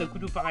a-t-il besoin d'un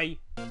couteau pareil?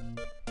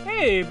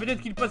 Eh,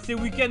 peut-être qu'il passe ses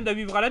week-ends à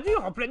vivre à la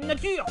dure, en pleine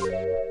nature.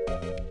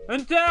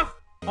 Hunter,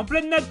 en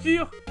pleine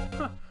nature.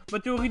 Ma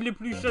théorie de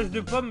l'épluchage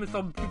de pommes me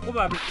semble plus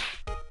probable.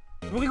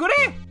 Vous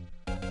rigolez?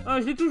 Ah,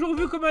 je l'ai toujours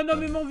vu comme un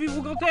homme aimant vivre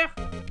au grand air.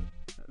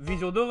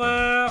 Vision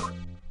d'horreur.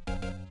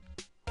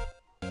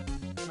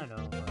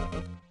 Alors,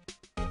 hop.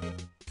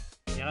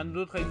 Il n'y a rien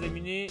d'autre à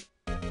examiner.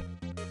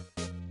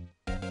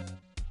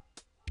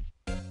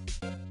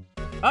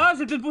 Ah,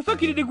 c'est peut-être pour ça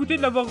qu'il est dégoûté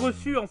de l'avoir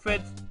reçu, en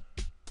fait.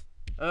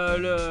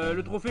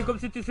 Le trophée, comme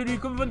c'était celui,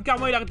 comme Von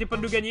Karma, il arrêtait pas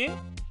de le gagner.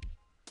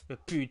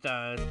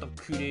 Putain, cet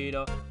enculé,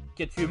 là,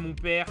 qui a tué mon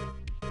père.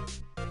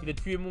 Il a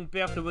tué mon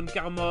père, ce Von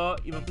Karma.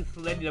 Il m'a pris sur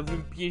son aile, il a voulu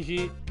me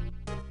piéger.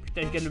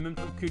 Putain, je gagne le même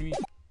truc que lui.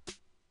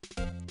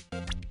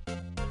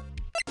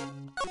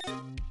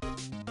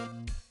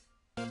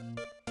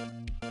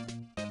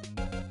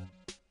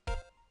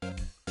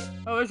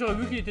 Ah ouais, j'aurais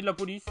vu qu'il était de la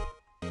police.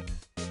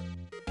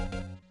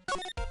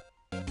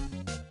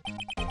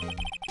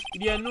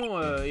 Il y a un nom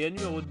et un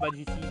numéro de badge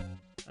ici.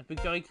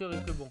 Inspecteur X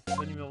risque bon.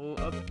 Un numéro,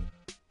 hop.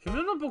 Je me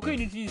demande pourquoi il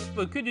n'utilise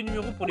pas que des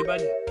numéros pour les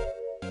badges.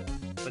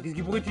 Bah, qu'est-ce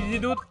qu'il pourrait utiliser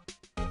d'autre?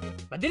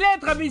 Bah, des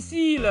lettres,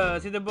 imbécile!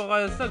 C'est d'abord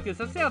à ça que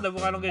ça sert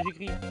d'avoir un langage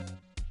écrit.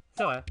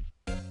 C'est vrai.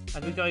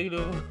 Inspecteur X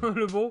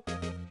le bon.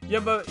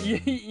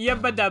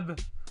 Yabadab.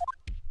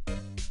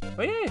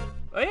 Voyez?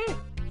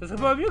 Ça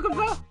serait pas mieux comme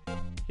ça?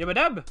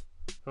 Yabadab?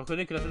 Je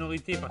reconnais que la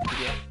sonorité est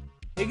particulière.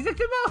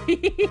 Exactement!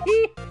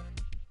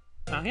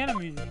 Ah, rien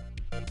n'amuse.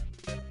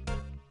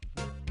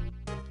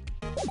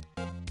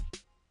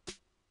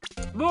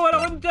 Bon,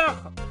 alors Hunter!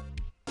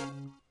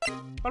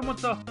 Parle-moi de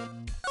ça.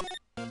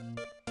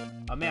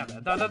 Ah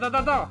merde,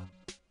 attends.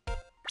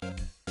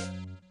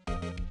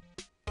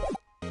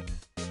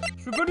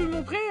 Je peux pas lui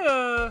montrer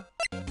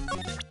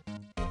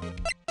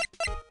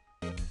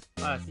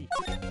Ah si.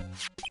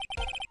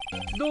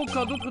 Donc,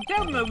 en d'autres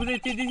termes, vous avez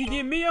été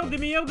désigné meilleur des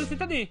meilleurs de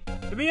cette année.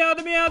 Le meilleur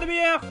des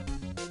meilleurs.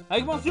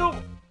 Avec mention.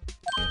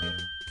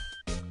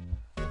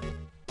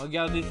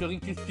 Regardez ce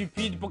rictus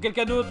stupide pour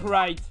quelqu'un d'autre,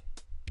 Wright.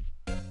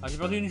 Ah, j'ai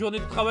perdu une journée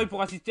de travail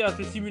pour assister à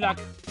ce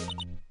simulacre.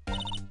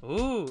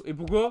 Oh, et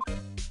pourquoi?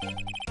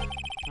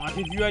 Ah,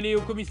 j'ai dû aller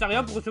au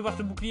commissariat pour recevoir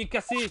ce bouclier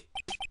cassé.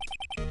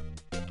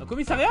 Au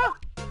commissariat?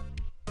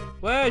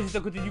 Ouais, juste à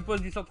côté du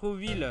poste du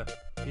centre-ville.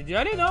 J'ai dû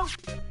aller, non?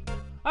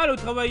 Ah, le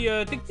travail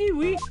détective,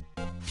 oui.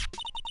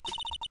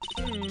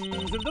 Je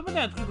me demandais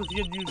un truc au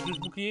sujet de ce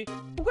bouclier.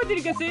 Pourquoi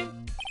t'es cassé?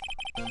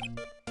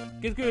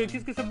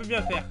 Qu'est-ce que ça peut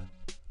bien faire?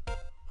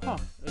 Oh,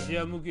 j'ai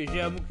à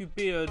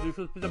m'occuper de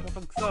choses plus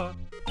importantes que ça. Hein.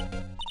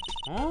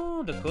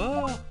 Oh,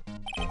 d'accord.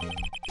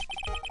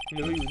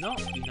 Le veuille ou non,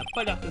 il n'a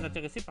pas l'air très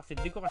intéressé par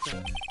cette décoration.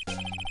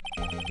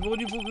 Le bureau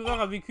du procureur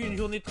a vécu une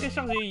journée très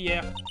chargée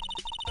hier.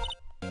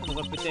 On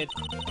devrait peut-être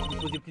lui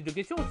poser plus de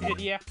questions au sujet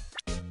d'hier.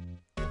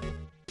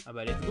 Ah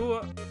bah, let's go.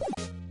 Hein.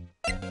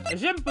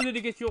 J'aime poser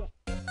des questions.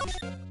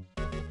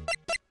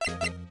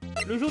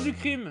 Le jour du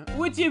crime,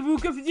 où étiez-vous?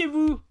 Que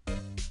faisiez-vous?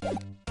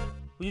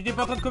 Vous n'étiez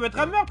pas en train de commettre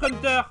un meurtre,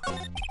 Hunter?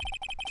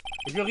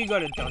 Je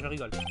rigole, Hunter, je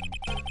rigole.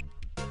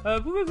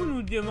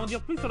 Pouvez-vous m'en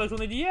dire plus sur la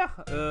journée d'hier?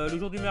 Le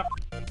jour du meurtre.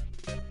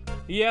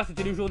 Hier,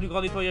 c'était le jour du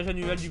grand nettoyage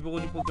annuel du bureau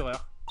du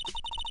procureur.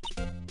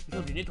 Le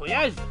jour du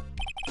nettoyage?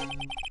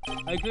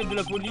 Avec l'aide de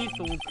la police,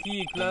 on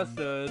trie et classe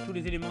tous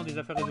les éléments des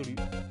affaires résolues.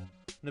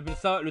 On appelle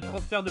ça le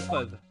transfert de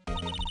preuves.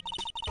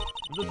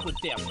 En d'autres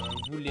termes,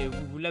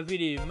 vous lavez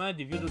les mains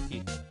des vieux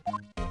dossiers.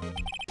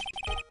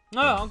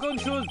 Ah, encore une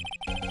chose.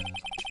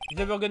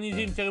 Vous avez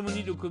organisé une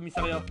cérémonie au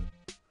commissariat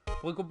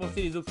pour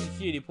récompenser les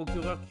officiers et les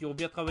procureurs qui ont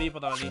bien travaillé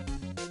pendant l'année.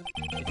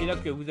 Et c'est là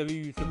que vous avez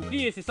eu ce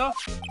bouclier, c'est ça?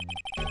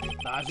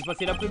 Ah, j'ai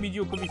passé l'après-midi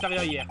au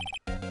commissariat hier.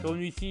 Je suis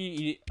revenu ici,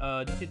 il est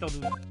à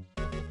 17h12.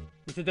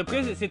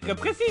 C'est très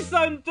précis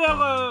ça,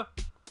 Hunter.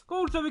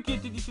 Comment vous savez qu'il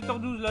était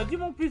 17h12 là?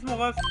 Dis-moi en plus, mon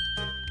ref.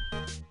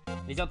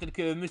 Les gens tels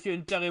que Monsieur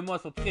Hunter et moi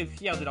sont très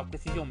fiers de leur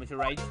précision, Monsieur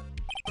Wright.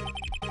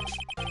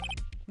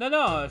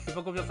 Non, je fais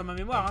pas confiance à ma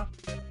mémoire, hein.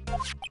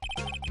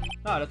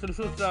 Ah, la seule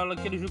chose à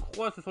laquelle je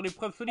crois, ce sont les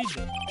preuves solides.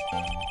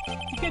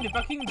 Ticket de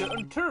parking de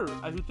Hunter,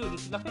 ajouté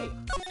au-dessus de l'affaire.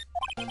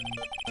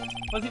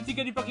 Voici le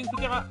ticket du parking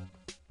souterrain.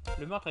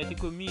 Le meurtre a été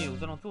commis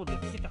aux alentours de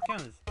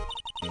 17h15.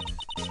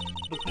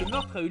 Donc le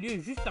meurtre a eu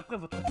lieu juste après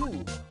votre tour.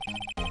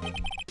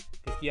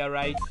 Qu'est-ce qu'il y a,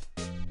 Wright?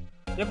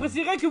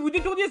 J'apprécierais que vous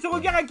détourniez ce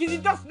regard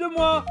inquisiteur de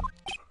moi.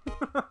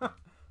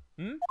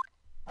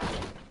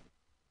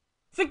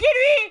 C'est qui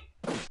lui?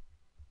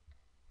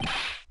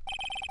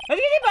 Est-ce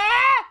qu'il est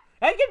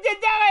pas? Est-ce que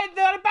Hunter est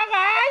dans le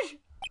barrage?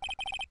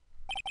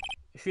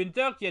 Je suis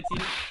Hunter, qu'y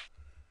a-t-il?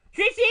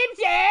 Je suis ici,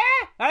 monsieur!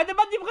 À la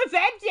demande du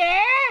préfet,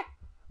 monsieur!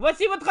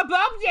 Voici votre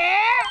rapport,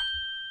 monsieur!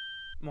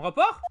 Mon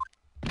rapport?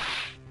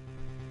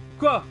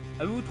 Quoi?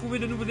 Avez-vous trouvé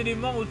de nouveaux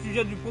éléments au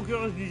sujet du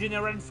procureur du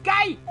général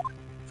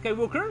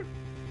Skywalker?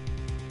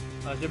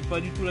 Ah, j'aime pas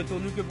du tout la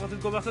tournure que prend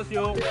cette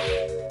conversation.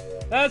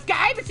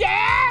 Sky, monsieur!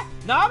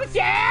 Non,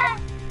 monsieur!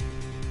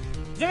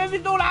 J'avais vu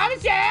ce nom-là,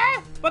 monsieur!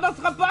 Pas dans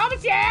ce rapport,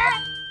 monsieur!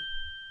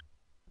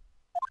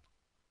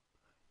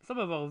 Il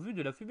semble avoir vu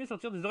de la fumée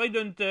sortir des oreilles de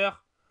Hunter.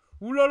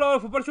 Ouh là là,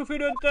 faut pas le chauffer,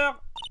 le Hunter!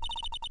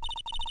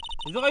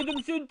 Les oreilles de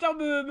monsieur Hunter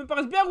me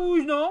paraissent bien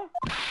rouges, non?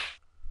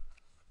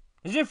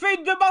 J'ai fait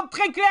une demande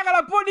très claire à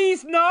la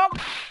police, non?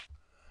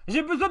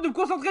 J'ai besoin de me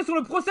concentrer sur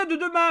le procès de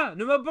demain.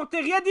 Ne m'apportez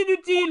rien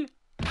d'inutile.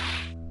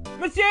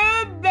 Monsieur,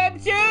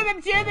 monsieur.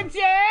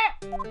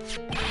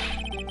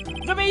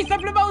 J'obéis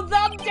simplement aux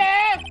ordres, monsieur.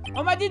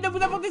 On m'a dit de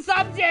vous apporter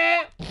ça, monsieur.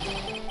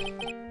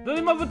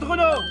 Donnez-moi votre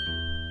nom.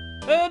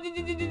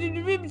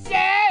 Oui, monsieur.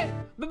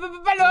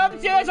 Ballot,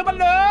 monsieur, Jean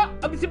Ballot.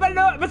 Ah, mais c'est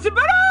Ballot. Mais c'est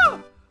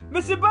Ballot.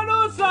 Mais c'est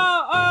Ballot,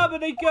 ça. Ah, ben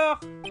d'accord.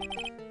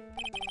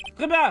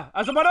 Très bien.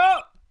 À Jean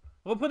Ballot.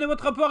 Reprenez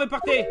votre rapport et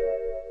partez.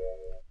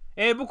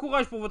 Et bon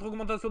courage pour votre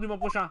augmentation du mois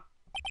prochain.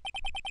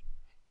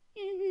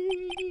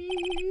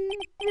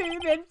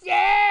 Monsieur,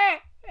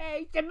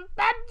 j'aime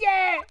pas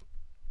bien.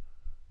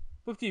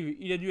 Pauvre petit,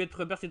 il a dû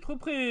être bercé trop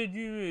près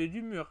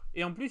du mur.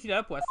 Et en plus, il a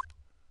la poisse.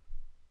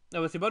 Ah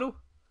bah c'est ballot.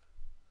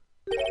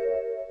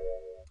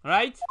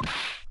 Right.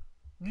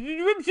 Oui,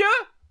 monsieur.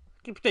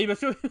 Putain, il m'a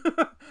sauvé.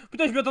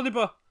 Putain, je m'y attendais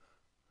pas.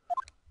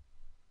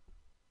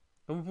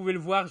 Comme vous pouvez le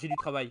voir, j'ai du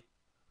travail.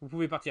 Vous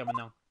pouvez partir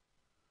maintenant.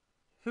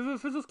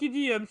 Faisons ce qu'il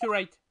dit, monsieur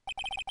Wright.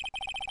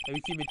 La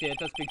victime était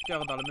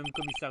inspecteur dans le même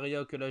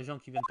commissariat que l'agent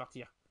qui vient de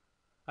partir.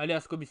 Allez à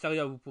ce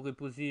commissariat, vous pourrez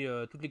poser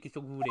toutes les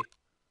questions que vous voulez.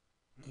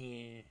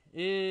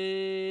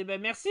 Et ben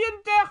merci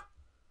Hunter.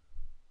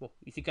 Bon,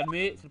 il s'est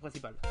calmé, c'est le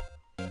principal.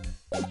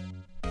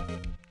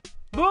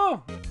 Bon.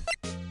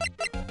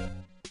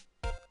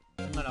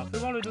 Alors, fais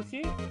voir le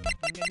dossier.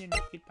 Gagner le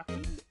dossier de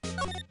partie.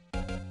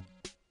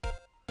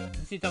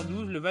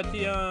 17h12, le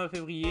 21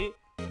 février.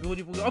 Bureau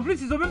du procureur. En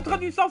plus, ils ont même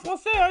traduit ça en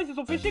français, hein. Ils se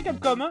sont fait chier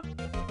Capcom, hein.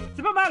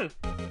 C'est pas mal.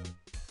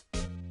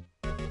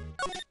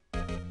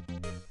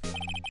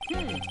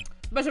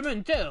 Benjamin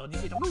Hunter,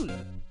 17h12.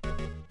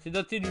 C'est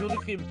daté du jour du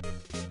crime.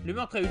 Le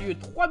meurtre a eu lieu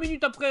 3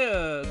 minutes après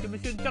que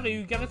Monsieur Hunter ait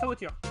eu garé sa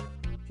voiture.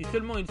 Si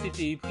seulement il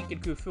s'était pris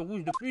quelques feux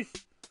rouges de plus,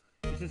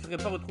 il ne se serait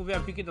pas retrouvé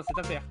impliqué dans cette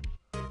affaire.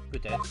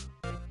 Peut-être.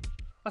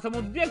 Ah, ça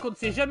montre bien qu'on ne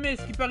sait jamais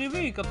ce qui peut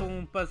arriver quand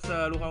on passe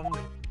à l'orange.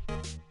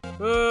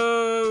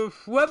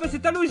 Ouais, bah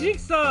c'est ta logique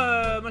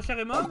ça, ma chère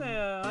Emma, mais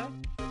ouais.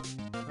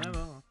 Ouais,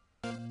 bon.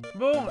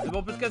 Bon,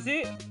 on peut se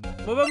casser.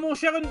 Bon bah mon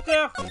cher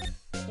Hunter,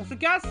 on se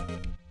casse.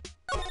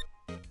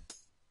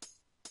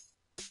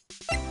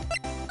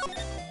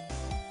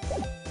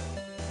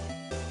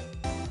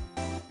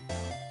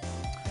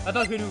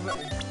 Attends, je vais l'ouvrir.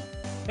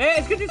 Eh,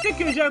 est-ce que tu sais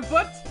que j'ai un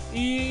pote?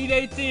 Il a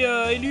été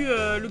élu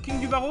le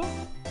king du barreau.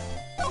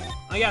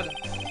 Regarde.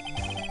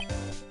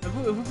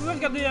 Vous pouvez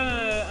regarder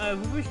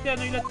vous pouvez jeter un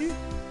oeil là-dessus?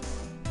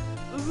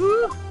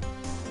 Vous?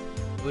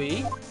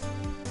 Oui.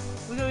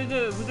 Vous avez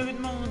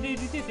demandé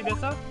du thé, c'est bien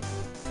ça?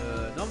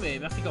 Non mais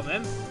merci quand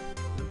même.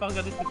 Ne pas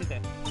regarder ce que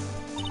c'était.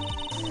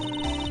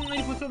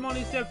 Il faut sûrement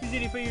laisser infuser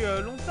les feuilles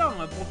longtemps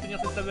pour obtenir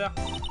cette saveur.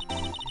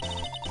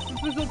 Nous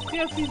faisons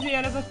pré-infuser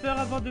à la vapeur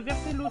avant de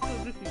verser l'eau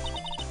dessus.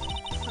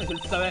 Ah, je le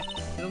savais.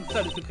 C'est donc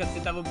ça le secret de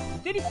cet arôme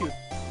délicieux.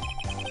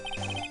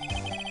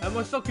 Ah,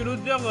 moi je sens que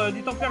l'odeur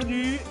du temps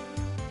perdu.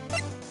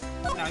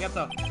 Ah, regarde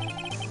ça.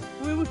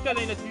 Pouvez-vous jeter un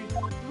œil là-dessus?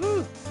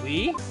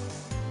 Oui.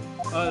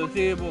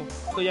 C'est bon.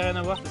 Il n'y a rien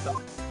à voir, c'est ça.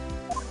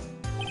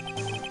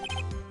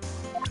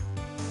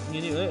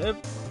 Ouais, hop.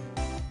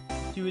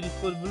 Si tu veux des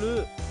spots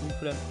bleus, une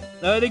flamme.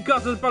 Ah, d'accord,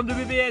 ça se parle de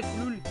BBS,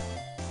 loul.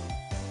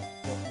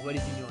 Bon, on va les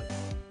ignorer.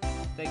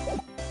 Tac.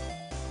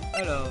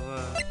 Alors.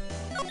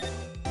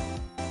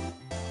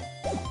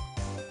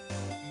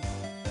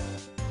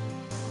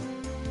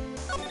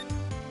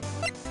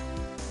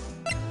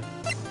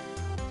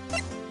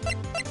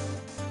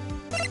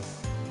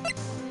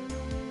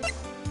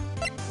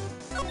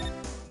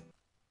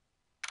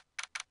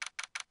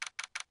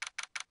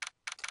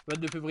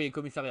 22 février,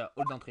 commissariat,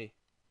 hall d'entrée.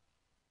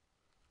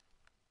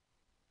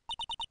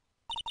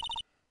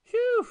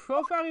 Chouf,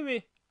 enfin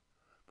arrivé.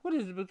 Pourquoi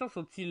les inspecteurs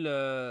sont-ils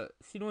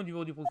si loin du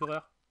bureau du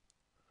procureur?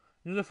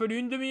 Il nous a fallu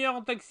une demi-heure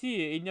en taxi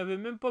et il n'y avait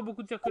même pas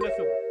beaucoup de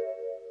circulation.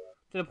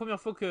 C'est la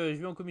première fois que je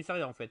vais en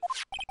commissariat en fait.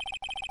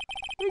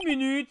 Une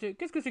minute,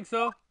 qu'est-ce que c'est que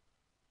ça?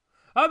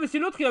 Ah mais c'est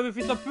l'autre, il avait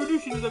fait sa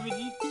peluche, il nous avait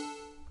dit.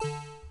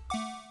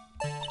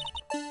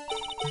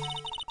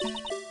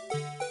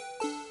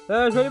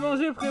 Je vais aller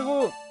manger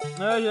frérot.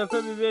 Ah j'ai la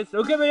faim BBS.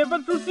 Ok mais y a pas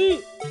de soucis.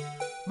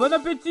 Bon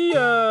appétit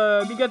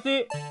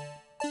bigaté.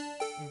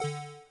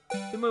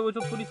 C'est moi la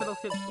voiture de police à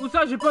l'ancienne. Où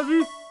ça? J'ai pas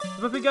vu.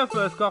 J'ai pas fait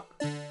gaffe Scorp.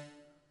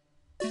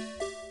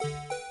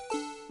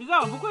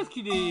 Bizarre, pourquoi est-ce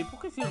qu'il est...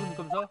 Pourquoi c'est jaune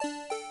comme ça?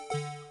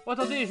 Oh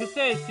attendez, je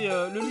sais, c'est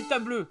le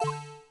lutin bleu.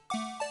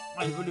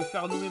 Ah, il veut le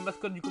faire nommer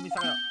mascotte du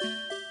commissariat.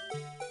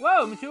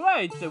 Wow, monsieur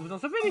Wright, vous en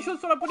savez des choses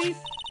sur la police?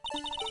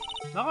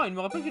 Marrant, il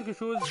me rappelle quelque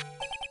chose.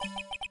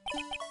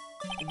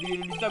 Le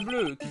lutin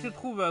bleu qui se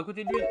trouve à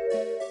côté de lui.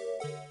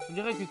 On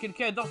dirait que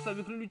quelqu'un danse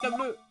avec le lutin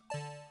bleu.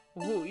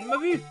 Oh, il m'a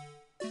vu.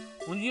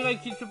 On dirait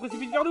qu'il se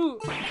précipite vers nous.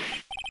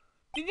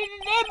 Mon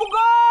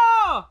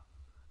gars!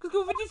 Qu'est-ce que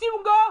vous faites ici,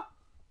 mon gars?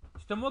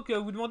 C'est à moi que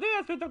vous demandez,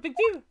 inspecteur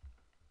détective?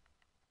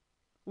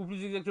 Ou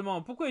plus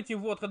exactement, pourquoi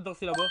étiez-vous en train de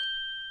danser là-bas?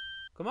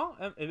 Comment?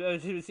 Eh ben,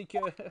 c'est que...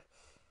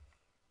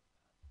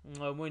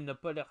 Moi, il n'a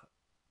pas l'air...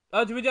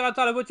 Ah, tu veux dire,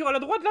 attends, la voiture à la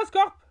droite, là,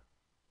 Scorp?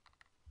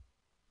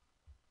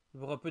 Il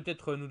pourra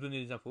peut-être nous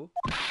donner des infos.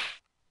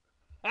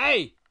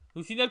 Hey! Je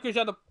vous signale que j'ai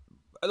un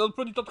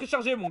emploi du temps très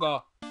chargé, mon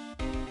gars.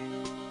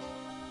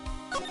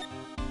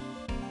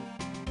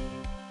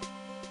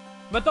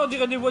 Maintenant, on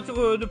dirait des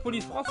voitures de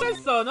police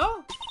françaises, ça,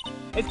 non?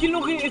 Est-ce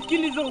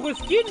qu'ils les ont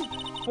reskin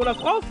pour la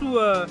France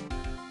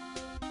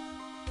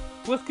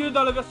ou est-ce que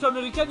dans la version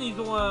américaine, ils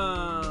ont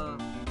un...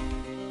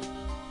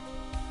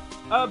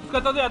 Ah, parce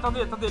qu'attendez,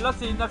 là,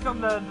 c'est une affaire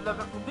de la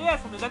version DS,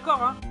 on est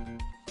d'accord, hein?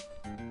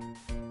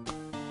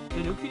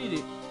 J'ai aucune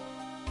idée.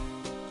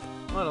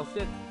 Oh,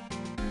 l'ancienne.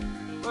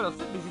 Oh,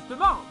 l'ancienne, mais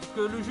justement, parce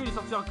que le jeu il est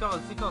sorti encore,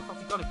 c'est quand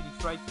sorti quand les Phoenix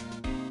Wright?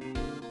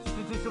 Si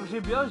c'était sur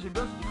GBA,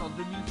 c'était en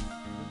 2000.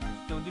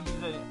 C'était au début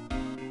des années.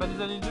 Pas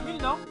des années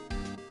 2000, non?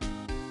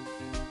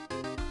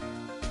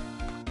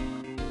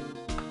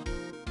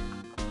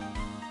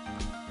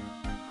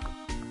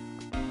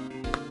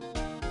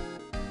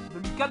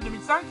 «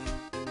 2005 ?»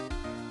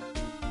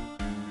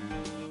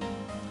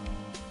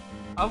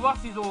 A voir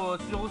s'ils ont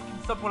reskin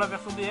ça pour la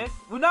version DS.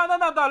 Ou non, là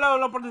on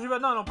parle de jeu,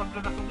 non, on parle de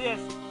la version DS.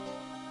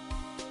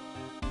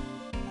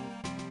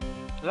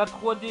 La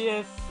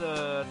 3DS,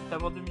 c'était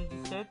avant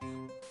 2017.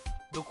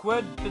 Donc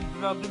ouais, peut-être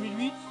vers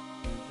 2008.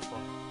 Je sais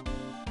pas.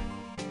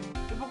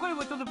 Et pourquoi les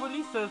voitures de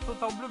police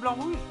sont en bleu, blanc,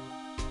 rouge?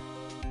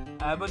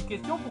 Bonne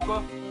question,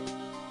 pourquoi?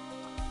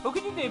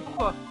 Aucune idée,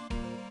 pourquoi?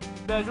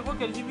 Ben je crois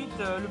qu'elles imitent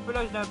le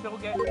pelage d'un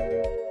perroquet.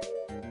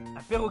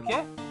 Un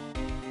perroquet?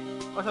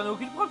 Oh, j'en ai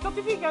aucune preuve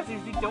scientifique, hein, c'est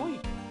juste une théorie.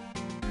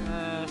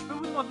 Je peux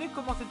vous demander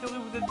comment cette théorie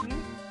vous est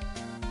venue?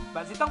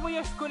 Bah c'est un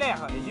voyage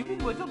scolaire. J'ai vu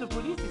une voiture de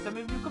police et ça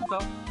m'est venu comme ça.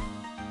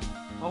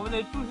 On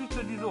revenait tout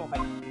juste du jour en fait.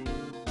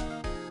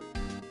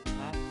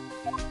 Hein?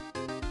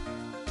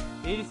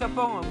 Et les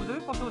serpents, vous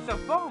avez pensé aux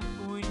serpents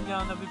ou il n'y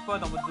en avait pas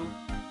dans votre zoo?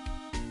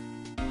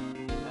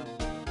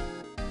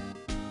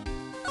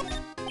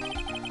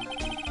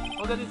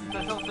 Regardez cette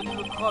agence à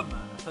monochrome,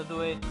 ça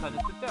doit être un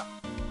inspecteur.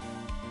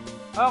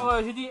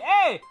 Alors j'ai dit,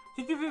 hey,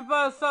 si tu fais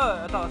pas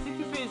ça, attends, si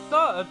tu fais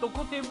ça, ton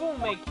compte est bon,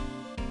 mec.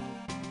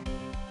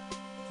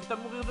 C'est à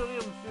mourir de rire,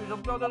 monsieur, j'en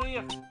pleure de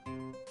rire.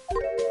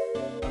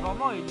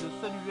 Apparemment, il ne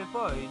saluait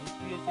pas, il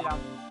essuyait ses larmes.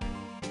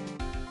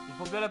 Il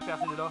faut bien la faire,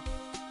 ces deux-là.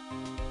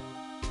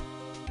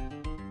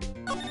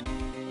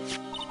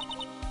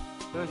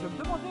 Je me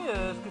demandais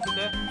ce que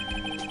c'était.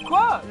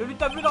 Quoi? Le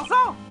lutin bleu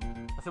dansant?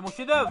 C'est mon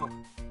chef-d'œuvre.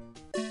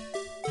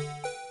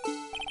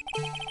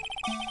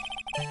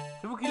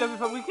 C'est vous qui l'avez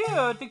fabriqué,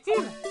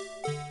 détective?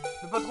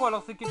 Mais pas trop,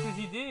 alors c'est quelques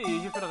idées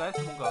et j'ai fait le reste,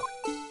 mon gars.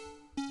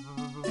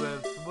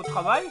 Beau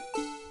travail.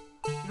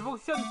 Il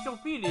fonctionne sur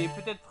pile et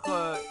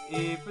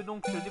peut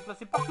donc se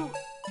déplacer partout.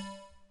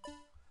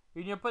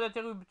 Il n'y a pas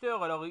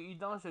d'interrupteur, alors il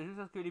danse juste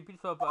à ce que les piles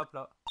soient à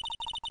plat.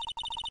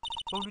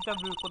 Pauvre lutin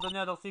bleu, condamné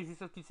à danser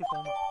juste à ce qu'il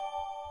s'effondre.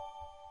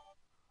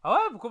 Ah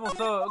ouais? Comment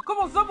ça?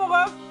 Comment ça, mon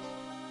ref?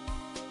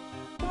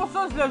 Comment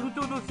ça, je l'ai ajouté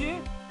au dossier?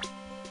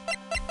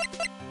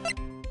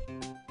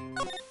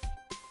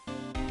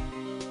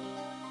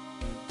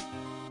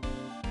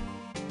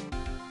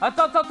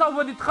 Attends, on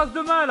voit des traces de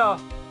main là.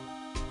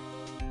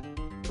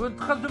 On voit une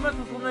trace de main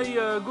sur son œil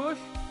gauche.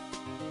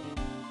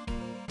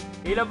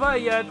 Et là-bas,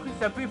 il y a un truc,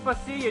 c'est un peu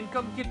effacé, il y a une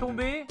corde qui est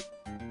tombée.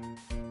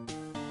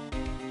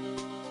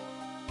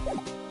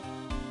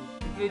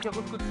 Il a été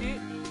rescotché.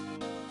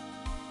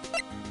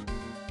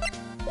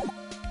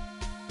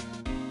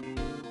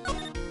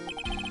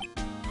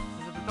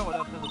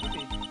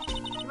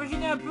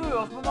 Imaginez un peu,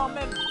 en ce moment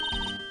même,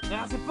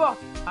 derrière ces portes,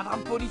 un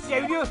drame policier a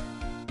eu lieu.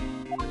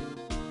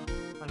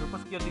 Enfin, je sais pas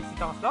ce qu'il y a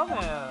d'excitant à cela,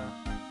 mais...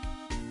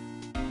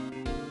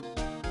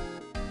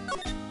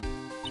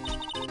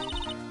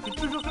 Je suis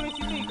toujours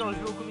sollicité quand je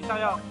vais au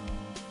commissariat.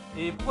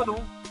 Et pourquoi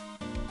donc?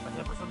 Bah, j'ai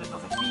l'impression d'être dans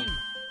un film.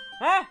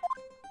 Hein?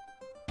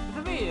 Vous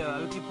savez,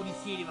 avec les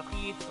policiers, les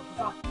meurtriers, tout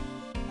ça.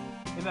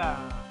 Eh ben,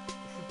 je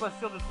suis pas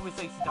sûr de trouver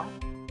ça excitant.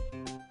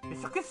 Mais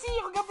sûr que si,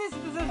 regardez ces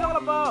deux agents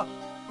là-bas.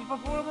 Ils font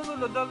probablement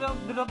de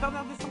leur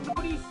dernière descente de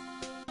police.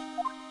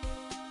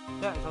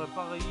 Tiens, j'aurais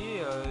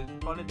parié, tu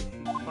parlais de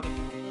filles.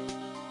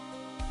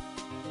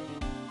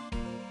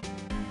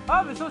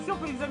 Ah, mais ça aussi on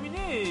peut l'examiner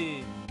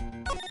et...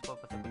 On va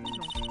passer à côté,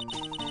 non.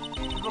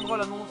 Je prendrai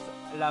l'annonce.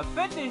 La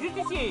fête des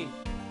justiciers.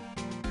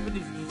 La fête des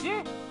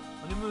justiciers?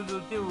 On est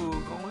menotté au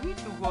grand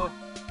 8 ou quoi?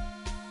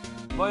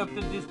 Bon, il y a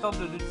peut-être des stands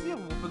de tir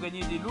où on peut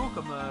gagner des lots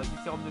comme du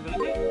sérum de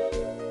vérité.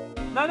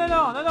 Non,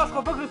 je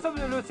crois pas que le sérum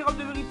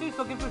de vérité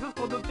soit quelque chose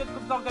qu'on doit peut-être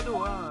comme ça en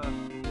cadeau, hein.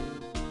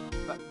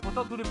 Bah,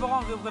 pourtant, tous les parents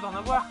rêveraient d'en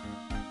avoir.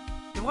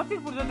 C'est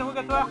vrai-il pour les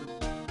interrogatoires?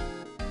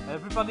 La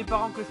plupart des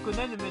parents que je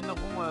connais ne mènent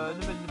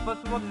pas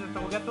souvent des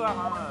interrogatoires,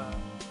 hein.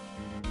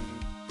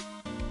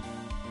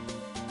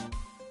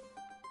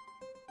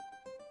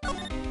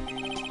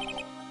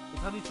 Les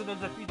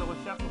traditionnels appuis de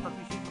recherche sont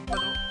affichés sur le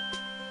panneau.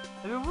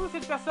 Avez-vous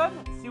cette personne?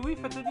 Si oui,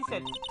 faites le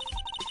 17.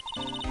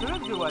 C'est le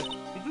même jeu, ouais.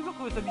 J'ai toujours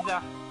trouvé ça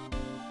bizarre.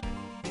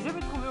 J'ai jamais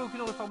trouvé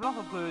aucune ressemblance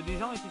entre des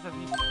gens et ses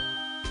affiches.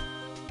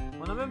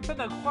 On a même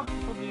peine à croire que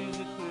ce sont des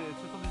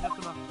êtres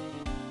humains.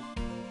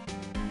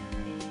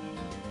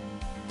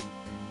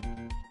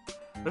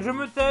 Je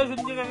me tais, je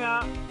ne dirai rien.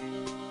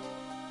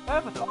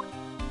 Ah, pas tort.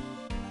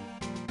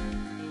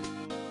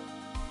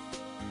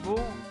 Bon,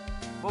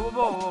 on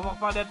va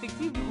reparler à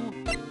détective du coup.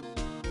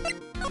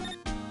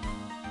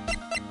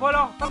 Bon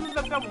alors, parle-nous de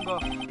l'affaire mon gars.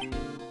 Je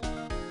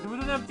vais vous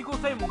donner un petit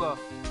conseil mon gars.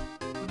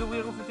 Vous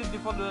devriez refuser de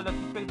défendre la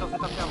suspecte dans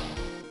cette affaire.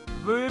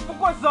 Mais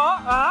pourquoi ça,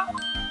 hein?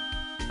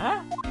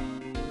 Hein?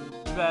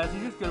 Bah c'est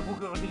juste que le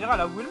procureur général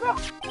a avoué le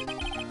meurtre.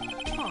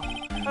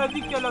 Elle a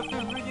dit qu'elle a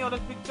fait venir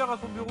l'inspecteur à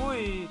son bureau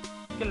et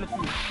qu'elle l'a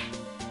tué.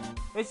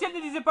 Et si elle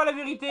ne disait pas la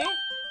vérité?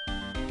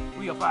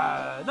 Oui,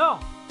 enfin, non.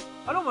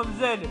 Allons,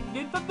 mademoiselle, il y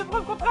a une tonne de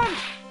preuves contre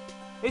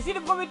elle. Et si les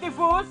preuves étaient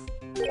fausses?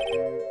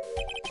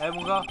 Eh,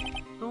 mon gars,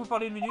 je peux vous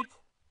parler une minute?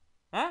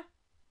 Hein?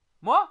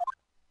 Moi?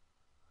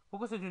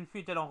 Pourquoi cette jeune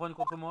fille est-elle en run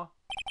contre moi?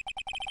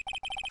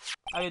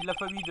 Ah, il y a de la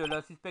famille de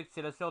la suspecte,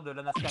 c'est la sœur de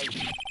Lana Sky.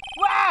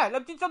 Ouais, la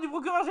petite sœur du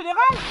procureur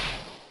général?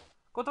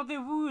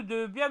 Contentez-vous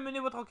de bien mener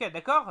votre enquête,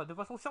 d'accord? De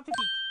façon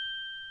scientifique.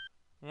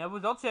 Et à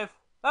vos ordres, chef.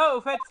 Ah,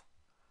 au fait,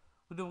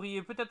 vous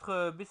devriez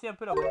peut-être baisser un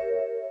peu la voix.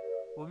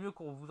 Vaut mieux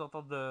qu'on vous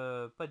entende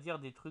pas dire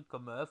des trucs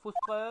comme fausse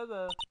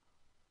preuve.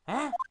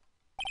 Hein?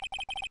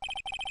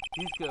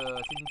 C'est juste que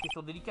c'est une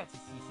question délicate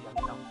ici, ces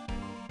derniers temps.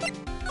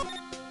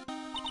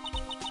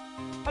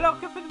 Alors,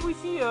 que faites-vous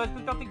ici,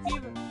 inspecteur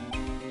détective?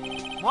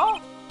 Moi?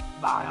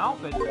 Bah rien en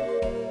fait.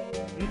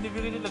 J'ai été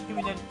viré de la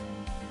criminelle.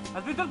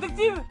 Inspecteur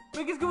détective?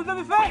 Mais qu'est-ce que vous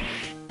avez fait?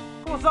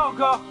 Comment ça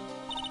encore?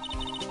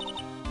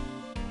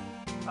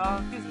 Ah,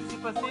 qu'est-ce qui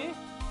s'est passé?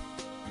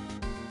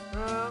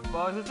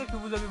 Bah je sais que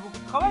vous avez beaucoup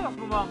de travail en ce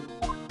moment.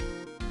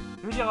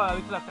 Je veux dire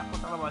avec l'affaire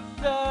concernant ma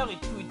sœur et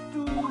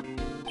tout.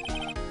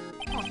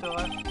 Non c'est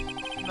vrai.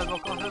 Vous n'avez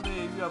encore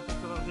jamais eu un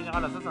procureur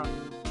général assassin.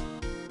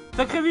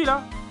 Sacrée ville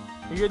hein.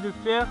 Et je viens de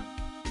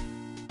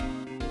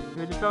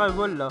faire un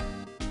vol là.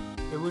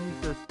 Et venu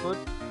ce spot.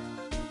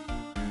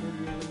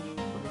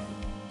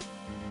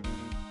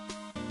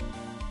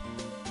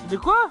 De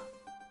quoi?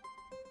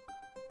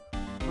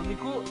 Mon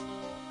écho.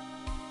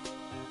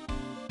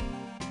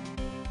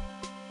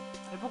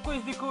 Et pourquoi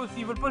ils se déco aussi?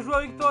 Ils veulent pas jouer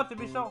avec toi, t'es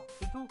méchant,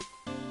 c'est tout.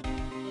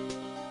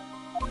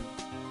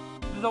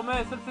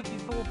 Désormais, seuls ceux qui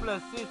sont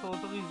placés sont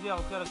autorisés à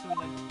entrer à la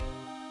criminelle.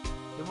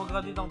 Les moins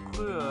gradés d'entre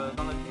eux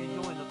dans la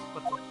division et notre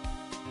patron.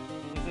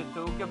 Et c'est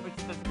aucun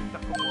petit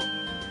inspecteur comme moi.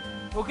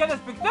 Aucun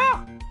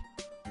inspecteur?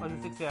 Moi je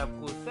sais que c'est un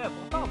procès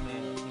important, mais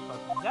c'est pas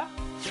bizarre.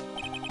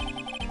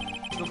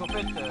 Donc en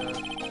fait,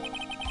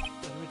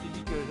 je m'étais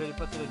dit que j'allais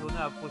passer la journée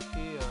à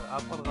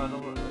apprendre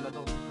la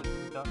danse du petit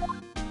état.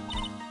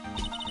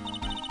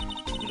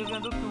 Est-ce qu'il y a rien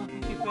d'autre que vous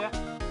puissiez faire?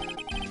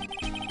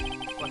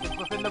 C'est le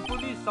préfet de la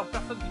police, sans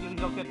personne qui dirige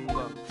l'enquête, mon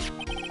gars.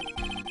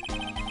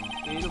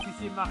 Et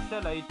l'officier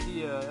Marshall a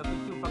été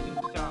affecté au parking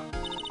du terrain.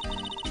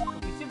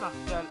 L'officier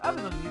Marshall... Ah,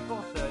 mais non, j'y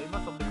pense, Emma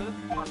semble connaître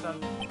l'officier Marshall.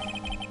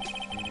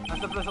 Un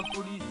simple agent de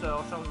police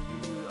en charge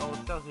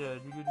du lieu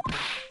du crime.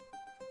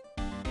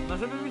 On n'a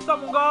jamais vu ça,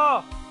 mon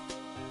gars!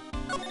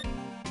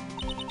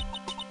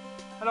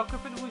 Alors, que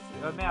faites-vous ici?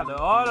 Merde,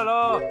 oh là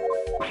là!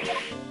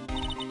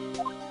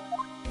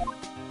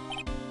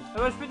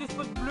 Je fais des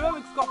spots bleus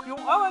avec Scorpion.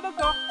 Ah ouais,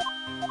 d'accord.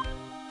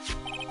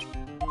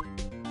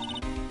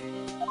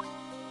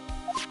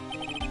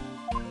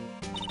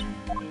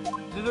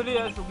 Désolé,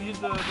 hein, je suis obligé de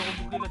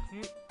reboucler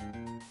là-dessus.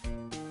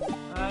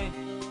 Allez.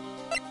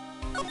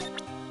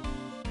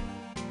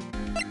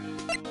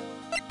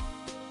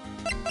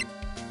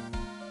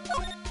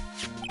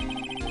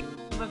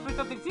 Mon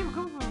inspecteur détective,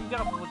 comment vous pouvez me dire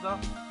à propos de ça?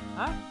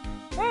 Hein?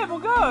 Eh mon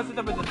gars, c'est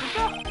un bon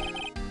inspecteur.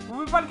 Vous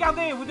pouvez pas le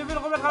garder, vous devez le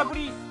remettre à la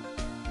police.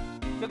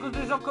 C'est à cause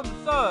de gens comme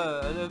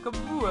ça, comme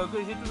vous,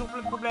 que j'ai toujours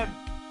plein de problèmes.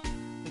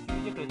 Qu'est-ce que tu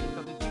veux dire que les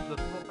inspecteurs détectives doivent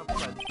toujours faire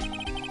problème?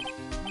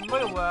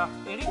 Voyons voir.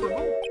 Eric le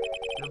bon?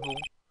 Le bon.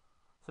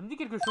 Ça me dit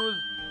quelque chose.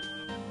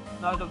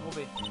 Non, je dois me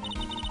tromper.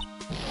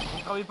 Vous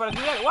ne travaillez pas à la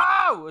criminelle?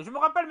 Waouh! Je me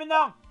rappelle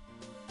maintenant!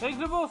 Eric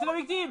le bon, c'est la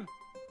victime!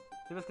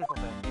 C'est pas ce que je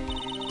pensais.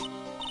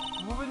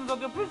 Vous pouvez nous en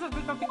dire plus,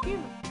 inspecteur détective?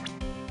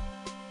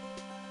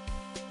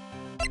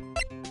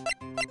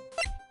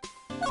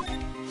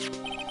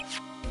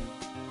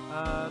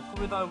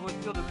 Trouvé dans la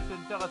voiture de M.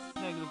 Hunter,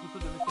 assassiné avec le couteau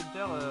de M.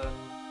 Hunter.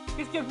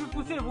 Qu'est-ce qui a pu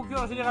pousser le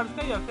procureur général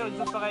Sky à faire une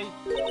chose pareille?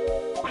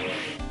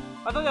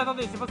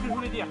 Attendez, c'est pas ce que je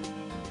voulais dire.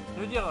 Je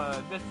veux dire,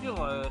 bien sûr,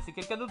 c'est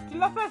quelqu'un d'autre qui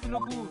l'a fait, c'est le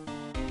coup.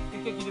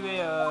 Quelqu'un qui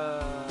devait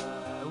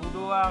en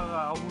vouloir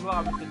à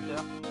M.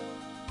 Hunter.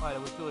 Ouais, la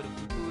voiture et le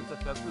couteau, ça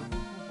fait un peu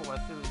beaucoup pour un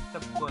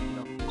simple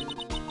coïncidence.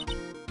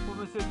 Pour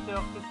M.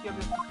 Hunter, qu'est-ce qui a bien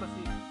pu se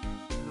passer?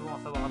 Nous devons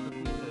en savoir un peu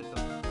plus sur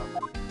l'histoire de M.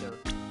 Hunter.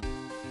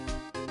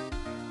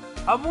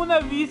 À mon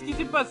avis, ce qui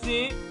s'est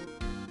passé,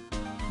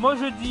 moi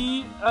je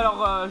dis,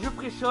 alors je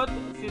préchote,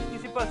 c'est ce qui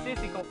s'est passé,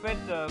 c'est qu'en fait,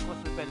 comment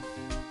ça s'appelle?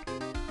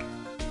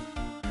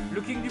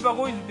 Le king du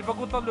barreau, ils étaient pas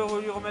contents de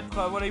lui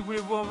remettre, voilà, ils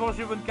voulaient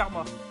venger Von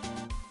Karma.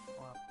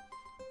 Voilà.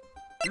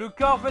 Le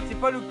cas, en fait,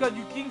 c'est pas le cas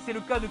du king, c'est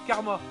le cas de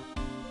Karma.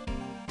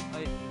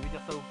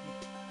 dire ça au pif.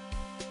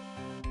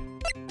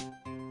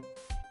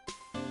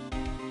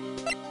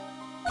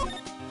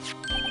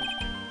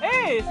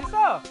 Hey, c'est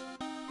ça!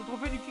 Le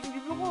trophée du king du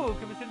bureau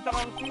que monsieur le Tar a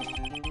reçu.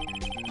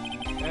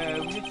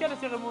 Vous étiez à la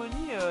cérémonie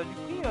du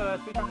prix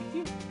inspecteur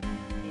fictif?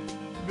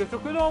 Bien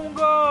sûr que non, mon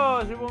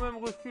gars! J'ai moi-même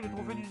reçu le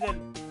trophée du zèle.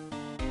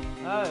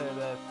 Ah,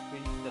 bah,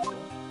 félicitations.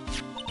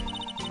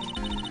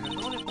 Je me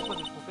demandais pourquoi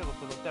ce trophée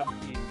représentait un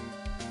bouclier.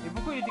 Et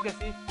pourquoi il était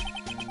cassé?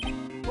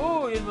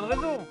 Oh, il y a une bonne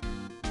raison!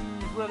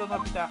 Je vous la donnerai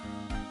plus tard.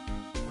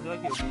 On dirait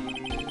qu'il est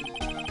oublié.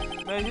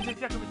 Mais j'étais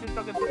fier que monsieur le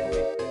Tar ait trouvé.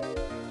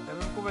 Il a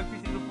même convaincu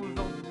ses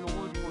opposants du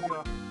bureau du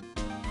procureur.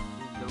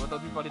 Vous avez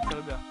entendu parler de ces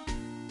rumeurs.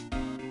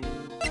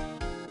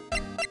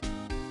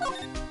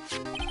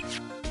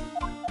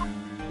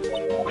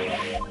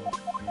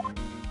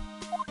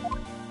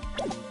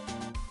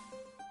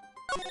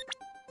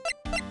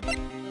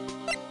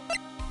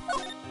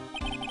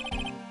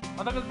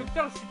 En tant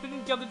qu'inspecteur, je suis tenu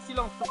de garder le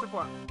silence sur ce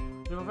point.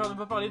 Je préfère ne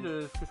pas parler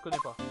de ce que je connais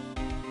pas.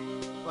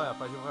 Ouais,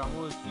 enfin, je préfère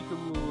moi aussi que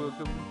vous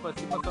ne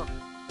fassiez pas ça.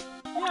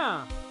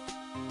 Bien.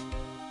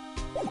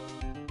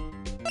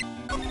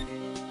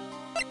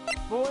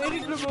 Bon,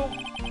 Eric Lebon.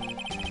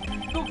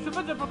 Donc, ce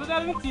pote appartenait à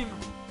la victime.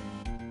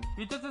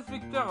 Il était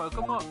inspecteur,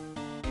 comme moi.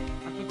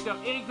 Inspecteur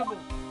Eric Lebon.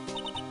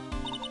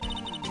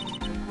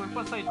 Vous ne trouvez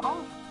pas ça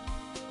étrange?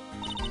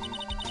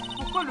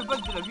 Pourquoi le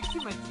badge de la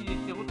victime a-t-il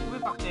été retrouvé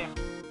par terre?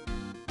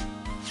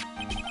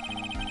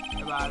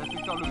 Eh bah,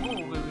 l'inspecteur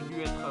Lebon aurait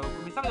dû être au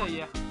commissariat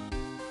hier.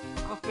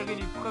 Pour transférer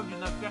les preuves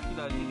d'une affaire qu'il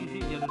a dirigée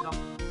il y a 2 ans.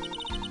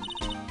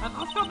 Un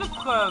transfert de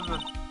preuves.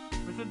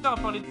 Monsieur le Tar a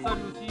parlé de ça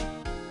lui aussi.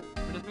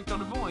 Mais l'inspecteur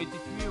Lebon a été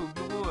tué au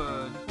bureau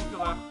du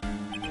procureur.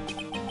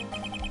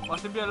 Bon,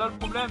 c'est bien là le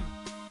problème.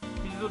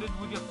 Je suis désolé de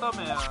vous dire ça,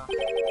 mais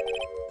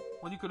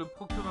on dit que le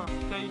procureur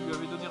Sky lui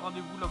avait donné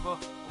rendez-vous là-bas,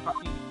 au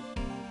parking.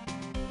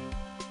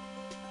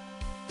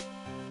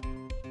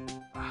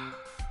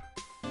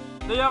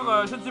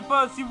 D'ailleurs, je ne sais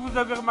pas si vous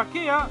avez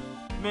remarqué, hein,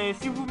 mais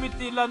si vous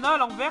mettez l'ana à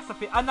l'envers, ça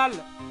fait anal.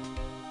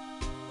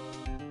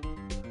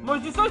 Moi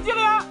je dis ça, je dis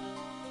rien.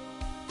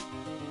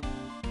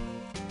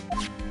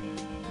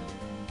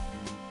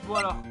 Bon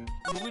alors,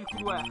 on ouvre le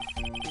couloir.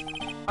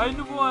 Ah, il est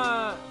nouveau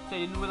un... Putain,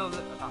 il est nouveau dans un...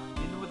 Attends,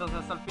 il est nouveau dans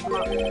un sale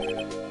peignoir.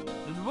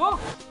 De nouveau?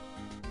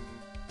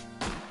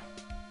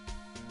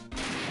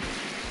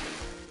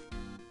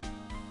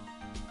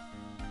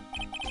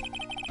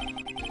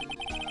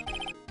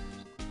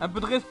 Un peu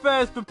de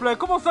respect, s'il te plaît.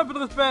 Comment ça, un peu de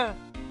respect?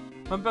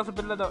 Ma mère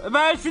s'appelle Lada. Eh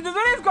ben, je suis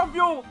désolé,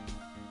 Scorpion.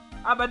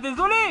 Ah bah,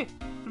 désolé.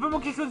 C'est pas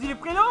moi qui choisis les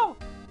prénoms.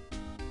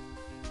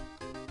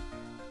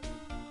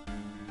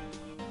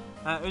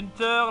 Un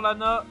Hunter,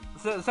 Lana...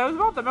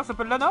 Sérieusement, ta mère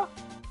s'appelle Lana?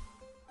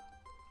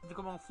 J'ai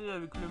commencé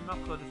avec le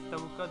meurtre de cet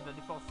avocat de la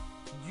défense.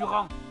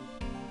 Durand.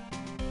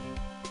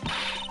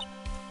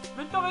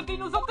 Mais t'aurais été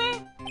innocenté.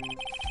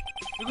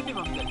 Écoutez,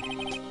 mademoiselle.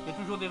 Il y a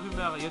toujours des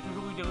rumeurs. Il y a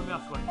toujours eu des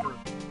rumeurs sur Hunter.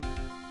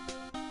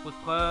 Fausse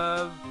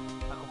preuve,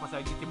 la comparaison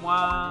avec des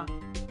témoins,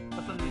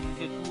 personne ne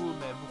disait tout,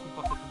 mais beaucoup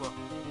pensaient tout bas.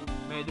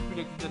 Mais depuis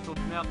l'accusation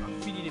de meurtre,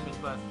 fini les messes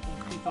basses, on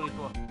crie sur les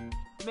toits.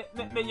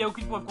 Mais il n'y a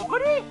aucune preuve contre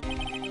lui.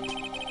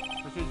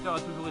 Monsieur Hunter a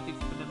toujours été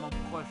extrêmement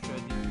proche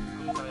du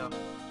commissariat.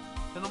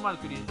 C'est normal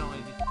que les gens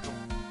aient des soupçons.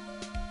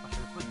 Moi, je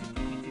ne pas du tout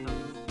critiquer dans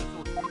une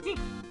situation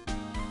politique.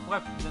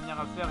 Bref, la dernière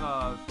affaire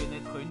a fait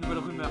naître une nouvelle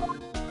rumeur.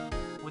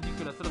 On dit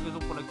que la seule raison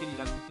pour laquelle il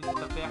a accepté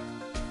cette affaire,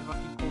 c'est parce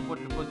qu'il convoite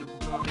le poste de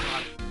procureur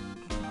général.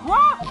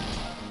 Quoi?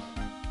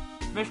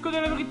 Mais je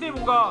connais la vérité,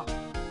 mon gars.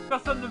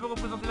 Personne ne veut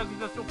représenter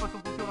l'accusation face au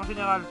procureur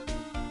général.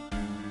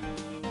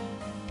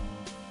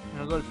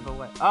 Je rigole, c'est pas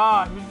vrai.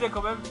 Ah, je me disais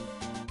quand même.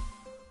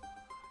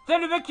 C'est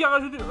le mec qui a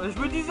rajouté... Je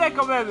me disais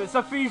quand même,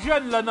 ça fait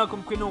Jeune, Lana,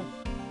 comme prénom.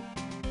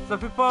 Ça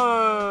fait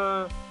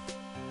pas...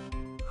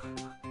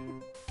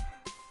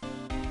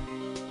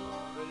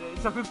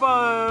 Ça fait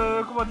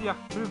pas... Comment dire?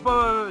 Ça fait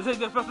pas... J'allais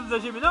dire personnes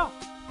âgées, mais non.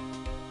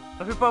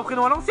 Ça fait pas un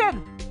prénom à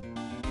l'ancienne.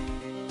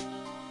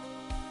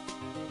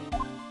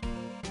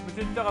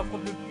 Monsieur Hunter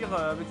affronte le pire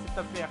avec cette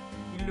affaire.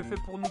 Il le fait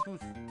pour nous tous.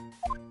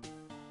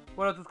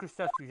 Voilà tout ce que je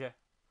sais à ce sujet.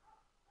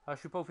 Ah, je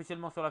suis pas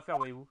officiellement sur l'affaire,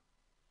 voyez-vous.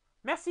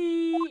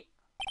 Merci.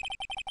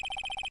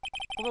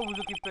 Pourquoi vous vous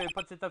occupez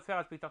pas de cette affaire,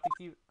 inspecteur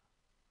fictif?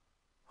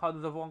 Ah,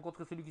 nous avons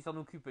rencontré celui qui s'en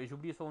occupe, et j'ai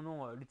oublié son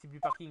nom, le type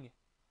du parking.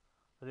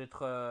 Ça doit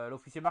être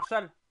l'officier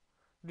Marshall.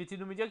 Il était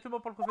nommé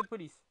directement par le préfet de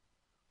police.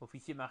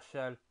 Officier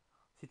Marshall.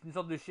 C'est une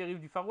sorte de shérif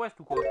du Far West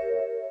ou quoi?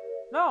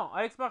 Non,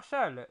 Alex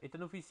Marshall est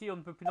un officier on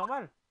ne peut plus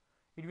normal.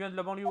 Il vient de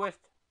la banlieue ouest.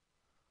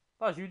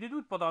 Ah, j'ai eu des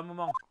doutes pendant un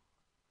moment.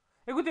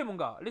 Écoutez, mon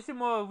gars,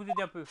 laissez-moi vous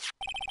aider un peu.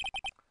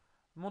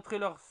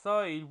 Montrez-leur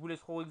ça et ils vous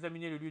laisseront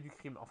examiner le lieu du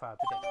crime. Enfin,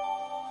 peut-être.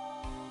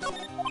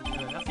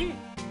 Merci.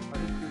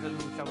 J'espère que ça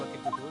nous servira à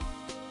quelque chose.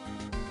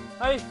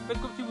 Allez,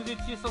 faites comme si vous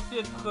étiez censé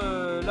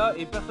être là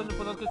et personne ne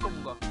pose de question,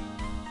 mon gars.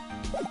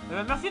 Eh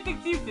ben, merci,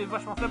 détective, c'est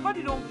vachement sympa,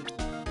 dis donc.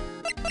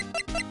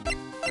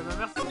 Eh ben,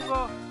 merci, mon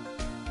gars.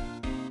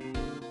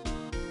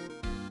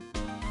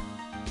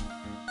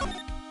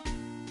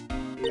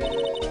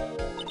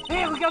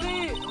 Hé,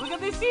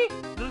 regardez ici!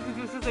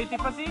 Quelque chose a été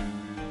passé.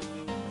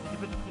 C'était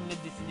peut-être une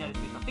lettre destinée à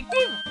l'inspecteur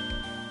détective.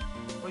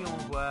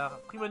 voir.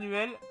 Prix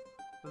manuel,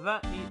 20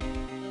 et...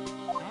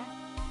 Hein,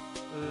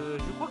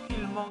 je crois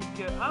qu'il manque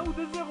 1 ou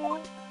 2 zéros.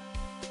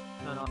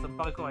 Non, non, ça me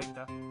paraît correct.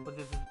 Hein.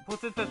 Pour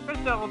cette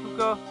espèce en tout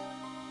cas.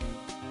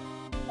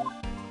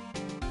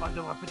 Ah, je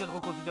devrais peut-être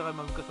reconsidérer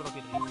ma vocation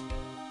d'enquêtrice.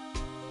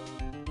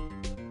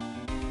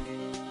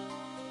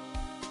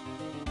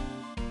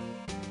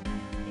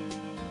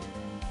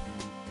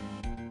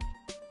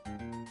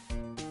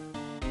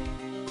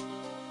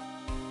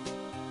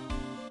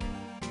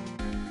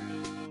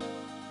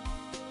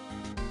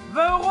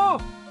 €20.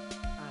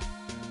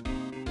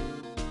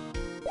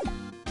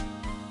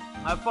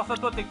 Ah, force à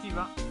toi, détective,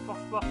 hein. Force,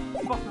 force,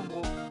 force, mon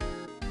bro.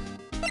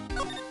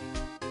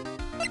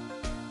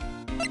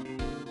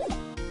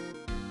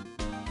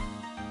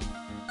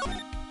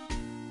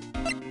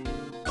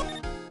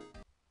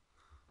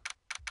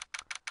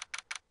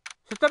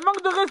 C'est un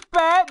manque de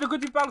respect de que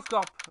tu parles,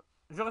 Scorp.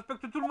 Je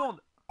respecte tout le monde.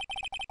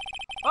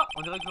 Oh,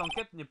 on dirait que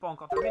l'enquête n'est pas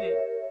encore terminée.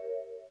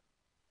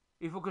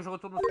 Il faut que je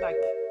retourne au snack.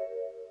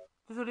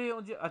 Désolé,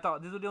 on dirait... Attends,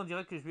 désolé, on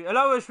dirait que je vais... Ah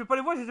là, ouais, je fais pas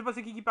les voix, je sais pas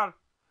c'est qui parle.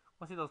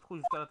 Moi, c'est dans ce trou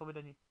jusqu'à la tombée de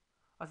la nuit.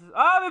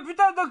 Ah, mais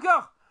putain,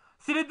 d'accord.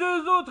 C'est les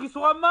deux autres, ils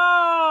sont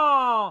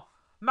amants.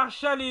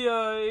 Marshall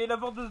et la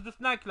vendeuse de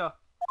snack, là.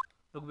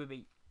 Donc,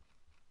 bébé.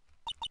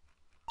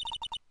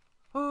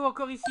 Oh,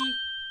 encore ici.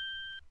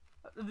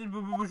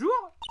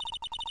 Bonjour.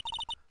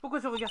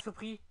 Pourquoi ce regard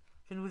surpris?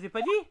 Je ne vous ai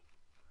pas dit.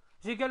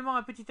 J'ai également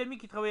un petit ami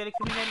qui travaille à la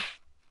criminelle.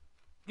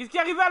 Qu'est-ce qui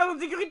arrive à la zone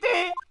de sécurité?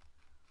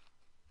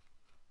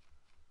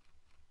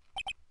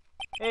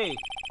 Hey,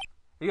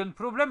 il y a un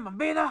problème,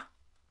 Bena.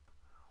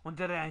 On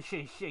dirait un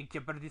chien qui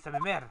a perdu sa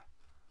mère.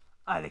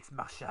 Alex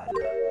Marshall.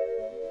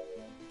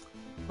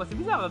 Bah, c'est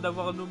bizarre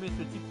d'avoir nommé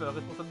ce type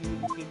responsable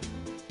du crime.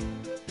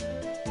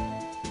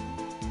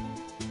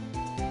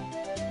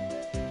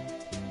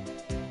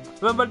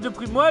 Un bal de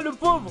prix, moi le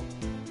pauvre.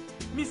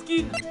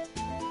 Miskin,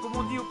 comme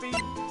on dit au pays.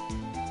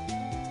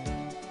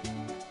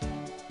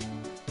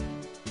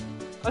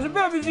 Ah, j'aime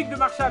bien la musique de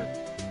Marshall.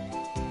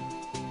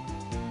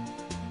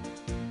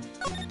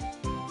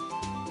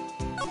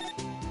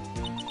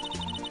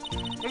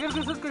 Il y a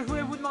quelque chose que je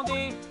voulais vous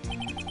demander.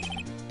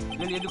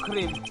 Le lieu de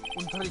crime,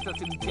 une triste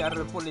cimetière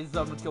pour les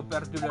hommes qui ont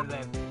perdu leur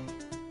rêve.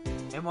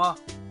 Et moi,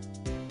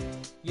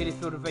 je les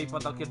surveille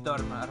pendant qu'ils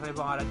dorment,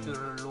 rêvant à la tour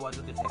loi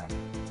du désert.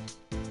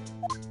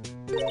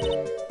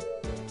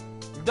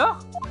 Il dort?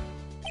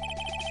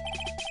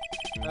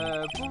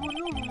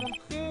 Pouvons-nous vous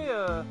montrer...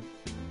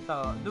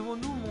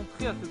 devons-nous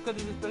montrer à ce cas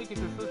désespéré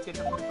quelque chose qui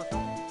attire son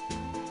attention?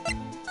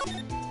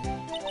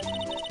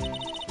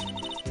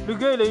 Le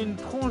gars, il a une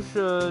tronche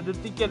de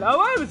teckel. Ah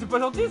ouais, mais c'est pas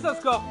gentil, ça,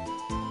 Score.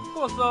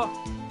 Comment ça?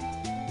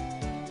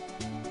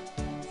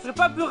 Ce serait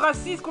pas un peu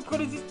raciste contre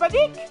les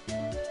hispaniques?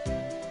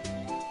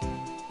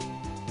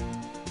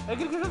 Il y a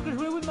quelque chose que je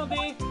voulais vous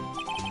demander.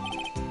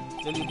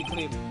 Le lieu du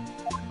crime.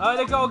 Ah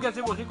d'accord, ok,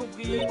 c'est bon, j'ai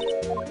compris.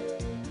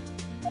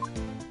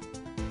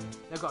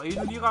 D'accord, il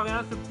nous dira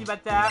rien, ce petit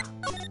bâtard.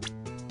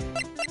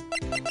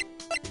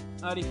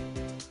 Allez.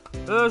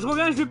 Je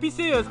reviens, je vais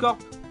pisser, Scorp.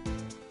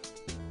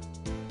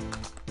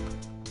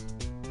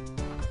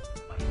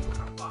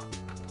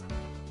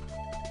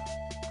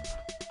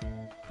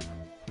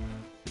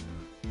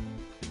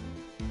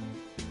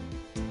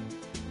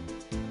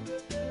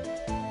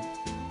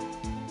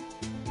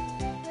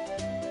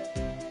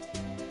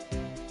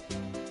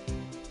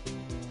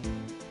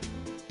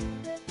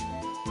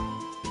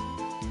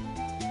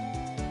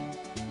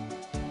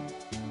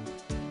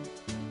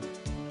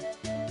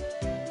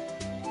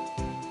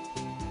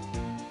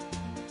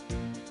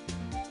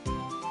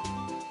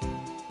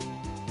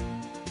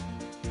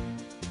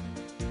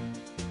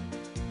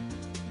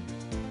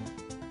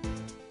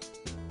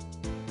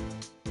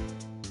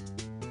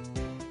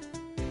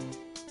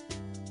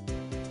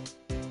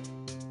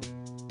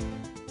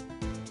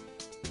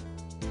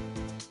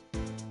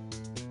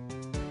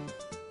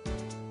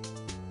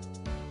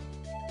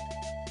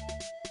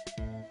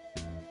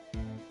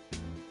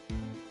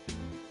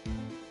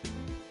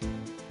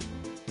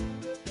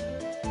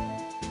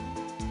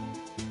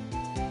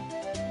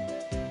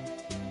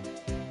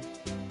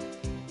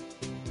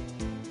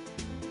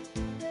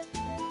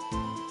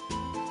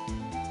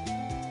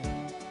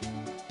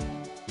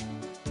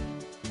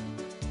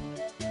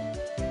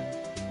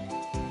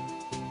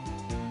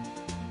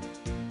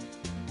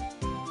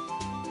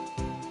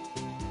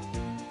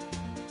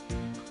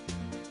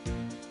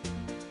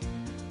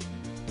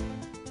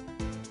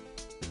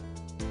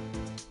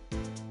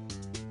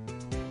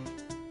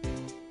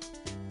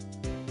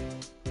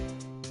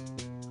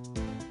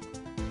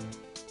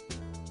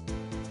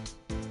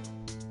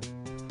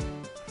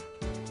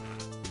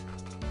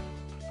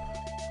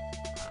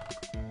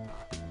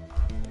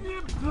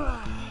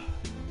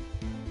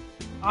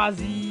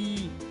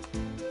 Vas-y.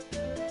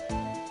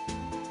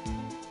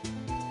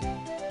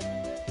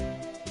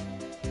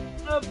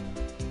 Hop.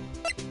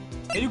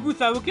 Et du coup,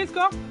 ça a ok,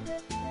 Score?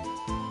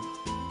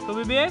 Ton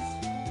BBS?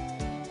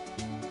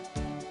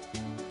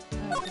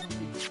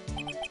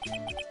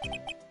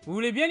 Vous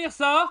voulez bien lire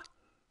ça?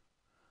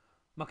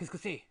 Bon, qu'est-ce que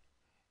c'est?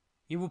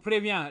 Il vous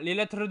prévient, les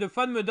lettres de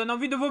fans me donnent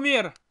envie de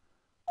vomir.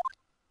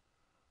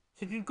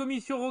 C'est une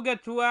commission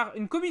rogatoire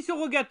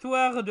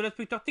de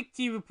l'inspecteur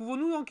détective.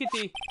 Pouvons-nous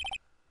enquêter?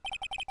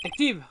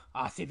 Détective?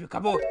 Ah, c'est vieux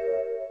cabot.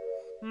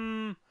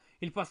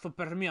 Il passe son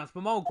permis en ce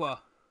moment ou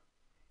quoi?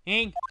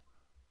 Hein?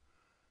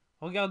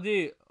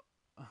 Regardez,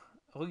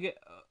 au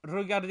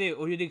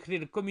lieu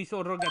d'écrire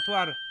commission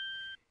rogatoire,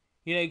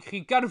 il a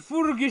écrit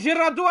carrefour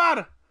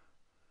giratoire.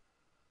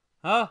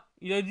 Ah,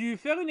 il a dû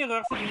faire une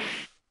erreur, c'est tout.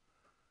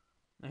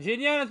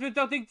 Génial,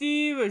 inspecteur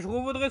détective, je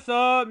revaudrai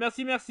ça.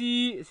 Merci,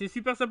 merci. C'est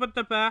super sympa de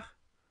ta part.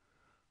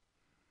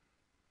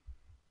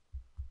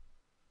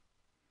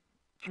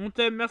 On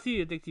t'aime, merci,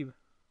 détective.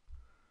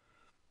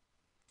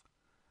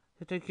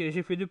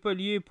 J'ai fait 2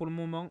 paliers pour le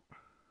moment.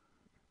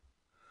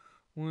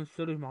 Ou un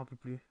seul, je me rappelle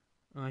plus.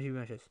 Ah, j'ai eu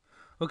un geste.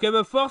 Ok,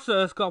 bah force,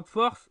 Scorp,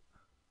 force.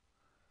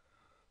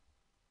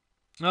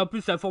 Ah, en plus,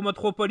 c'est un format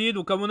 3 paliers,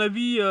 donc à mon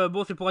avis,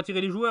 bon, c'est pour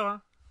attirer les joueurs.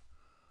 Hein.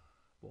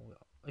 Bon,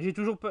 j'ai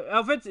toujours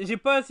pas... En fait, j'ai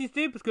pas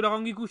assisté, parce que la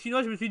Rangiku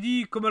chinoise, je me suis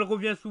dit, comme elle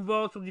revient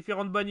souvent sur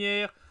différentes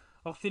bannières,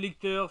 hors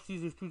sélecteur,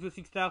 tout ce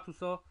Six Star, tout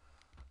ça.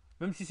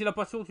 Même si c'est la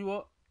passion, tu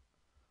vois.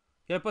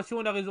 Il y a la passion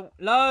et la raison.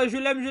 Là, je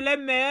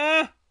l'aime,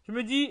 mais... je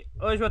me dis,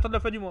 ouais, je vais attendre la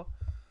fin du mois.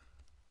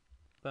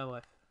 Enfin,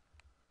 bref.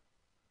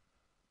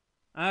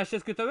 Un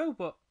HS que t'avais ou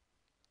pas?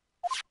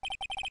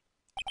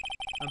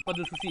 Pas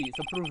de soucis,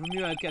 ça prouve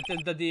mieux qu'un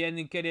test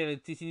d'ADN qu'elle est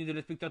été signée de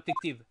l'inspecteur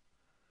détective.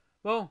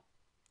 Bon,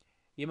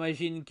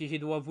 imagine que je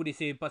dois vous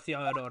laisser passer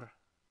alors.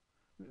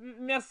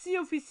 Merci,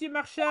 officier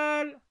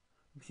Marshall.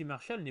 Officier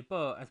Marshall n'est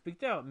pas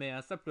inspecteur, mais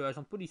un simple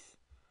agent de police.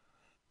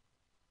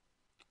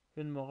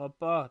 Je ne m'aurai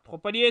pas. 3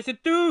 paliers, c'est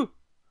tout.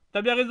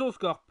 T'as bien raison,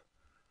 Scorp.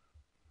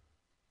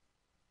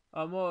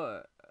 Ah,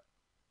 moi,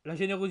 la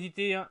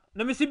générosité, hein.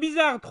 Non, mais c'est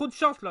bizarre, trop de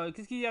chance, là.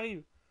 Qu'est-ce qui y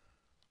arrive?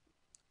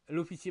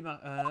 L'officier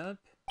Marshall...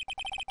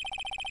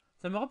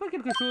 Ça me rappelle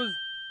quelque chose.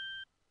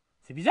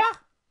 C'est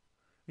bizarre.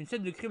 Une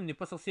scène de crime n'est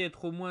pas censée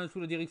être au moins sous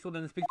la direction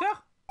d'un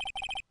inspecteur?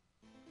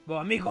 Bon,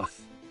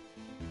 amigos.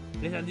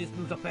 Les indices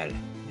nous appellent.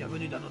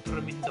 Bienvenue dans notre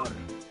mine d'or.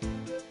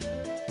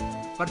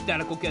 Partez à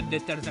la conquête des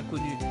terres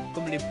inconnues.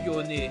 Comme les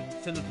pionniers,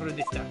 c'est notre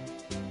destin.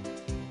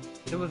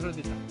 C'est votre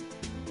destin.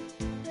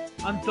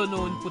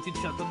 Entonnons une petite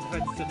chanson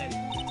traditionnelle.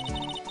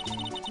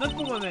 Note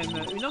pour moi-même,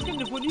 une enquête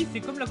de police, c'est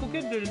comme la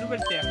conquête de la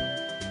nouvelle terre.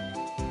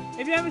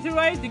 Eh bien, monsieur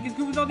Wright, qu'est-ce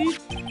que vous en dites?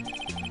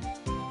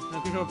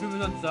 Que j'aurais plus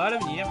besoin de ça à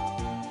l'avenir.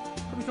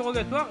 Commission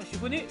rogatoire,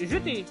 chiffonné,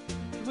 jeté.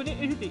 Chiffonné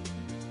et jeté.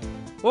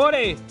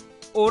 Olé!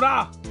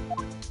 Ora!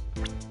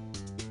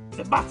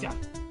 Sébastien!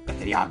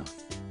 Castellanos!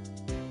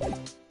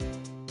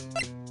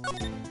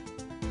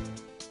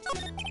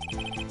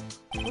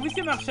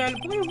 Officier Marshall,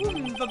 pourriez-vous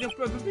nous en dire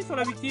un peu plus sur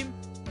la victime?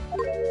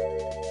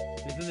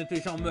 Les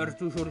honnêtes gens meurent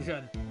toujours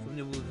jeunes.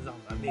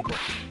 Souvenez-vous-en, amigos.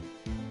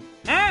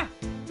 Hein?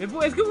 Mais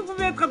est-ce que vous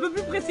pouvez être un peu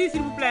plus précis,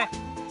 s'il vous plaît?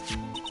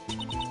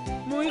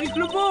 Mon Eric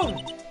le bon!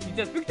 Tu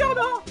es inspecteur,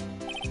 non?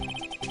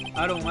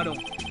 Allons,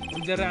 on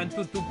dirait un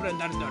tout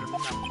prenardeur maintenant.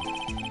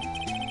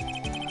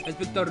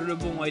 L'inspecteur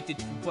Lebon a été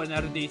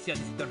poignardé ici à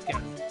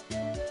 17h15.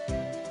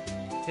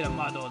 C'est la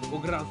madone, au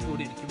grand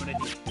sourire, qui me l'a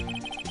dit.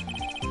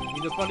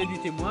 Il a parlé du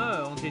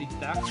témoin, Angélique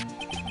Star.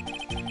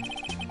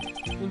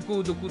 Un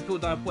coup de couteau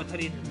dans la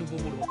poitrine, nouveau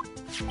boulot.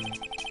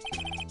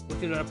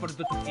 Voici le rapport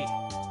d'autopsie.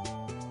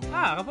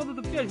 Ah, rapport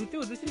d'autopsie ajouté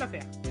au dossier de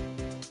l'affaire.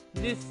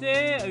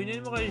 Décès à une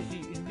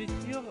hémorragie, une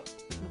blessure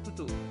au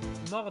couteau.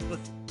 Mort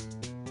atroce.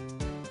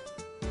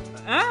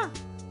 Hein?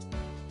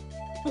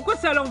 Pourquoi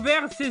c'est à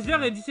l'envers,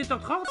 16h et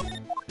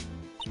 17h30?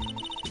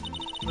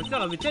 Ma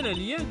soeur avait-elle un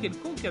lien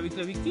quelconque avec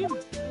la victime?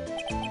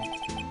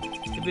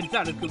 C'est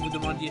bizarre que vous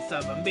demandiez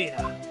ça,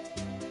 Bambina.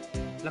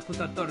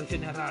 L'accusateur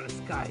général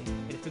Sky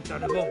et l'inspecteur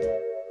Lebon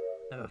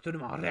n'avaient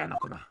absolument rien en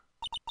commun.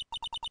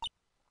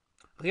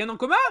 Rien en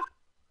commun?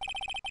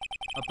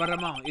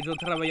 Apparemment, ils ont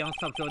travaillé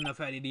ensemble sur une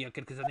affaire il y a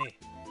quelques années.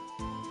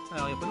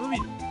 Alors, il n'y a pas de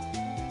mobile.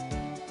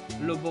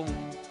 Lebon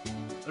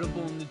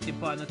n'était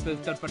pas un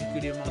inspecteur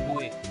particulièrement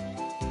doué.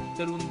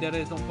 C'est l'une des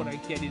raisons pour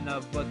lesquelles il n'a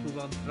pas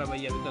souvent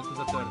travaillé avec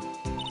l'accusateur.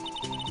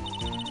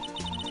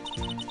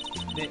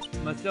 Mais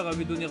ma soeur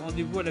avait donné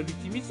rendez-vous à la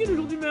victime ici le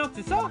jour du meurtre,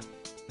 c'est ça?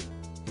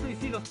 C'est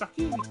ici, dans ce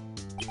parking.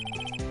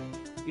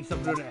 Il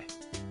semblerait.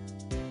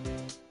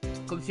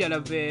 Comme si elle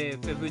avait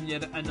fait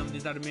venir un homme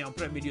désarmé en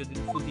plein milieu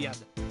d'une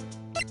fusillade.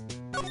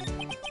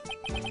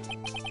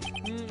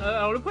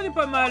 Alors le point n'est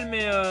pas mal,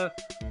 mais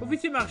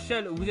officier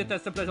Marshall, vous êtes un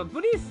simple agent de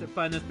police,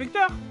 pas un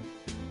inspecteur.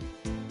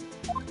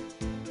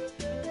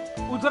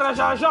 Outrage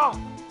à agent!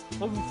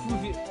 On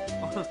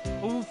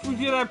vous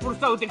fusillerait pour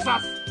ça au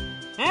Texas.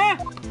 Hein?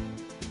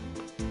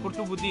 Pour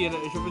tout vous dire,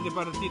 je faisais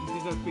partie de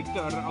ces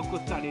inspecteurs en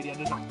costard il y a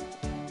 2 ans.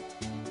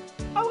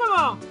 Ah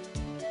vraiment?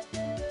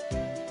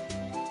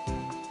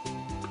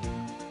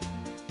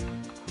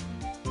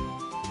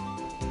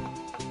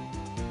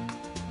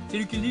 C'est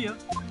lui qui le dit, hein.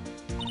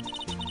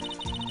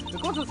 Mais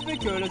comment ça se fait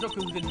que l'agent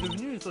que vous êtes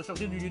devenu soit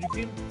chargé du lieu du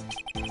crime?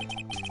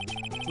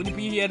 Vous ne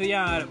payez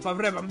rien, pas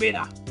vrai,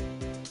 Bambina?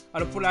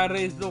 Alors pour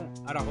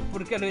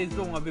quelle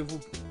raison avez-vous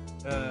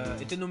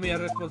été nommé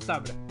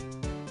responsable?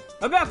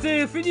 Ah merde,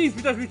 c'est fini,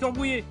 putain, je me suis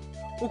embrouillé.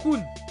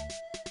 Okun,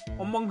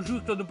 on manque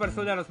juste de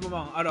personnel à ce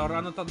moment. Alors,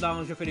 en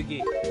attendant, je fais le gay.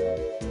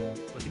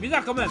 Bon, c'est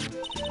bizarre quand même.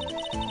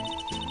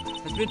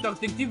 L'inspecteur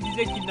détective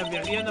disait qu'il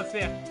n'avait rien à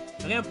faire.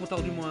 Rien pourtant,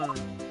 du moins.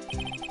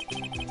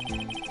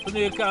 Ce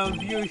n'est qu'un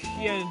vieux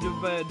chien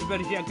de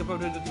berger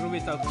incapable de trouver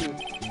sa queue.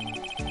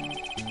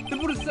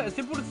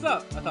 C'est pour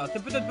ça. Attends,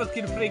 c'est peut-être parce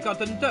qu'il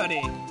fréquente Hunter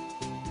et...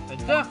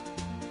 Hunter?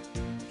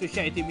 Ce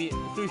chien a été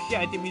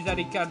mis à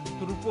l'écart du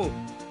troupeau.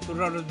 Ce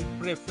genre de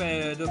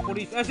préfet de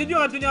police. Ah, c'est dur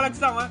à tenir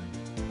l'accent, hein.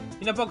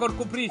 Il n'a pas encore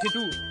compris, c'est tout.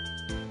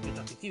 Le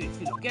détective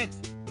écrit l'enquête.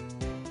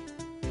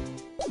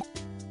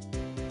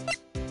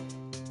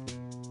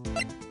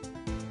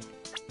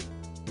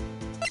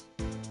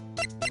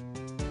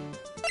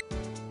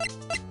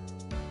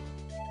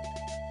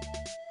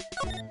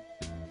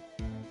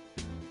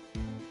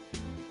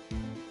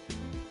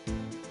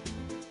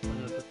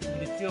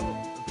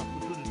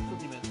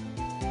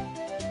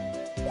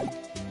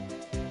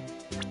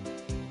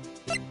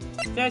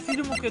 Tiens, essaye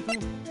de montrer tout.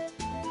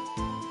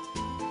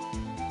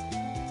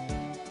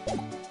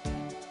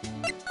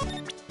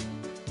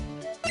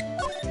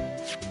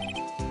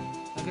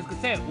 Qu'est-ce que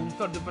c'est? Une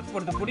sorte de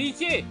passeport de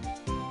policier.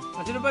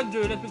 C'est le badge de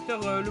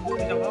l'inspecteur Lebeau,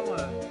 bizarrement.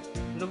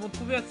 Nous l'avons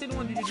trouvé assez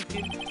loin du lieu du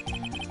crime.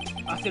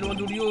 Assez loin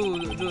du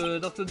lieu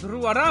dans ce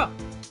Druara.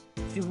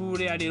 Si vous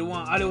voulez aller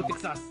loin, allez au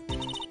Texas.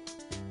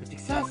 Le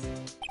Texas?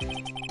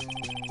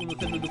 Une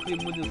scène de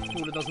crime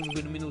minuscule dans une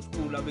nouvelle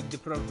minuscule avec des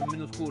preuves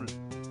minuscules.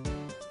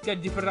 Quelle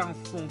différence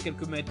font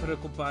quelques mètres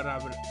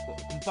comparables?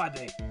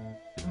 Compadre!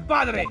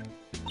 Compadre!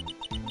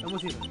 Moi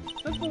aussi,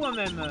 même pour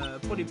moi-même,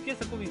 pour les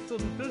pièces à conviction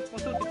douteuses,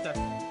 pensez au Texas.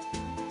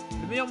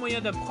 Le meilleur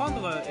moyen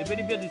d'apprendre est bel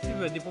et bien de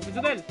suivre des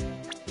professionnels.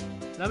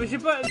 Non mais je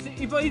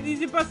sais pas, il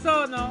disait pas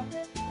ça, non?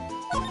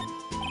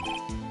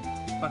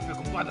 Parfait,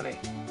 compadre.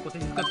 Comptez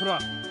jusqu'à 3.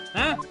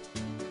 Hein?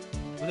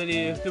 Vous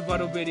allez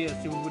devoir obéir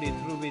si vous voulez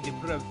trouver des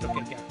preuves sur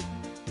quelqu'un.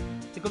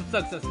 C'est comme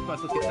ça que ça se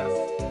passe au Texas.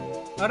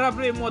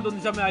 Rappelez-moi de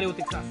ne jamais aller au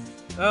Texas.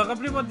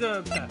 Rappelez-moi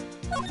de... Putain.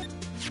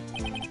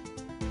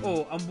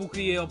 Oh, un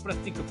bouclier en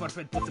plastique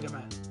parfait pour ce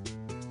gamin.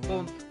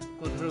 Contre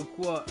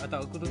quoi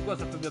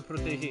ça peut me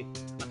protéger?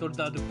 Un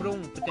soldat de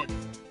plomb, peut-être.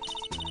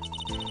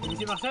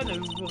 Monsieur Marchand,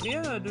 n'avez-vous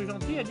rien de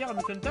gentil à dire à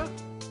Monsieur Hunter?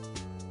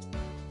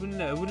 Vous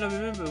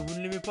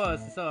ne l'aimez pas,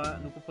 c'est ça, hein?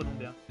 Nous comprenons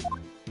bien.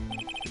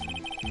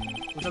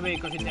 Vous savez,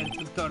 quand j'étais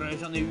instructeur,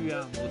 j'en ai eu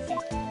un, moi aussi.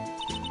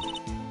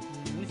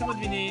 Laissez-moi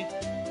deviner.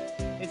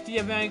 Est-ce qu'il y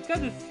avait un cas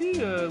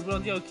dessus, voulant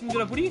dire King de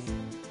la police?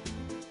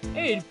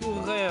 Et il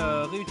pourrait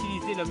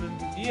réutiliser la même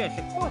bouclier à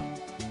chaque fois.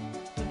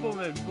 Pour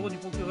le bureau du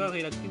procureur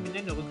et la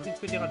criminelle ne recrutent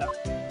que des radars.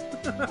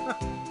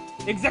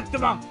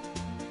 Exactement.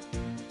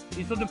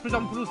 Ils sont de plus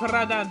en plus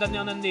radins d'année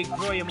en année,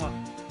 croyez-moi.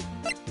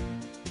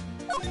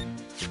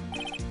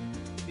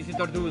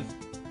 17h12.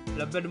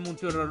 La belle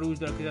monture rouge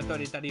de l'accusateur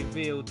est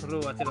arrivée au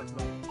trot assez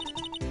lentement.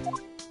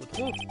 Au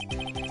trot?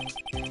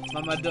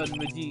 Mamadone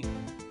me dit...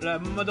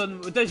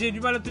 Putain, j'ai du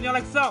mal à tenir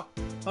l'accent.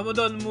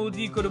 Mamadone me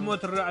dit que le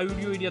meurtre a eu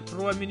lieu il y a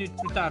 3 minutes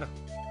plus tard.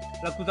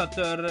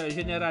 L'accusateur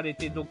général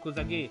était donc aux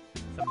aguets,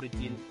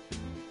 semble-t-il.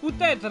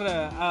 Peut-être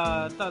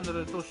à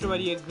attendre son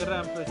chevalier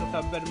grimpe sur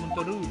sa belle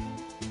monture rouge.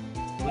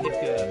 Vous dites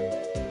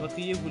que le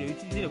meurtrier voulait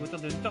utiliser la voiture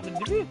de Hunter dès le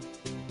début?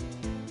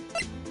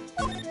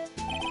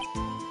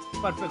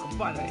 Parfait,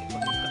 compadre.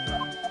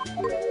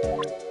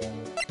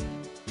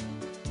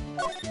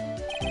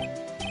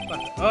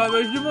 Ah,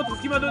 bah je lui montre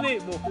ce qu'il m'a donné.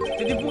 Bon,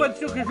 c'était pour être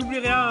sûr que j'oublie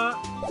rien, hein.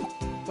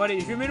 Bon,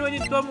 allez, je vais m'éloigner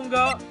de toi, mon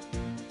gars.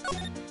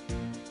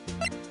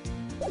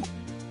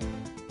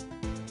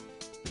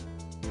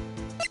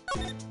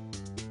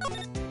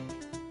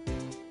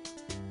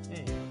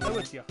 La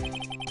voiture.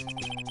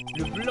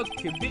 Le bloc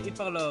B est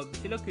par là.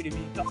 C'est là que les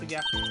visiteurs se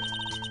garent.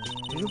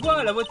 Je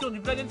vois la voiture du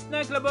Planet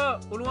Snack là-bas,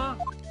 au loin.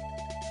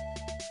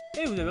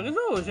 Eh, vous avez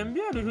raison, j'aime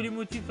bien le joli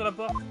motif sur la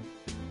porte.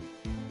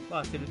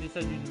 Ah, c'est le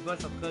dessin d'une vache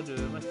en train de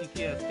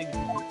mastiquer un steak de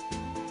veau.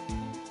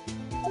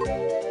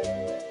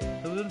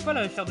 Ça vous donne pas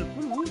la chair de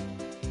poule, vous?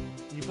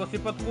 N'y pensez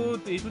pas trop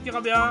et tout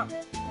ira bien.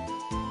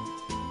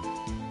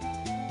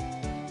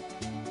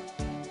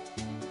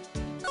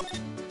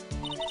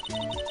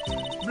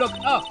 Bloc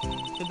A.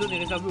 Cette zone est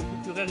réservée aux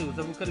procureurs et aux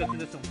avocats de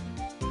l'accusation.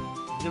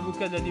 Les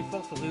avocats de la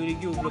défense sont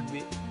relégués au bloc B.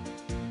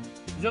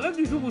 Je rêve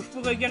du jour où je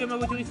pourrais garer ma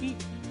voiture ici.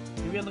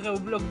 Je viendrai au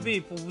bloc B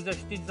pour vous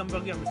acheter des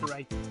hamburgers, monsieur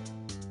Wright.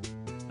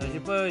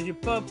 J'ai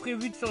pas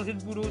prévu de changer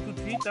de boulot tout de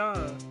suite, hein.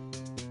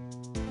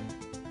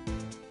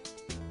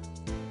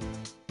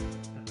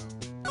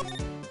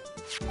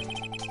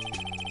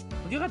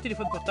 On dirait un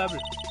téléphone portable.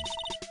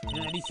 Une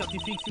analyse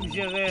scientifique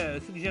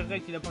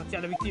suggérerait qu'il appartient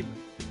à la victime.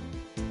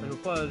 Je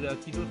vois pas à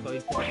qui d'autre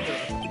il pourrait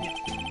appartenir.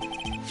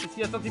 Est-ce qu'il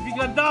y a un scientifique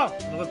là-dedans?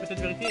 On aurait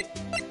peut-être vérifié.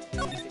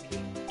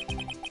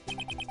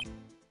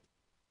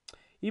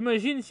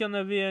 Imagine s'il y en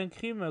avait un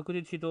crime à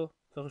côté de chez toi.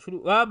 Ça serait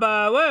chelou. Ah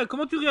bah ouais,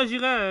 comment tu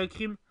réagirais à un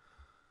crime?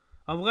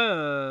 En vrai,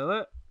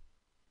 ouais.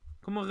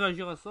 Comment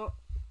réagir à ça?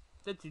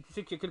 Peut-être tu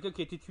sais qu'il y a quelqu'un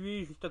qui a été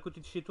tué juste à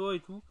côté de chez toi et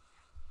tout.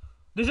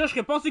 Déjà, je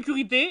serais pas en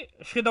sécurité.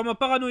 Je serais dans ma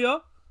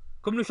paranoïa.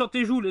 Comme le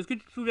chantait Joule, est-ce que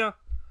tu te souviens?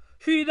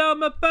 Je suis dans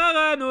ma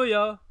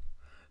paranoïa.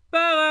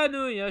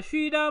 Paranoïa, je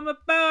suis dans ma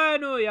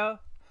paranoïa.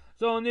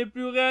 J'en ai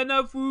plus rien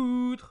à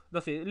foutre.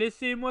 Non, c'est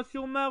laissez-moi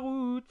sur ma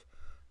route.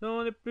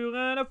 J'en ai plus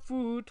rien à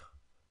foutre.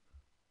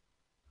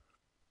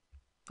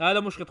 Ah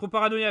non, moi je serais trop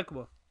paranoïaque,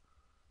 moi.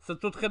 Ça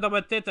sauterait dans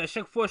ma tête à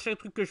chaque fois, à chaque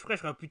truc que je ferais.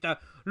 Je serais, putain,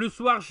 le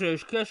soir,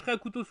 je cacherais un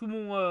couteau sous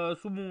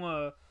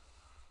mon.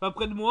 Pas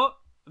près de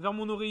moi, vers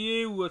mon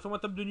oreiller ou sur ma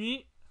table de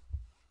nuit.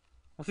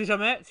 On sait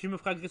jamais si je me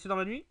ferais agresser dans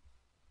la nuit.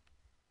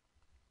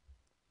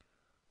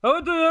 Ah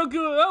ouais,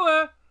 ah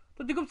ouais.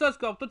 Toi t'es comme ça,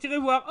 Scorp. Toi t'irais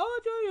voir. Oh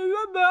tiens, il y a eu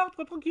un bar,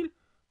 trop tranquille.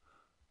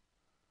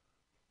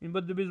 Une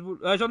botte de baseball.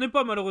 Ah, j'en ai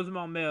pas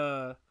malheureusement, mais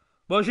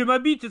bon, j'ai ma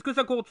bite, est-ce que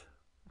ça compte?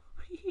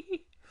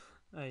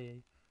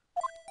 Aïe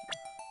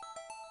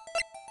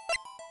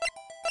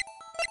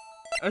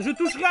aïe. Je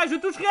touche rien, je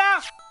touche rien.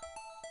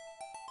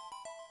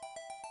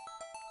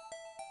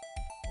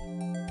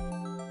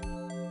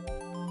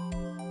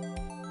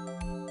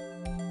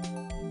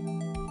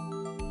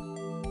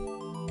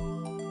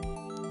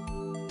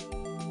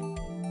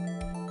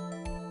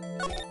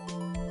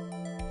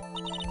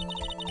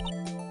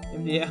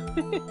 MDR.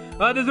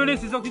 Ah désolé,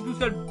 c'est sorti tout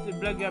seul. C'est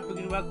blague un peu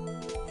grimace.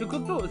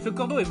 Ce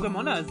cordon est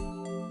vraiment naze.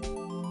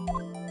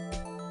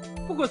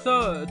 Pourquoi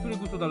ça? Tous les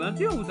goûts sont dans la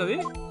nature, vous savez.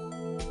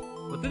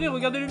 Bon, tenez,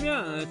 regardez le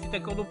mien. C'est un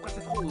cordon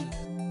princesse rose.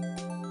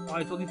 Oh,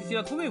 ils sont difficiles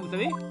à trouver, vous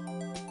savez.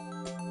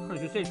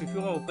 Je sais, il fait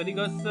fureur auprès des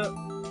gosses.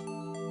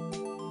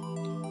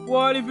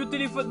 Wow, les vieux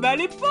téléphones. Mais à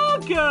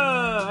l'époque,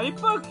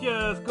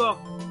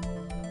 Score.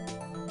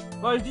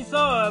 Bon, je dis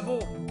ça, bon.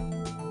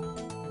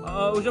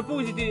 Au Japon,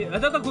 ils étaient.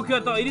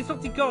 Attends, il est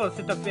sorti quand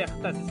cette affaire?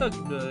 C'est ça qui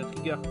me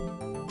trigger.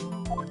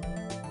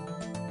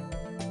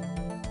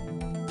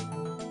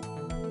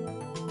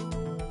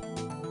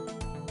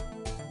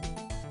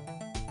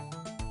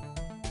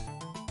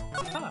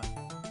 Ah.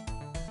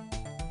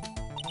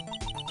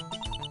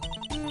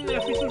 Il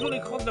affiche toujours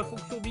l'écran de la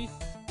fonction bis.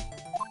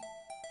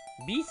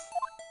 Bis?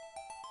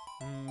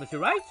 Monsieur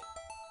Wright?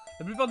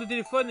 La plupart des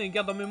téléphones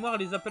gardent en mémoire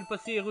les appels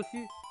passés et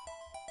reçus.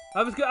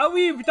 Ah parce que... Ah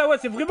oui, putain, ouais,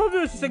 c'est vraiment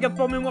vieux si ça garde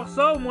pas en mémoire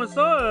ça, au moins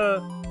ça,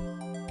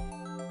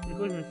 Du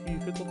coup, je me suis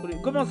fait contrôler.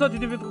 Comment ça, tu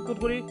t'es fait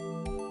contrôler?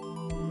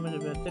 Moi,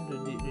 j'avais la tête de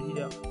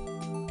dealer.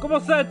 Comment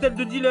ça, la tête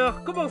de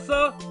dealer? Comment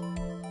ça?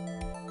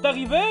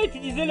 T'arrivais et tu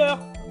disais l'heure.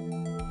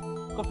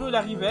 Quand il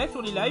arrivait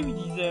sur les lives, il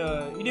disait...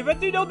 il est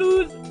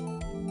 21h12.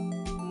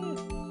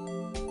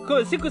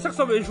 C'est que ça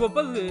ressemble. Je vois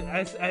pas...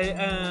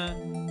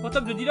 un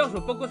portable de dealer, je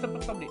vois pas à quoi ça peut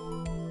ressembler.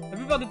 La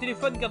plupart des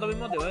téléphones gardent en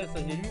mémoire de... Ouais, ça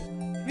j'ai lu.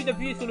 Il suffit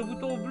d'appuyer sur le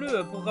bouton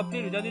bleu pour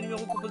rappeler le dernier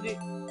numéro composé.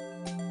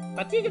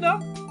 Pratique, non?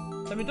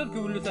 Ça m'étonne que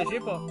vous ne le sachiez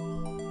pas.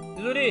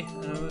 Désolé,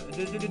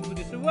 désolé de vous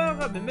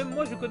décevoir, mais même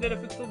moi je connais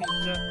l'affection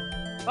bis.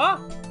 Ah?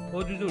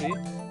 Oh, désolé.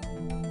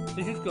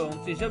 C'est juste qu'on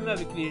ne sait jamais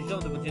avec les gens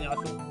de votre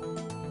génération.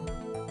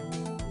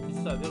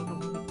 C'est ça, version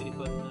de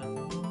téléphone.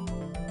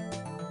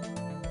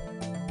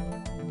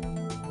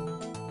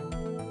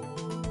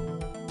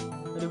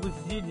 Allez, vous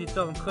aussi, ils étaient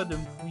en train de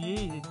me fouiller,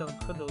 ils étaient en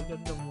train de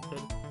regarder dans mon tel.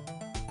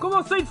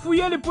 Comment ça, ils te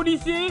fouillaient, les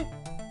policiers?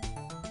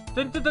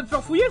 T'as une tête à te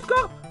faire fouiller,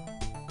 Scorp?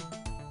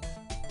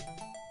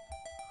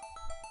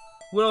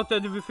 Ou alors t'as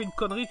fait une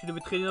connerie, tu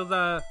devais traîner dans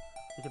un...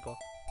 Je sais pas.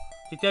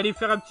 T'étais allé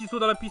faire un petit saut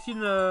dans la piscine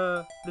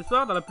le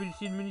soir, dans la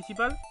piscine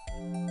municipale?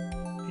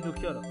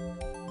 Pinocchio, là.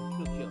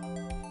 Pinocchio,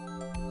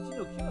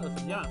 là,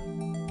 c'est bien.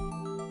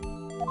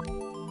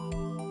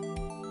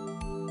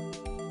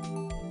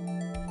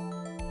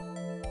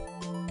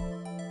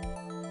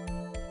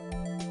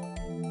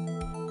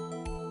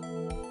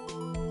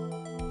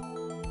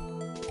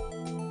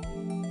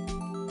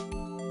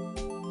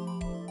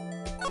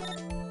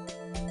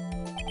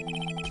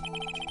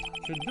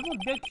 Je me demande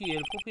bien qui est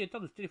le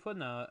propriétaire de ce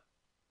téléphone à...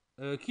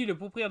 qui est le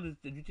propriétaire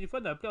du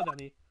téléphone à appeler en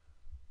dernier.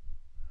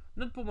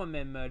 Note pour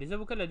moi-même. Les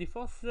avocats de la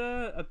défense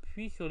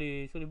appuient sur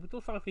les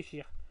boutons sans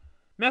réfléchir.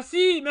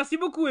 Merci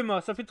beaucoup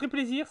Emma. Ça fait très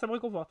plaisir, ça me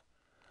réconforte.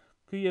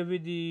 Qu'il y avait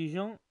des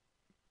gens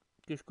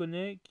que je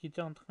connais qui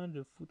étaient en train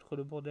de foutre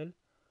le bordel.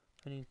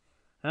 Allez.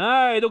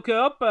 Ah, et donc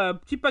hop,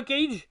 petit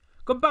package.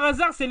 Comme par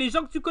hasard, c'est les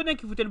gens que tu connais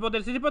qui foutaient le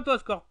bordel. C'était pas toi,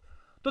 Scorp.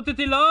 Toi,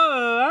 t'étais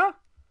là, hein?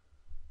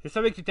 Je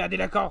savais que t'étais un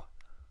délinquant.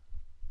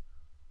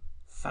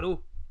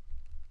 Salaud.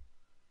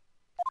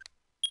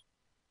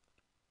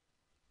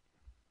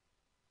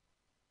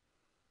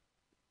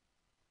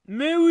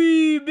 Mais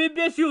oui, mais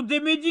bien sûr, des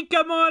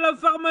médicaments à la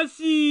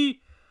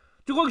pharmacie.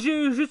 Tu crois que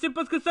je sais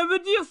pas ce que ça veut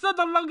dire, ça,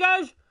 dans le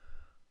langage?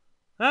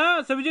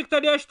 Hein? Ça veut dire que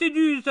t'allais acheter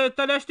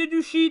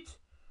du shit.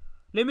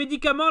 Les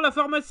médicaments à la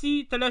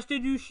pharmacie. T'allais acheter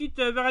du shit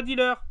vers un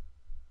dealer.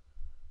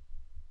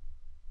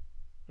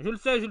 Je le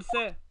sais.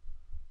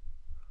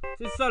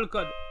 C'est ça, le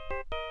code.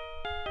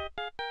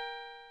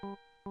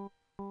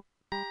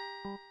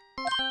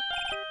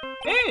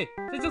 Hé,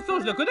 cette chanson,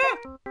 je la connais.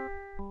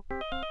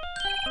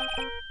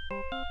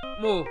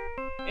 Mo.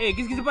 Hé,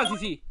 qu'est-ce qui se passe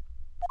ici?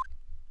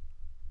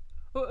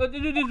 Oh,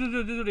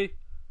 désolé.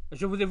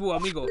 Je vous ai vu,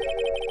 amigo.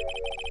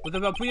 Vous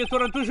avez appuyé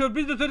sur un touche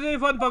plus de ce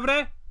téléphone, pas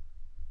vrai?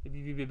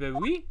 Ben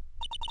oui.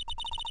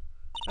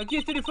 À qui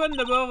est ce téléphone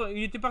d'abord?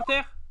 Il était par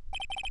terre.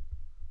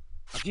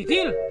 À qui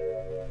est-il?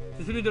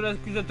 C'est celui de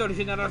l'accusateur, le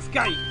général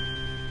Sky.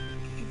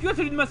 Tu as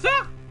celui de ma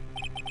sœur?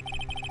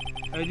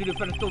 Elle a dû le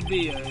faire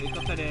tomber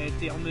quand elle a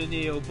été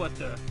emmenée aux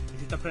boîtes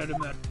juste après le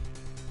meurtre.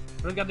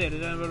 Regardez,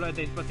 elle a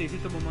été passée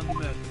juste au moment du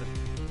meurtre.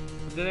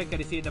 On dirait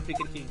qu'elle essayait d'appeler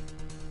quelqu'un.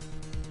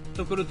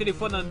 Sauf que le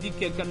téléphone indique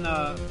qu'elle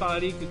n'a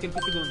parlé que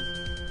quelques secondes.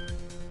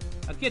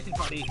 À qui a-t-il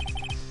parlé?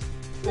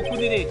 Beaucoup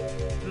d'idées.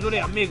 Désolé,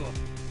 amigo.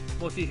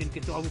 Moi aussi, j'ai une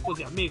question à vous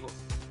poser, amigo.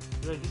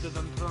 Je vais juste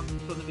dans une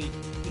sonnerie.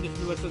 Une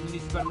nouvelle sonnerie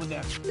super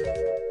moderne.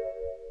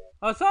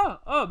 Ah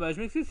ça? Oh bah je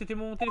m'excuse, c'était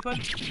mon téléphone.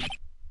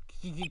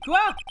 Quoi?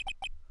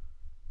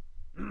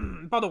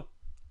 Pardon.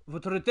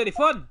 Votre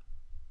téléphone?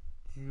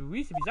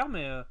 Oui, c'est bizarre,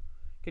 mais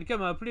quelqu'un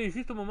m'a appelé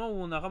juste au moment où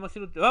on a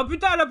ramassé l'autre. Oh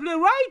putain, elle a appelé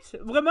Wright?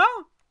 Vraiment?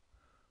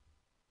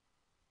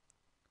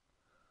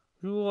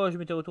 Jour, je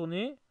m'étais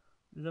retourné.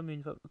 2 hommes et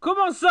une femme.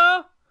 Comment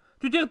ça?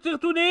 Tu t'es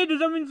retourné, 2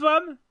 hommes et une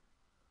femme?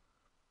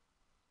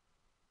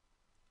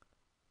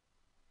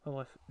 Oh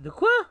bref. De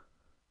quoi?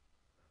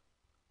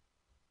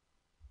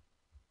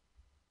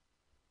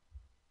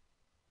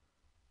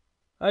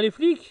 Ah, les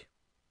flics?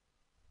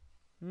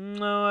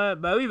 Ouais,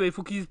 bah oui, bah il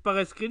faut qu'ils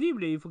paraissent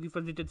crédibles et il faut qu'ils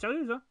fassent des têtes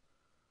sérieuses, hein.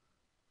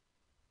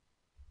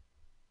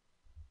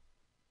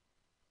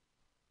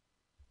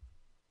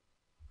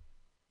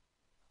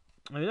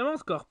 Évidemment,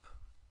 Scorp.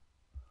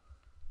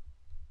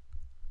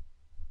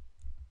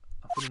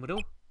 Info numéro.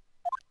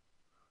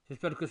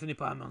 J'espère que ce n'est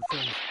pas un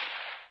mensonge.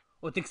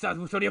 Au Texas,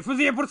 vous seriez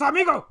fusillé pour ça,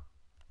 amigo!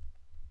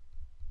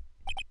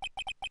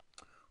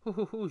 Oh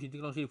oh oh, j'ai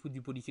déclenché les foudres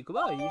du policier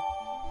cobaye.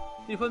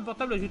 Téléphone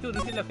portable ajouté au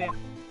dossier de l'affaire.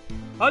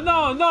 Oh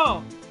non,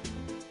 non!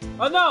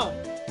 Oh non!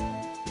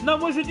 Non,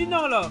 moi je dis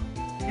non là!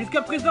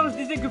 Jusqu'à présent, je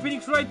disais que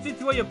Phoenix Wright, tu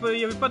vois, il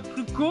n'y avait pas de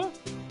truc con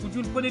où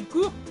tu le prenais de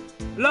court.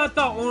 Là,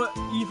 attends,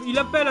 il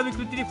appelle avec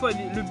le téléphone,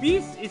 le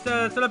bis, et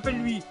ça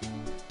l'appelle lui.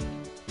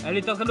 Elle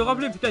est en train de le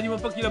rappeler, putain, dis-moi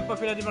pas qu'il a pas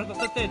fait la démarche dans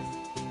sa tête.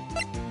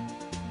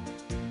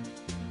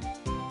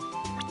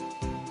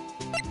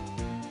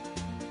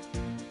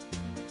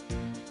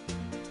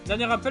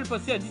 Dernier appel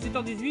passé à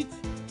 17h18.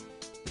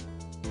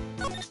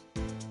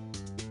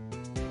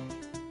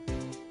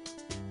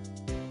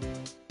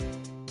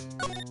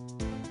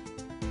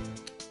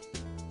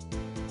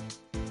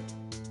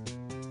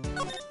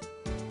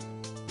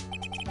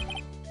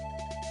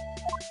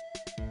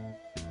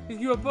 Qu'est-ce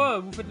qui va pas?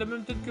 Vous faites la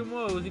même tête que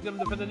moi aux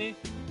examens de fin d'année?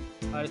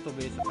 Ah, laisse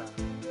tomber, c'est pas grave.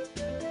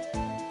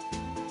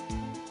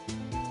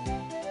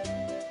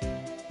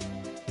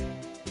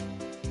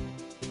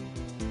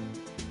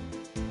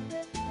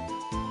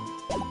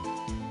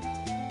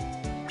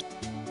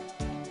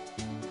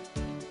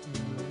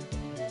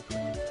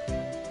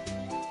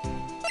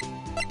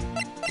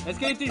 Est-ce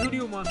qu'elle était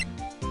jolie au moins?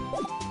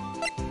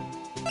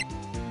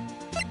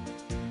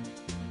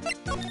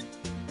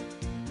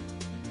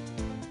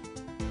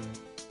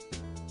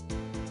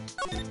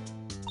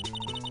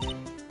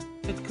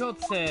 Cette corde,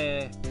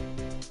 c'est...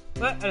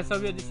 Ouais, elle a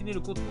servi à dessiner le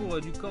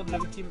contour du corps de la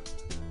victime.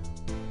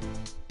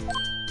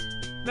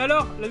 Mais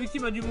alors, la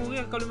victime a dû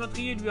mourir quand le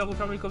meurtrier lui a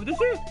refermé le coffre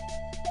dessus.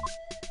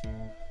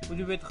 Vous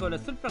devez être la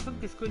seule personne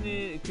que je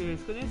connaisse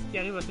qui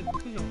arrive à cette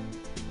conclusion.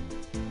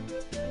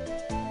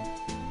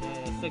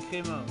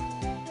 Sacrément.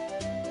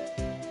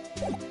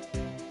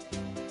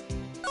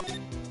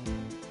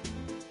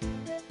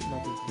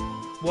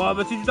 Bon,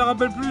 bah si tu t'en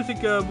rappelles plus, c'est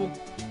que bon.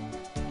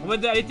 On va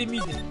dire, elle était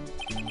mid.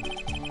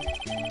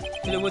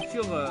 C'est la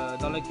voiture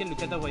dans laquelle le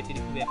cadavre a été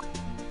découvert.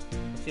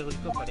 La serrure du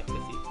coffre a l'air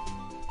cassée.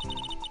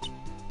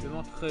 Le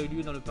meurtre a eu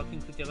lieu dans le parking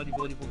souterrain du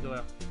bureau du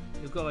procureur.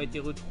 Le corps a été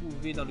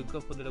retrouvé dans le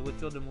coffre de la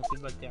voiture de mon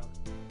subalterne.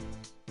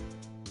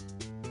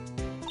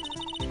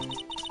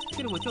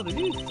 C'est la voiture de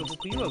luxe, son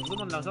propriétaire a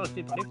vraiment de l'argent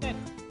acheté par les fenêtres.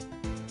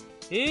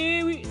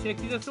 Et oui, c'est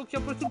l'accusation qui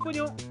empoche tout le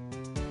pognon.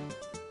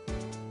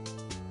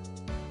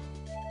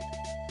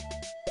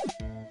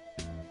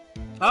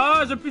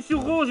 Ah, j'appuie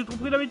sur rond, j'ai trop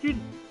pris l'habitude.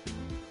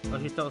 Ah,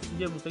 j'étais en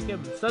 6ème ou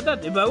 5ème, ça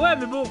date. Et bah ouais,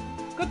 mais bon,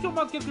 quand tu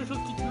remarques quelque chose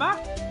qui te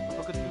marque,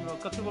 enfin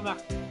quand tu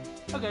remarques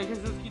quelque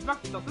chose qui te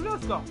marque, tu t'en souviens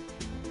au score.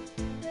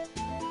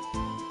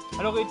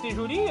 Elle aurait été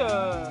jolie,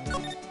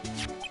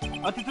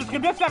 Ah, tu te serais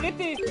bien fait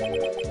arrêter.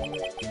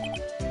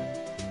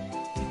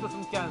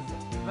 6,75,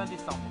 20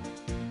 décembre.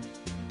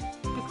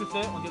 Qu'est-ce que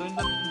c'est? On dirait une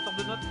sorte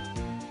de note.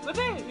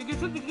 Regardez, il y a quelque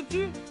chose d'écrit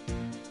dessus.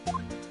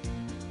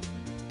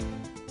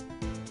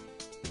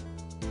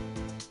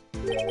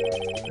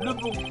 Le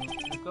bon,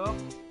 d'accord.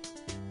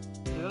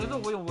 Vous avez raison,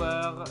 voyons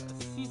voir.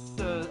 6...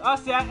 Ah,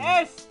 c'est un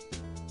S.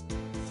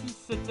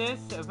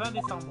 6-7S, 20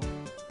 décembre.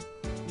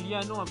 Il y a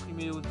un nom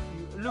imprimé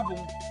au-dessus. Le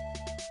bon.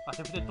 Ah,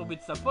 c'est peut-être tombé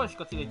de sa poche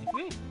quand il a été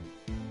tué.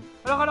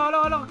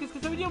 Alors, qu'est-ce que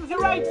ça veut dire, monsieur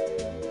Wright?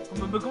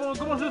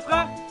 Comment je le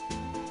ferai?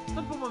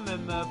 Note pour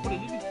moi-même, pour les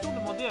déductions,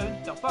 demandez à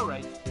Hunter, pas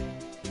Wright.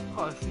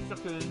 Oh, je suis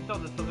sûr que Hunter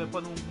ne saurait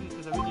pas non plus ce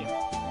que ça veut dire.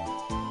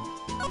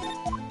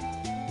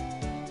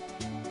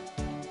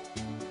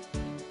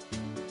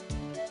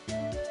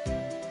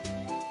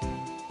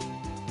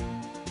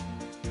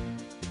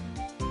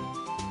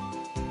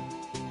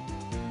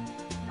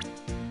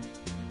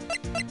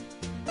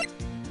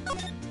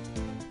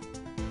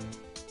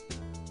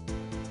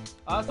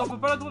 Ah, ça on peut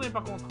pas la tourner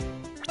par contre.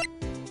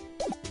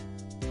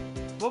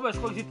 Bon, bah, je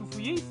crois que j'ai tout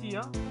fouillé ici,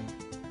 hein.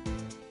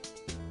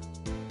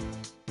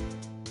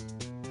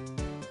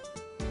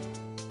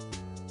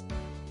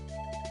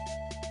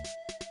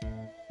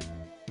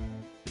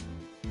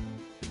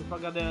 Je peux pas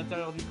regarder à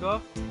l'intérieur du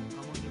coffre. À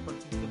moins que j'ai pas le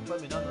truc cette fois,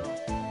 mais non, non, non.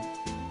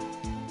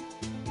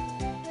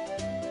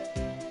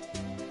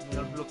 Mais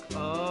dans le bloc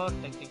A,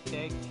 tac, tac,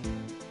 tac.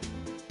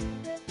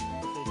 Ça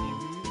a été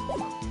vu.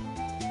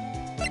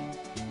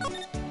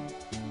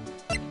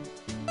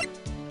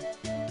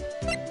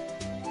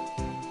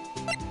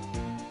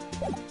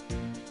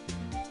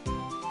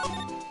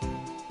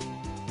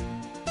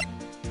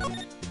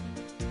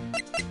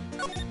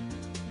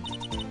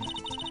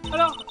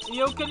 Alors, il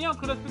n'y a aucun lien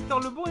entre l'inspecteur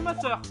Lebon et ma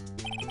sœur.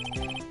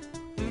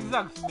 C'est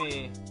exact,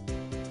 mais...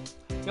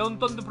 il y a une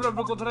tonne de preuves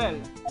contre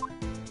elle.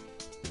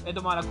 Et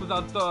demain,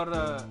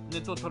 l'accusateur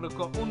n'est autre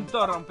qu'un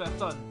tort en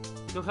personne.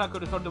 Je crains que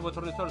le sort de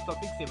votre ressort soit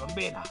fixé,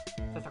 bambina.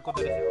 Ça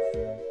compte les séances.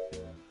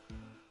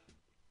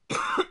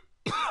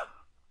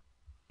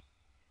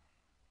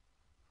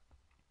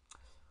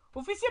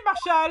 Officier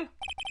Marshall.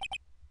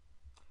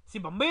 Si,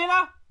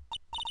 bambina.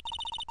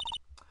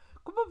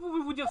 Comment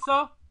pouvez-vous dire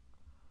ça?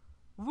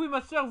 Vous et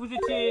ma sœur, vous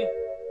étiez...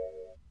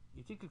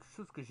 Y a-t-il quelque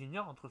chose que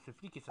j'ignore entre ce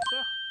flic et sa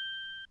sœur?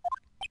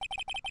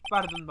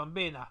 Pardon,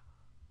 bambina.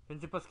 Je ne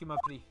sais pas ce qui m'a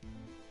pris.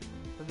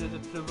 Ça doit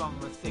être ce vent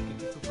sec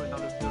qui souffle dans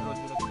le bureau de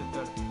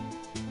l'accepteur.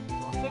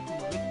 Vent sec ou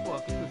mauvaise foi?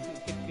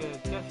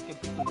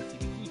 Quelque chose ici.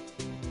 Mais qui?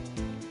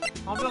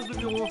 Ambiance de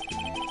bureau.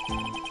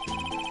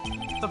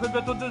 Ça fait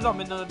bientôt 2 ans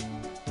maintenant.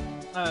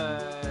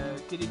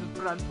 Qu'il est nous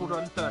prendre pour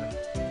un tort.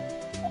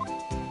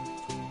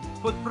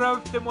 Faute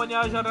preuve,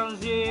 témoignage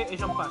arrangé et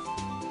j'en passe.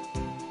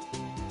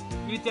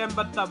 Il était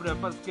imbattable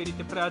parce qu'il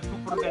était prêt à tout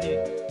pour gagner.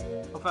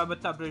 Enfin,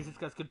 imbattable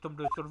jusqu'à ce qu'il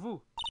tombe sur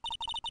vous.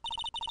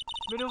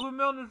 Mais les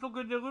rumeurs ne sont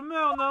que des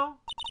rumeurs, non?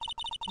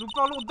 Nous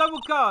parlons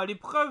d'avocats. Les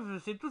preuves,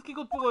 c'est tout ce qui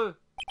compte pour eux.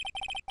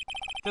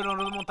 Si l'on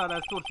remonte à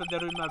la source des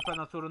rumeurs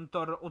pendant sur un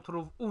tort, on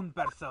trouve une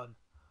personne.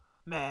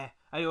 Mais,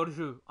 à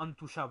hors-jeu,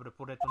 intouchable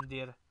pourrait-on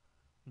dire.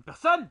 Une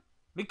personne?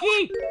 Mais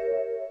qui?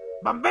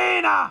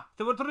 Bambina!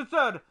 C'est votre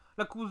sœur,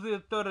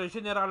 l'accusateur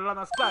général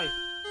Lana Sky.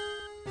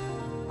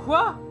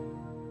 Quoi?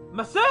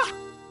 Ma sœur?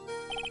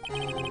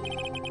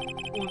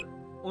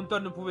 On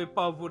ne pouvait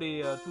pas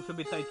voler tout ce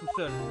bétail tout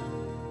seul.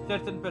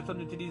 Certaines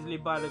personnes utilisent les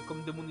balles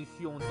comme des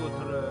munitions,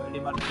 d'autres les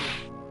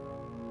marchés.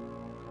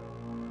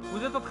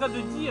 Vous êtes en train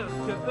de dire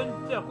que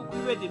Hunter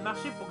concluait des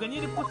marchés pour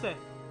gagner les procès.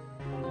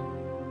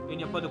 Il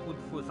n'y a pas de coup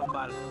de feu sans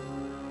balles.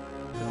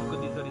 Ce sont que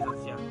des les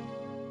anciens.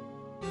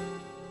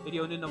 Il y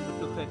a un énorme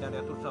secret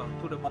derrière tout ça,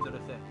 tout le monde le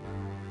sait.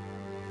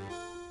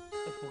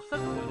 Est-ce pour ça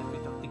que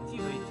l'inspecteur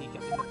détective a été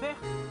écarté de l'affaire?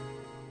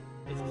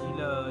 Est-ce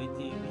qu'il a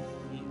été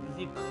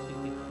visé parce qu'il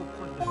était trop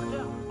proche de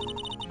Hunter?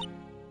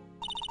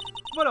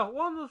 Voilà,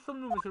 où en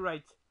sommes-nous, monsieur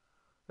Wright?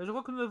 Je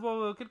crois que nous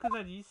avons quelques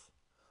indices.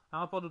 Un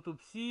rapport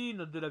d'autopsie, une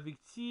note de la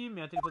victime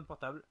et un téléphone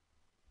portable.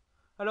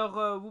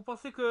 Alors, vous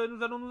pensez que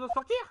nous allons nous en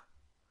sortir?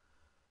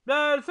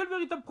 Ben, le seul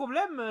véritable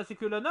problème, c'est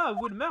que Lana a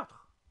avoué le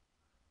meurtre.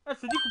 Elle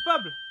se dit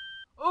coupable.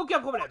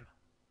 Aucun problème.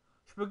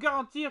 Je peux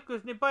garantir que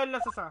ce n'est pas elle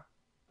l'assassin.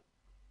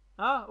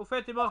 Ah, au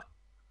fait, Emma.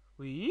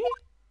 Oui?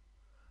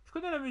 Je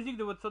connais la musique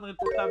de votre sonnerie de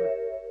portable.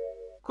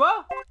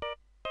 Quoi?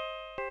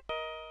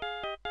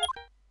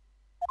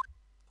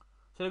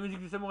 C'est la musique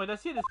du samouraï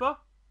d'acier, n'est-ce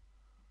pas?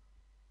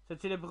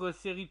 Cette célèbre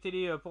série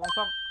télé pour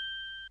enfants.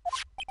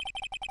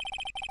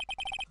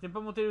 C'est pas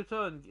mon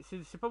téléphone.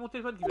 C'est pas mon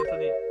téléphone qui va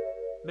sonner.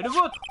 Mais le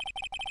vôtre!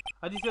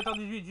 À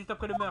 17h18, juste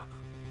après le meurtre.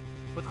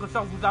 Votre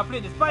soeur vous a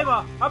appelé, n'est-ce pas,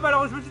 Emma? Ah bah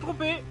alors, je me suis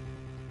trompé.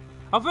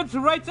 En fait, c'est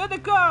Wright, c'est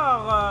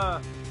d'accord.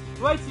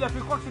 Wright, il a fait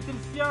croire que c'était le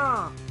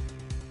sien.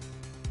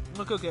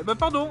 Ok. Bah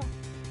pardon.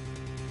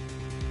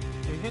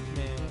 Mais...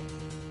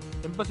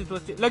 j'aime pas cette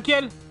OST.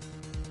 Laquelle?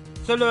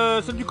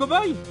 Celle du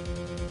cowboy?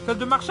 Celle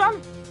de Marshall?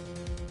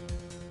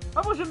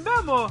 Ah, moi j'aime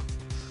bien, moi.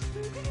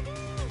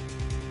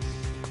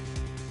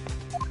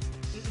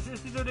 Je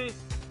suis désolé.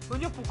 Faut me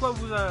dire pourquoi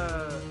vous...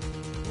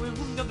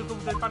 Pouvez-vous me dire de quoi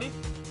vous avez parlé?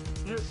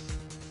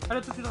 Elle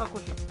a tout de suite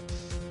raccroché.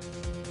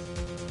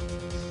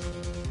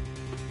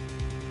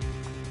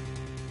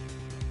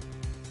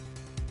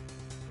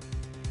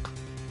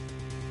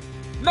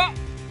 Mais!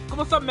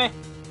 Comment ça, mais?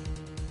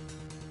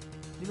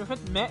 J'ai bien fait,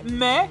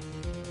 mais...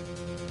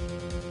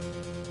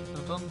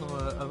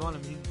 Entendre avant la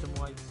musique du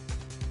samouraï.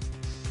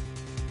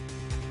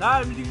 Ah,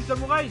 la musique du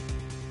samouraï!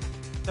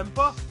 T'aimes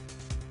pas?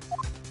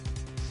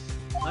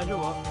 Ah, je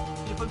vois.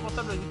 Téléphone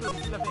portable, j'ai tout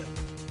aussi l'affaire.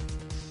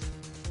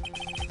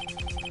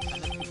 Un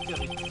inspecteur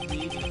est tué,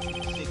 et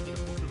le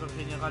procureur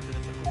général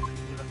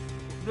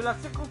de la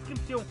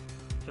circonscription.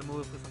 J'ai un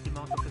mauvais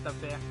pressentiment sur cette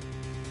affaire.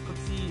 Comme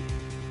si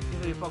je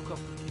ne savais pas encore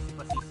tout ce qui s'est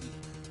passé ici.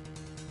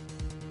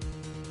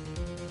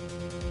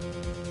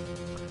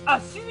 À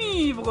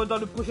suivre dans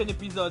le prochain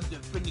épisode de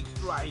Phoenix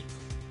Wright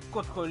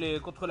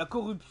contre la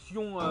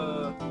corruption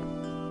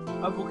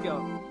avocat,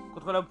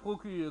 contre la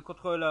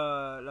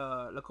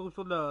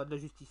corruption de la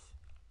justice.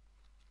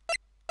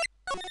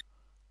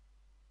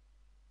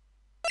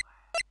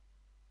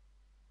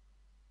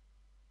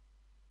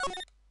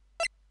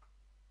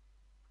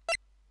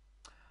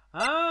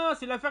 Ah,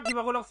 c'est l'affaire qui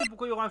va relancer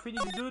pourquoi il y aura un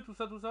Phoenix 2, tout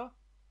ça, tout ça.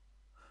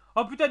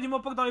 Oh putain,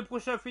 dis-moi pas que dans les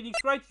prochains Phoenix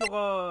Wright, il y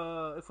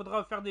aura... il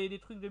faudra faire des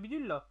trucs de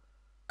bidule, là.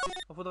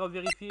 Il faudra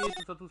vérifier,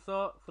 tout ça, tout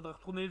ça. Il faudra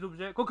retourner les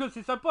objets. Quoique,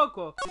 c'est sympa,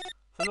 quoi.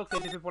 Ça veut dire que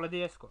ça a été fait pour la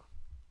DS, quoi.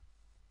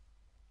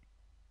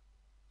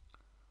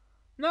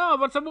 Non,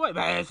 votre samouraï.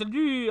 Bah, celle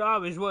du... Ah,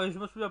 mais je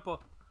me souviens pas.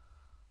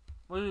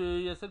 Moi,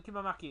 il y a celle qui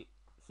m'a marqué.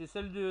 C'est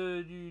celle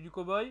du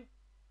cowboy.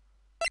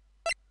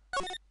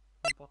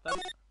 Le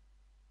portable.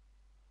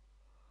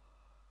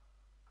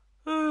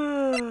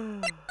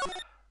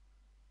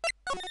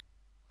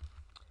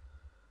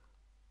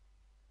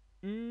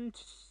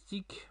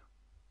 Stick.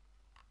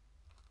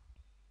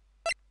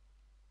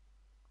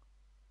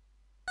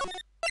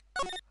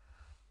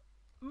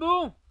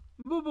 Bon.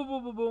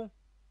 Bon.